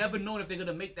 never knowing if they're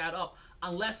gonna make that up,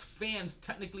 unless fans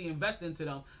technically invest into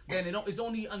them, then it's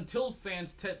only until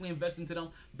fans technically invest into them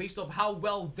based off how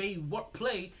well they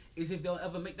play is if they'll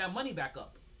ever make that money back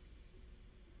up.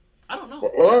 I don't know.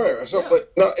 Right. So,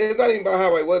 but no, it's not even about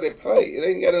how well they play. It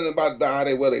ain't got nothing about how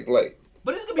they play.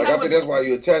 But it's gonna be like I think that's why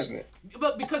you're attaching it.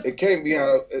 But because it can't be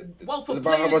how it's about players,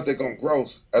 how much they're gonna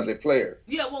gross as a player.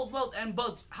 Yeah,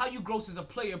 but how you gross as a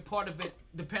player, part of it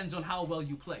depends on how well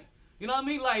you play. You know what I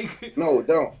mean? Like No, it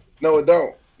don't.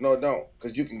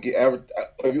 Because you can get average.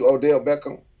 If you Odell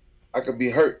Beckham, I could be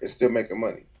hurt and still making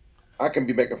money. I can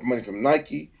be making money from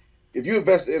Nike. If you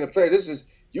invest in a player, this is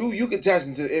you can attach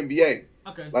into the NBA.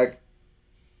 Okay. Like,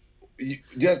 you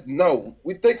just know,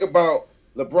 we think about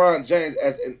LeBron James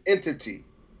as an entity,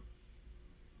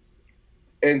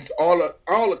 and all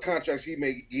the contracts he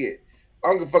may get. I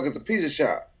don't give a fuck. It's a piece of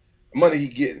shop. Money he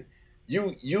getting.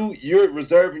 You're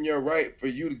reserving your right for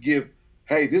you to give.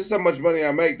 Hey, this is how much money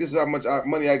I make. This is how much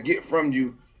money I get from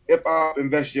you if I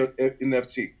invest your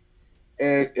NFT.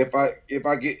 And if I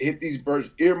hit these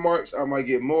earmarks, I might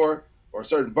get more or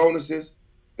certain bonuses.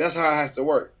 That's how it has to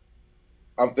work.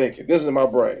 I'm thinking. This is my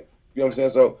brain. You know what I'm saying?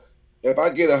 So if I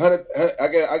get I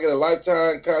get a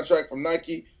lifetime contract from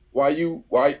Nike.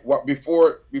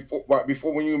 Before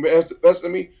when you invest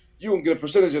in me, you can get a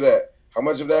percentage of that. How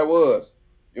much of that was?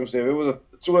 You know what I'm saying? If it was a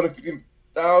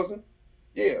 $250,000.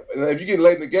 Yeah, and if you get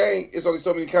late in the game, it's only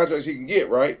so many contracts he can get,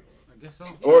 right? I guess so.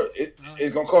 Or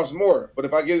it's gonna cost more. But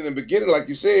if I get it in the beginning, like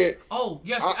you said, oh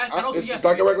yes, and also yes, it's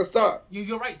like a regular stock.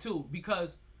 You're right too,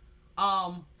 because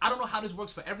I don't know how this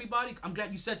works for everybody. I'm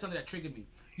glad you said something that triggered me.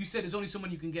 You said there's only so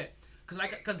many you can get, because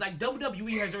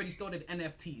WWE has already started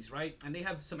NFTs, right? And they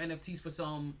have some NFTs for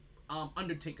some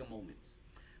Undertaker moments.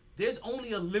 There's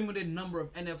only a limited number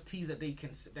of NFTs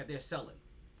that they're selling.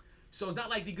 So it's not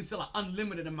like you can sell an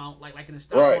unlimited amount like in the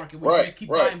stock market where you just keep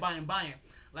buying.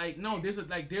 Like no,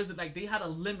 they had a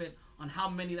limit on how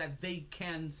many that they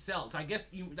can sell. So I guess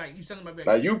you said them right.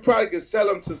 Now you probably could sell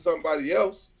them to somebody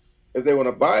else if they want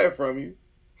to buy it from you,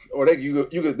 or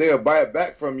they'll buy it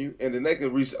back from you and then they can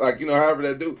however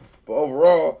they do. But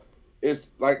overall,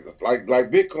 it's like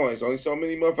Bitcoin. Only so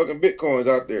many motherfucking Bitcoins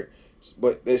out there,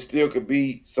 but there still could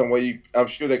be some way I'm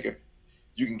sure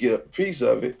you can get a piece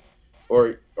of it.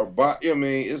 Or buy. I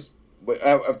mean, but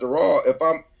after all, if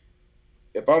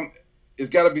I'm it's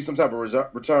got to be some type of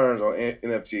returns on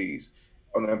NFTs,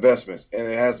 on the investments, and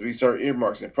it has to be certain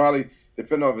earmarks. And probably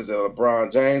depending on if it's a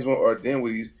LeBron James one or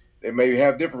Dinwiddie's, they may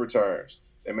have different returns.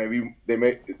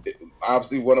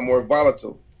 Obviously one are more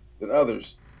volatile than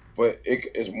others, but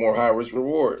it's more high risk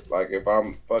reward. Like if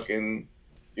I'm fucking,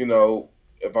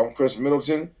 if I'm Chris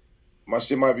Middleton, my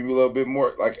shit might be a little bit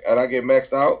more like, and I get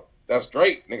maxed out. That's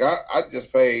great, nigga. I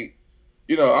just paid.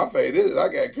 I paid this. I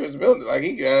got Chris Middleton. Like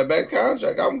he got a back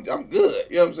contract. I'm good.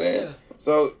 You know what I'm saying? Yeah.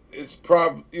 So it's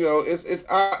probably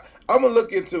I'm gonna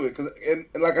look into it because and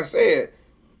like I said,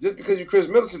 just because you're Chris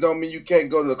Middleton don't mean you can't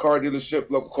go to the car dealership,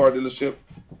 local car dealership,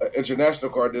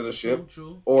 international car dealership,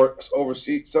 True. or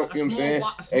overseas. So, you know what I'm saying?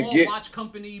 A small watch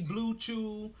company, Blue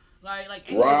Chew. Like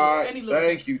any little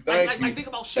Thank you. Like think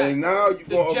about Shaq. And now you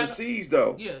go overseas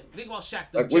though. Yeah, think about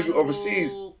Shaq. Like when you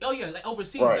overseas. Oh yeah, like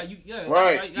overseas. Right. Like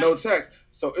right. No tax.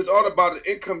 So it's all about the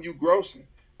income you grossing.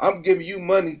 I'm giving you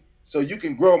money so you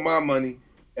can grow my money,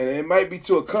 and it might be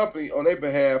to a company on their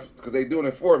behalf because they're doing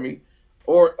it for me,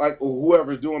 or like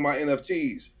whoever's doing my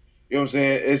NFTs. You know what I'm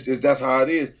saying? It's just that's how it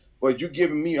is. But you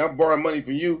giving me, I'm borrowing money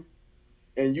from you,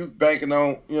 and you banking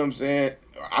on. You know what I'm saying?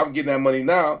 I'm getting that money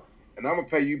now. And I'm gonna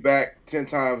pay you back 10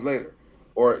 times later,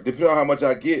 or depending on how much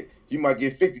I get, you might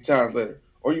get 50 times later,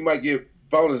 or you might get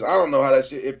bonus. I don't know how that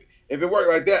shit. If it worked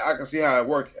like that, I can see how it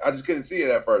worked. I just couldn't see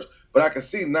it at first, but I can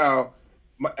see now.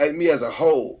 Me as a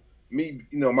whole, my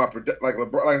like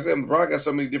LeBron, like I said, LeBron got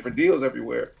so many different deals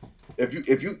everywhere.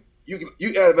 If you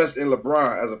invest in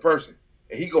LeBron as a person,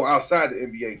 and he go outside the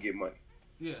NBA and get money,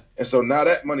 yeah, and so now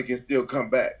that money can still come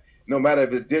back. No matter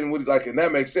if it's Dinwiddie, and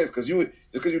that makes sense because just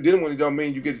because you Dinwiddie don't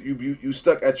mean you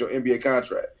stuck at your NBA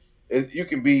contract. You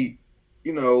can be,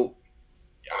 you can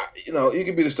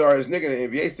be the sorriest nigga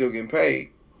in the NBA still getting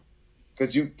paid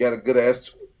because you got a good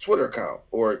ass Twitter account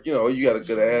or you got a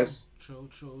good ass. True.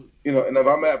 And if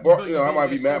I'm at I might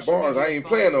be Matt Barnes. I ain't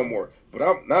playing no more. But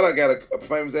I got a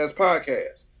famous ass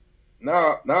podcast.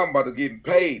 Now I'm about to get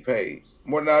paid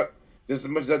more than just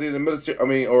as much as I did in the military.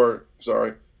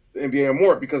 The NBA or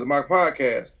more because of my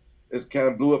podcast. It's kind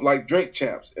of blew up like Drink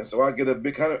Champs, and so I get a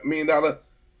big $100 million,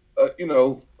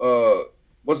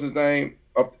 what's his name,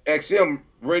 XM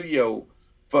radio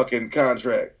fucking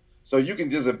contract. So you can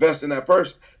just invest in that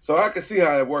person. So I can see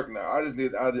how it worked now. I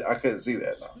couldn't see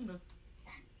that now. Okay.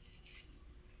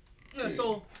 Yeah.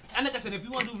 So, and like I said, if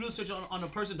you want to do research on a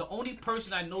person, the only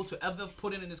person I know to ever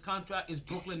put in his contract is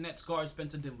Brooklyn Nets guard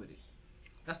Spencer Dinwiddie.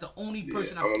 That's the only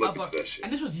person I've ever.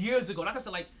 And this was years ago. Like I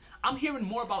said, I'm hearing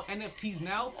more about NFTs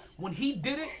now. When he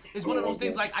did it, it's one of those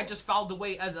things I just filed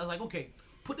away as I was like, okay,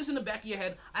 put this in the back of your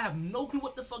head. I have no clue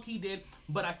what the fuck he did,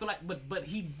 but I feel like,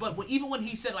 even when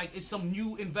he said it's some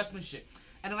new investment shit,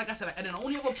 and then like I said, and then the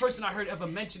only other person I heard ever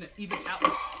mention it, even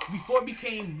before it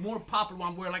became more popular,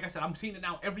 where like I said, I'm seeing it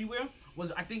now everywhere.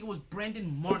 I think it was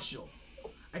Brandon Marshall.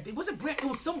 It was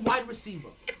some wide receiver.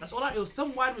 It was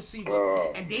some wide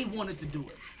receiver, and they wanted to do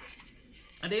it,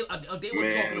 and they were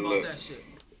talking about that shit.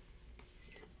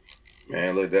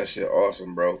 Man, look, that shit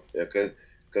awesome, bro.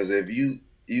 Because if you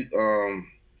it's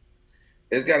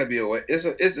got to be a way.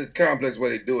 It's a complex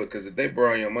way to do it. Because if they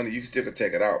borrow your money, you still could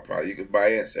take it out. Probably you could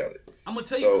buy and sell it. I'm gonna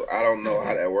tell you. So I don't know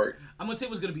how that works. I'm gonna tell you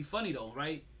what's gonna be funny though,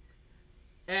 right?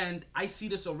 And I see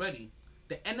this already.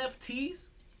 The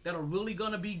NFTs that are really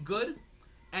gonna be good,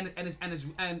 and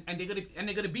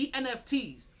they're gonna be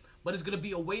NFTs, but it's gonna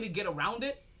be a way to get around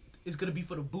it. Is gonna be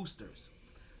for the boosters.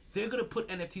 They're gonna put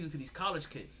NFTs into these college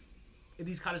kids. And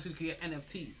these college kids can get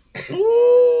NFTs.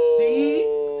 See?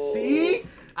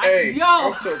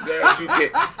 I'm so glad you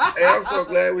get. Hey, I'm so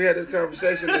glad we had this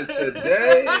conversation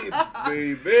today,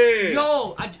 baby.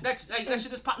 Yo, that shit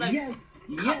just popped like.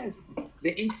 Yes.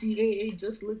 The NCAA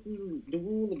just lifted the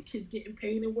rule of kids getting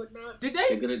paid and whatnot. Did they?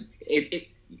 They're gonna.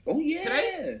 Oh yeah.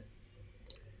 Today?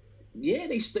 Yeah,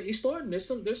 they starting. There's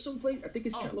some place. I think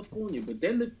it's California, but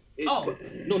then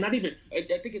no, not even. I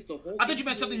think it's the whole. I thought you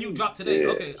meant something you dropped today.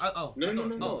 Yeah. Okay.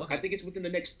 No. Okay. I think it's within the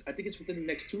next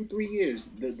 2-3 years.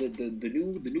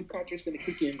 The new contract's gonna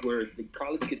kick in where the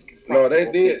college kids can. No, they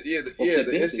did. The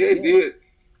NCAA did.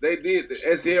 They did. The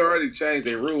NCAA already changed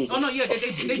their rules. Oh no, yeah,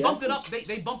 they bumped it up.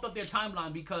 They bumped up their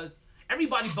timeline because.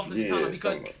 Everybody bumped into the timeline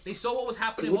because they saw what was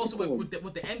happening also with the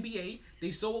NBA.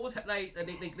 They saw what was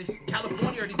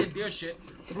California already did their shit.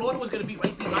 Florida was gonna be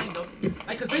right behind them.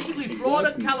 Because basically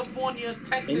Florida, California,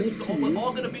 Texas was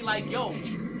all gonna be like, yo,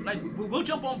 we'll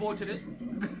jump on board to this.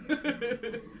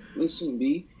 Listen,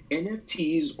 B,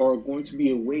 NFTs are going to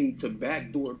be a way to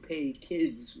backdoor pay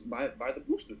kids by the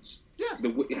boosters. Yeah.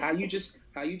 How you just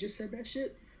said that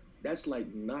shit? That's like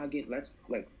noggin. That's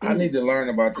like I need to learn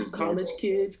about this college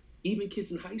kids. Even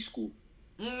kids in high school.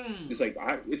 It's like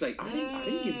I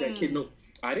didn't give that kid no.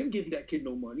 I didn't give that kid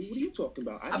no money. What are you talking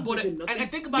about? I bought didn't give it, him nothing.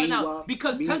 and think about it now,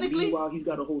 because technically, meanwhile he's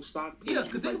got a whole stock. Yeah,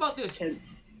 because think about this. 10,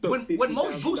 When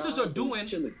most boosters are $50,000 doing,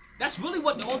 chilling. that's really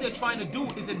what all they're trying to do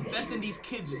is invest in these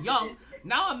kids young.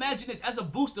 Now imagine this, as a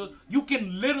booster, you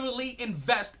can literally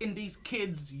invest in these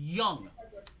kids young.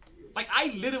 Like,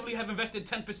 I literally have invested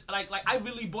 10%. Like I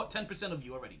really bought 10% of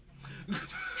you already.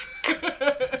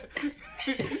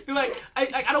 Like,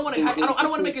 I don't want to. I don't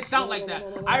want to make it sound like that.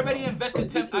 I already invested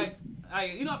 10.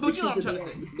 You know, but you know what I'm trying to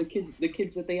say. The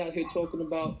kids that they out here talking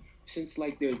about since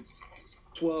like they're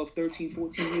 12, 13,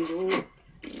 14 years old.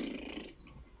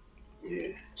 Yeah.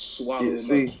 Swallow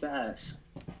see, them up fast.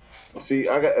 See,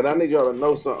 I need y'all to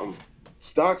know something.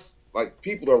 Stocks, like,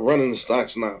 people are running the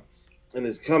stocks now, and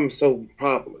it's becoming so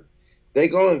popular. They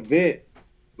gonna invent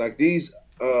like these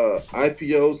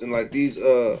IPOs and like these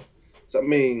I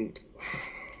mean,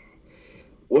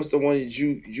 what's the one that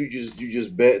you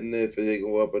just betting if they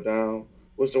go up or down?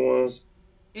 What's the ones?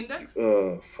 Index?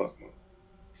 Fuck.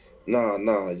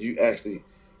 Nah. You actually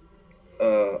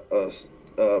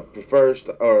prefer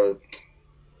or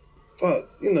fuck.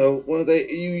 You know, when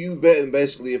you betting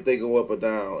basically if they go up or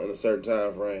down in a certain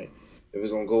time frame. If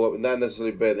it's gonna go up, not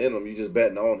necessarily betting in them, you just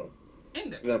betting on them.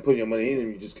 Index. You're not putting your money in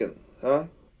them. You just can, huh?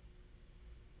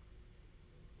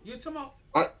 You're talking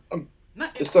about?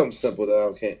 It's something simple that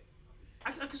I can't.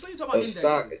 I can swear you're talking about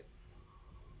stock. indexes.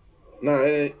 No,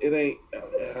 it ain't.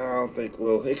 I don't think.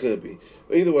 Well, it could be.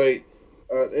 But either way,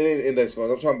 it ain't index funds.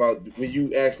 I'm talking about when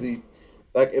you actually,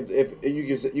 like, if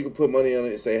you can put money on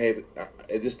it and say, hey,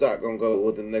 if this stock gonna go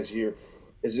within the next year,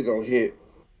 is it gonna hit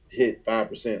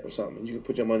 5% or something? You can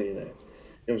put your money in that. You know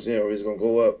what I'm saying? Or is it gonna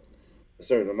go up a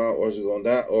certain amount, or is it going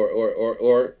down,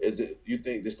 or is it, you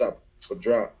think this stock will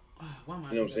drop? Why am I?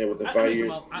 You know what I'm saying? Within 5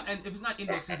 years. And if it's not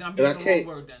indexes, then I'm using the wrong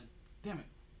word. Then, damn it.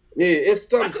 Yeah, it's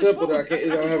something simple that I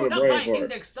don't have a brain for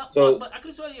it. Stuff, so, but I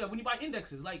could swear, yeah, when you buy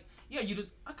indexes, like, yeah, you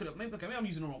just, I could have, maybe I'm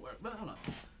using the wrong word, but hold on,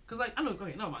 because like, I know,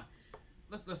 okay, never mind.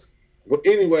 Let's. Well,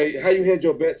 anyway, how you had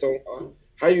your bets on?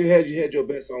 How you had your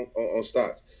bets on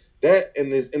stocks? That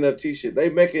and this NFT shit,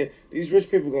 these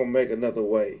rich people gonna make another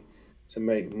way to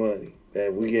make money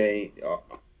that we ain't.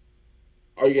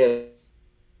 All you gotta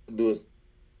do is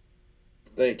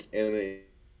think and then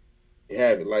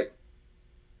have it. Like,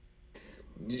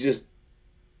 you just,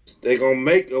 they gonna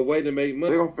make a way to make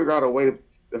money. They gonna figure out a way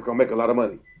that's gonna make a lot of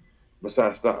money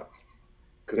besides stocks,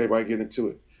 because everybody get into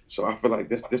it. So I feel like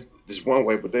this one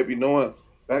way, but they be knowing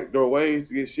backdoor ways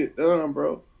to get shit done,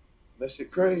 bro. That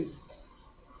shit crazy.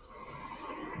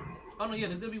 Oh no, yeah,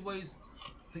 there's gonna be ways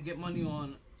to get money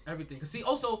on everything. Cause see,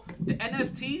 also the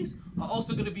NFTs are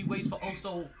also gonna be ways for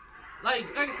also, like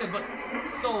I said, but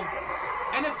so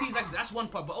NFTs, like, that's one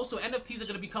part, but also NFTs are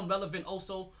gonna become relevant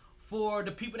also for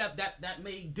the people that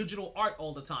make digital art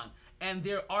all the time, and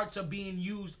their arts are being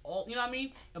used all, you know what I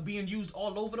mean, are being used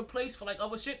all over the place for like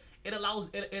other shit. It allows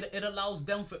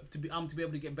them to be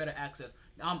able to get better access.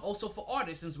 Also for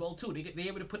artists as well too. They're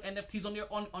able to put NFTs on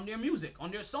their music,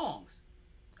 on their songs,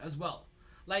 as well.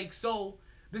 Like, so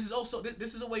this is also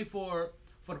this is a way for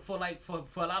a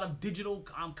lot of digital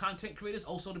content creators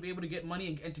also to be able to get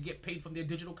money and to get paid from their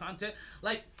digital content.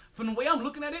 Like, from the way I'm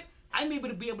looking at it, I'm able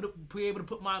to be able to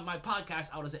put my podcast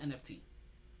out as an NFT.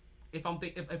 If I'm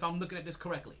looking at this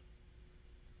correctly.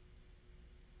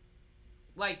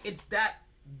 Like, it's that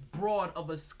broad of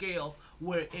a scale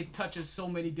where it touches so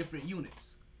many different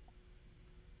units.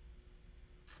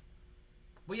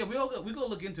 But yeah, we're gonna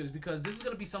look into this, because this is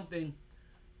gonna be something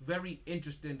very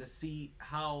interesting to see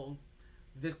how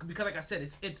this, because like I said,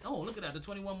 it's oh, look at that, the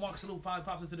 21 Mark Salute 5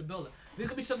 pops into the building. This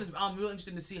could be something real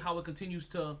interesting to see how it continues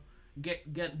to get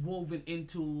woven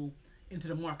into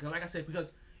the market. Like I said,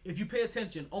 because if you pay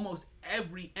attention, almost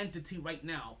every entity right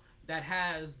now that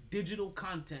has digital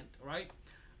content, right,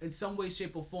 in some way,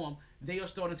 shape, or form, they are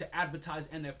starting to advertise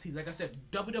NFTs. Like I said,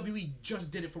 WWE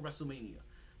just did it for WrestleMania.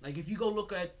 Like, if you go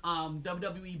look at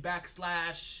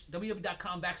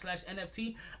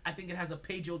www.com/NFT, I think it has a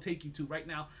page it'll take you to right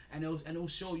now, and it'll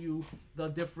show you the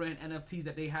different NFTs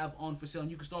that they have on for sale,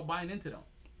 and you can start buying into them.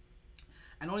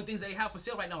 And the only things that they have for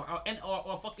sale right now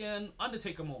are fucking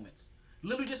Undertaker moments.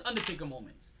 Literally just Undertaker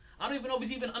moments. I don't even know if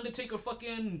it's even Undertaker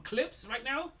fucking clips right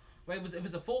now. Right? If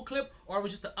it's a full clip, or it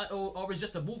was just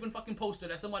a moving fucking poster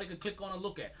that somebody could click on and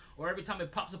look at, or every time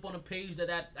it pops up on a page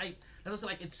that's just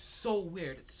like, it's so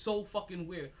weird. It's so fucking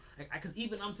weird. Like, because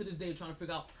even I'm to this day trying to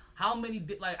figure out how many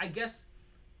I guess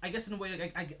in a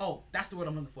way, that's the word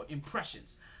I'm looking for.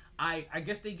 Impressions. I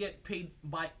guess they get paid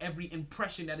by every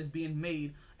impression that is being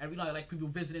made. Every like people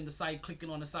visiting the site, clicking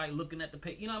on the site, looking at the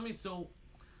page. You know what I mean? So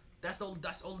that's all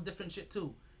the different shit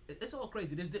too. it's all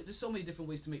crazy. There's so many different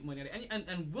ways to make money,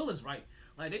 and Will is right.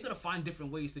 Like they're gonna find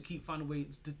different ways to keep finding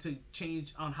ways to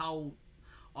change on how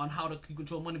to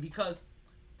control money, because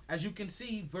as you can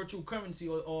see, virtual currency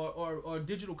or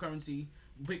digital currency,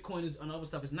 Bitcoin is and other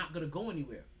stuff is not gonna go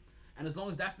anywhere. And as long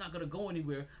as that's not gonna go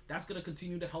anywhere, that's gonna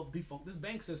continue to help defunct this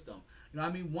bank system. You know what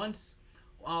I mean? Once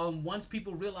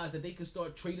people realize that they can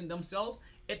start trading themselves,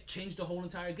 it changed the whole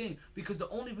entire game. Because the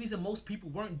only reason most people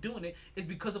weren't doing it is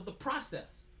because of the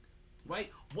process,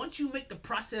 right? Once you make the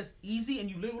process easy and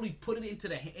you literally put it into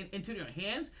their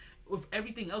hands, with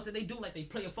everything else that they do, like they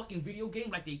play a fucking video game,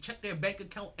 like they check their bank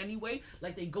account anyway,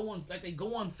 like they go on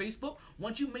Facebook.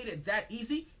 Once you made it that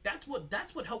easy, that's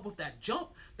what helped with that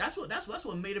jump. That's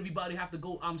what made everybody have to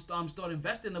go start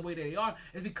investing the way that they are,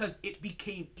 is because it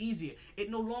became easier. It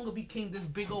no longer became this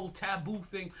big old taboo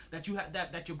thing that you had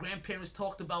that your grandparents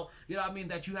talked about. You know what I mean?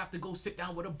 That you have to go sit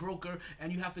down with a broker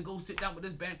and you have to go sit down with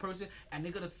this bank person and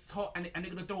they're gonna talk and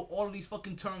they're gonna throw all of these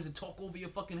fucking terms and talk over your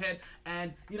fucking head,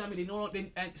 and you know what I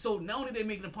mean? And so not only they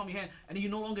making it upon your hand, and you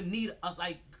no longer need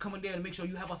come in there and make sure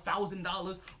you have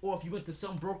 $1,000, or if you went to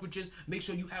some brokerages, make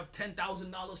sure you have $10,000,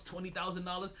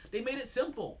 $20,000. They made it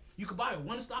simple. You could buy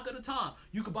one stock at a time.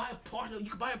 You could buy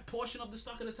a portion of the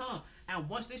stock at a time. And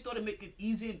once they started making it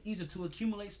easier and easier to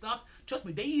accumulate stocks, trust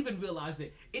me, they even realized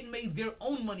that it made their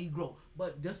own money grow.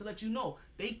 But just to let you know,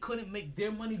 they couldn't make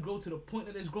their money grow to the point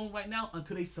that it's grown right now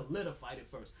until they solidified it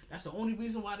first. That's the only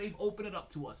reason why they've opened it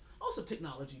up to us. Also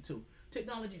technology too.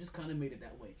 Technology just kind of made it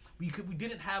that way. We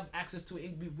didn't have access to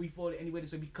it before anyway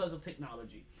this way because of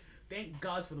technology. Thank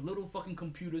God for the little fucking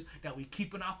computers that we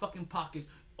keep in our fucking pockets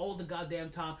all the goddamn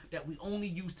time, that we only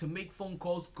use to make phone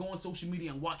calls, go on social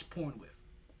media, and watch porn with.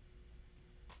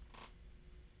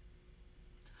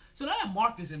 So now that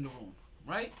Mark is in the room,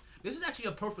 right? This is actually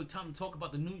a perfect time to talk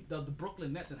about the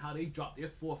Brooklyn Nets and how they've dropped their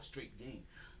 4th straight game.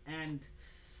 And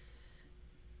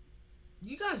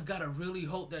you guys gotta really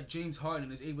hope that James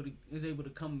Harden is able to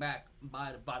come back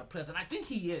by the press, and I think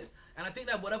he is. And I think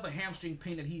that whatever hamstring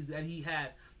pain that he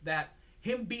has, that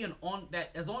him being on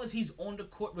that, as long as he's on the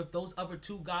court with those other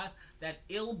two guys, that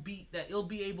he'll be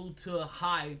able to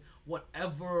hide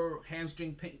whatever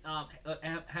hamstring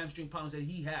problems that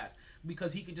he has,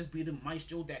 because he can just be the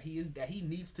maestro that he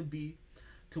needs to be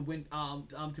to win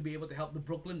to be able to help the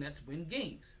Brooklyn Nets win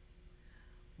games.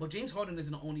 But James Harden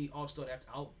isn't the only All-Star that's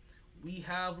out. We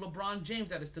have LeBron James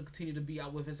that is to continue to be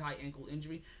out with his high ankle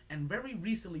injury. And very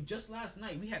recently, just last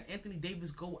night, we had Anthony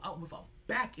Davis go out with a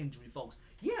back injury, folks.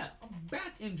 Yeah, a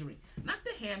back injury. Not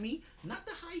the hammy, not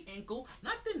the high ankle,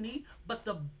 not the knee, but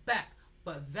the back.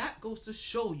 But that goes to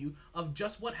show you of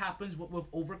just what happens with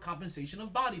overcompensation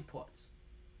of body parts.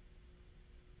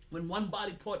 When one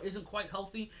body part isn't quite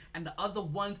healthy and the other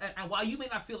one, and while you may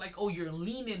not feel like, oh, you're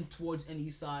leaning towards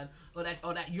any side, or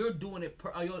that you're doing it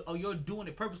or you're doing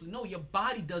it purposely, no, your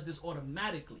body does this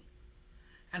automatically.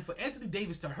 And for Anthony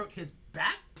Davis to hurt his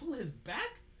back, pull his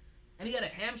back, and he had a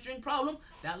hamstring problem,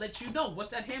 that lets you know what's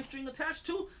that hamstring attached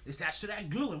to? It's attached to that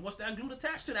glue, and what's that glue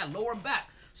attached to? That lower back.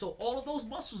 So all of those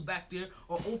muscles back there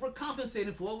are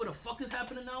overcompensating for whatever the fuck is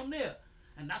happening down there,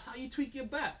 and that's how you tweak your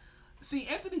back. See,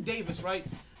 Anthony Davis, right?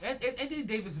 Anthony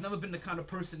Davis has never been the kind of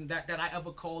person that I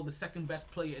ever called the second best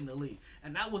player in the league,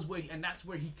 and that's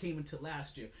where he came into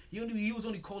last year. He was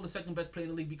only called the second best player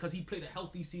in the league because he played a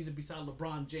healthy season beside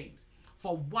LeBron James.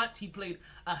 For once, he played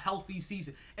a healthy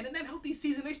season, and in that healthy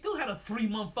season, they still had a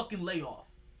 3-month fucking layoff.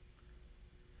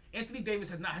 Anthony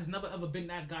Davis has never ever been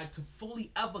that guy to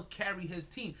fully ever carry his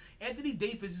team. Anthony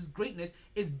Davis's greatness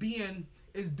is being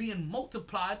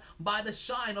multiplied by the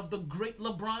shine of the great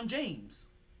LeBron James.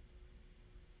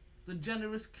 The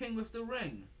generous king with the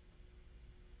ring.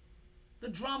 The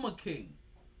drama king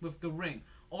with the ring.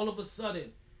 All of a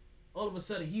sudden,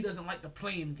 he doesn't like the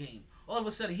playing game. All of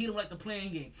a sudden, he don't like the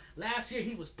playing game. Last year,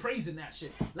 he was praising that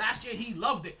shit. Last year, he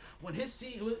loved it. When his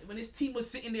team was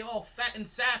sitting there all fat and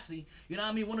sassy, you know what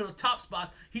I mean, one of the top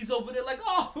spots, he's over there like,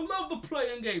 oh, I love the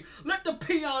playing game. Let the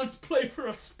peons play for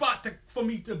a spot for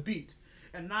me to beat.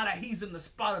 And now that he's in the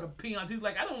spot of the peons, he's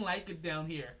like, I don't like it down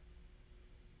here.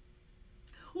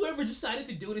 Whoever decided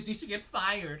to do this needs to get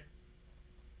fired.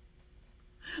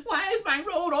 Why is my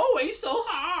road always so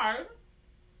hard?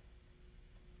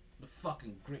 The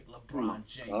fucking great LeBron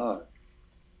James.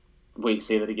 Wait,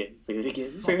 say that again. Say it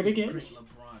again. Say it again. Great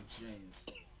LeBron James.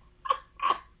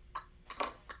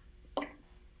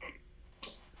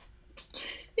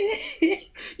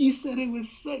 You said it with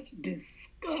such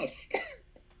disgust.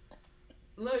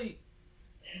 Like,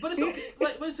 but it's okay.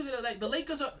 But it's okay. Like the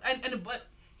Lakers are, but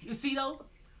you see though,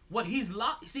 what he's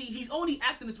he's only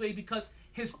acting this way because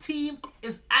his team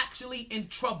is actually in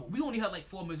trouble. We only have like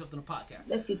 4 minutes left on the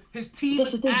podcast. His team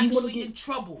that's is the thing, he wanna actually get- in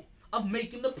trouble of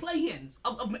making the play-ins,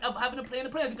 of having to play in the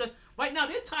play-ins, because right now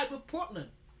they're tied with Portland.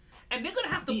 And they're going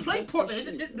to have to play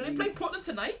Portland. Do they play Portland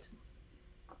tonight?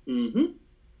 Mm-hmm.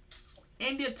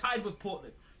 And they're tied with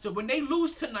Portland. So when they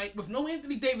lose tonight with no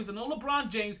Anthony Davis and no LeBron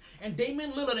James and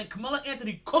Damian Lillard and Carmelo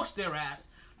Anthony cooks their ass,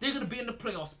 they're going to be in the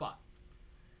playoff spot.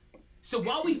 So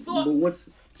while we thought... With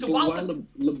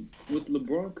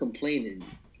LeBron complaining,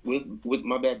 with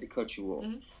my bad to cut you off,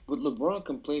 with LeBron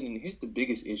complaining, here's the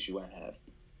biggest issue I have.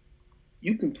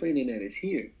 You complaining that it's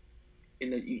here,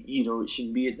 and that you know it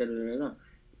shouldn't be it.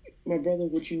 My brother,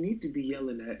 what you need to be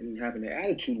yelling at and having an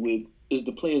attitude with is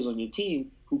the players on your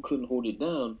team who couldn't hold it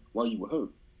down while you were hurt.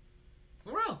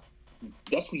 For real.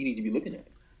 That's what you need to be looking at.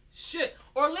 Shit,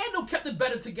 Orlando kept it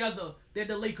better together than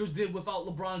the Lakers did without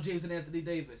LeBron James and Anthony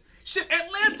Davis. Shit,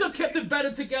 Atlanta kept it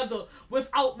better together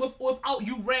without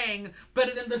Urang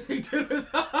better than they did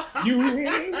without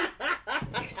Urang?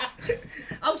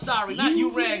 I'm sorry, not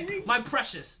Urang. My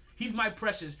precious. He's my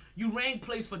precious. Urang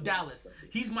plays for Dallas.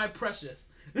 He's my precious.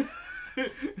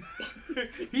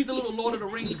 He's the little Lord of the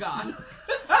Rings guy.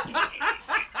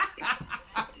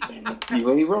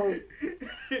 You ain't right.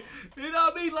 You know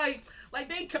what I mean? Like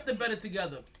they kept it better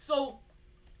together. So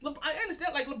I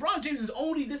understand. Like LeBron James is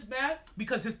only this mad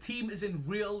because his team is in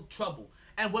real trouble.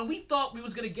 And when we thought we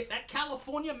was gonna get that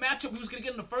California matchup, we was gonna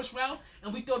get in the first round,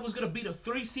 and we thought it was gonna be the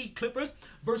 3-seed Clippers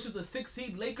versus the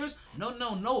 6-seed Lakers. No.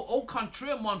 Au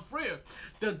contraire, mon frere.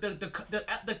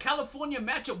 The California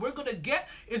matchup we're gonna get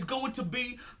is going to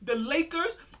be the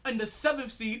Lakers and the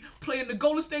 7th seed playing the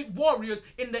Golden State Warriors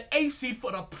in the 8th seed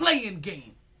for the play-in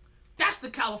game. That's the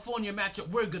California matchup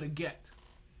we're gonna get.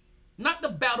 Not the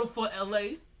battle for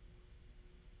LA.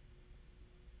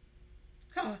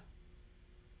 Huh.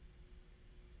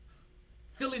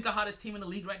 Philly's the hottest team in the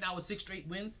league right now with 6 straight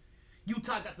wins.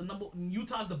 Utah's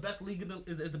the best league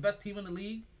is the best team in the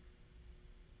league.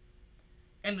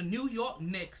 And the New York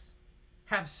Knicks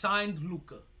have signed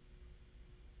Luka.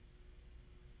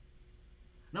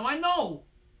 Now I know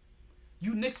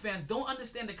you Knicks fans don't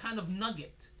understand the kind of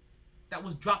nugget that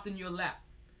was dropped in your lap.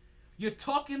 You're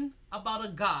talking about a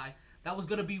guy that was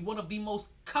going to be one of the most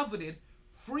coveted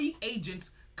free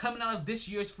agents coming out of this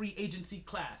year's free agency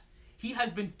class. He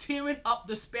has been tearing up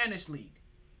the Spanish league.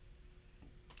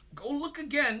 Go look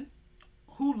again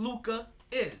who Luka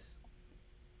is.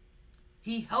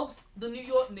 He helps the New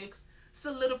York Knicks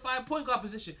solidify a point guard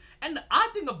position. And the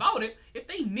odd thing about it, if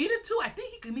they needed to, I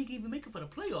think he could even make it for the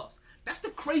playoffs. That's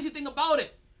the crazy thing about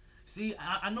it. See,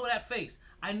 I know that face.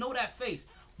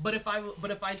 But if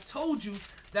I told you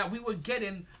that we were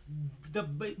getting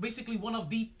basically one of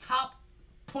the top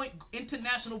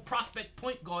international prospect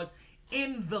point guards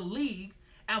in the league,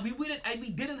 and we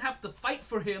didn't have to fight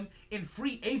for him in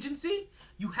free agency,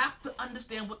 you have to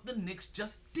understand what the Knicks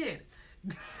just did.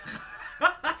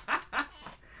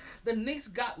 The Knicks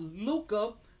got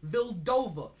Luka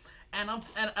Vildova. And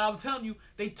I'm telling you,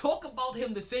 they talk about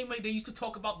him the same way they used to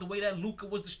talk about the way that Luka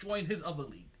was destroying his other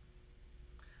league.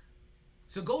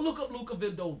 So go look up Luka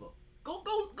Vildova.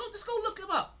 Just go look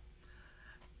him up.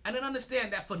 And then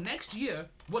understand that for next year,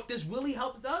 what this really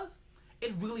does,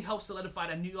 it really helps solidify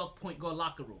that New York point guard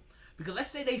locker room. Because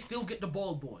let's say they still get the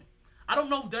ball boy. I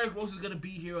don't know if Derrick Rose is going to be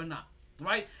here or not,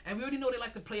 right? And we already know they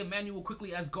like to play Emmanuel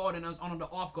quickly as guard and on the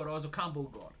off guard or as a combo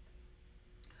guard.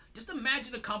 Just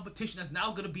imagine the competition that's now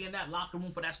going to be in that locker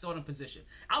room for that starting position.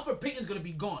 Alfred Payton's going to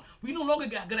be gone. We no longer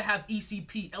going to have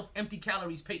ECP, empty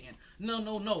calories Payton.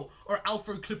 No. Or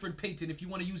Alfred Clifford Payton if you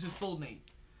want to use his full name.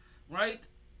 Right?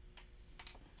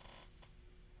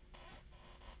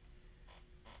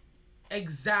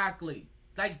 Exactly.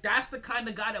 Like, that's the kind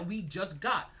of guy that we just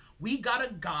got. We got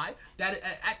a guy that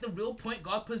at the real point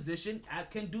guard position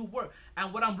can do work.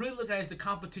 And what I'm really looking at is the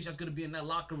competition that's going to be in that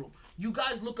locker room. You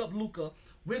guys look up Luka.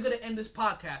 We're going to end this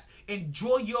podcast.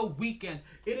 Enjoy your weekends.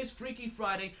 It is Freaky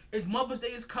Friday. Mother's Day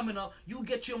is coming up. You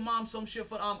get your mom some shit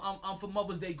for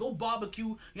Mother's Day. Go barbecue.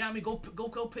 You know what I mean?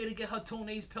 Go pay to get her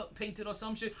toenails painted or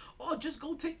some shit. Or just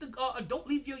go take don't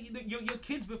leave your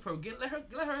kids with her.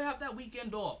 Let her have that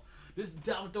weekend off. This is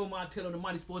Dalvin Martello, the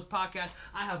MyT Sports Podcast.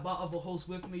 I have my other hosts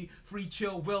with me, Free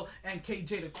Chill Will and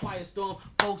KJ the Quiet Storm.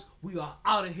 Folks, we are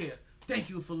out of here. Thank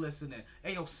you for listening.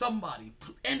 Hey, yo, somebody,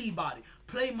 anybody,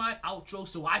 play my outro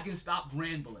so I can stop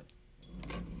rambling.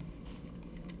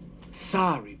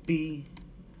 Sorry, B.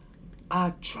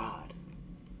 I tried.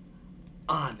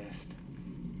 Honest.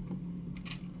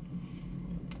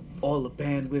 All the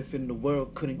bandwidth in the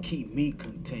world couldn't keep me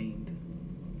contained.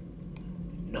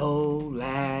 No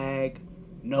lag,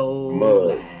 no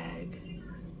Mud. lag.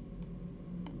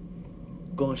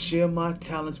 Gonna share my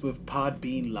talents with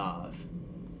Podbean Live.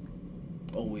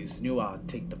 Always knew I'd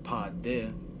take the pod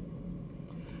there.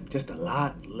 Just a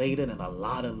lot later than a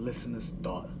lot of listeners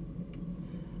thought.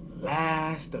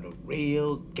 Last of the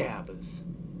real gabbers.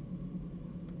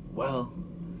 Well,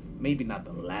 maybe not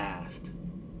the last.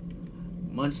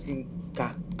 Munchkin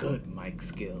got good mic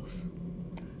skills.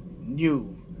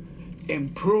 New,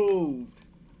 improved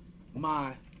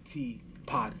MyT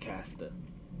podcaster.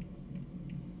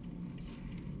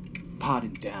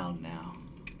 Potting down now.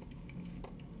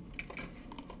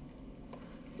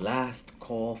 Last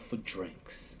call for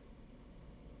drinks.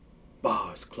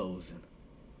 Bars closing.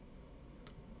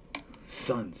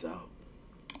 Sun's out.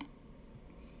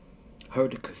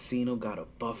 Heard the casino got a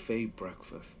buffet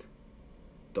breakfast.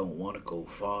 Don't want to go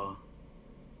far.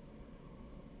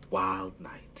 Wild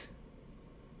night.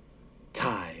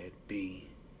 Tired, B.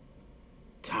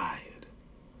 Tired.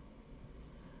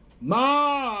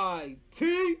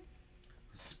 MyT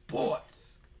Sports.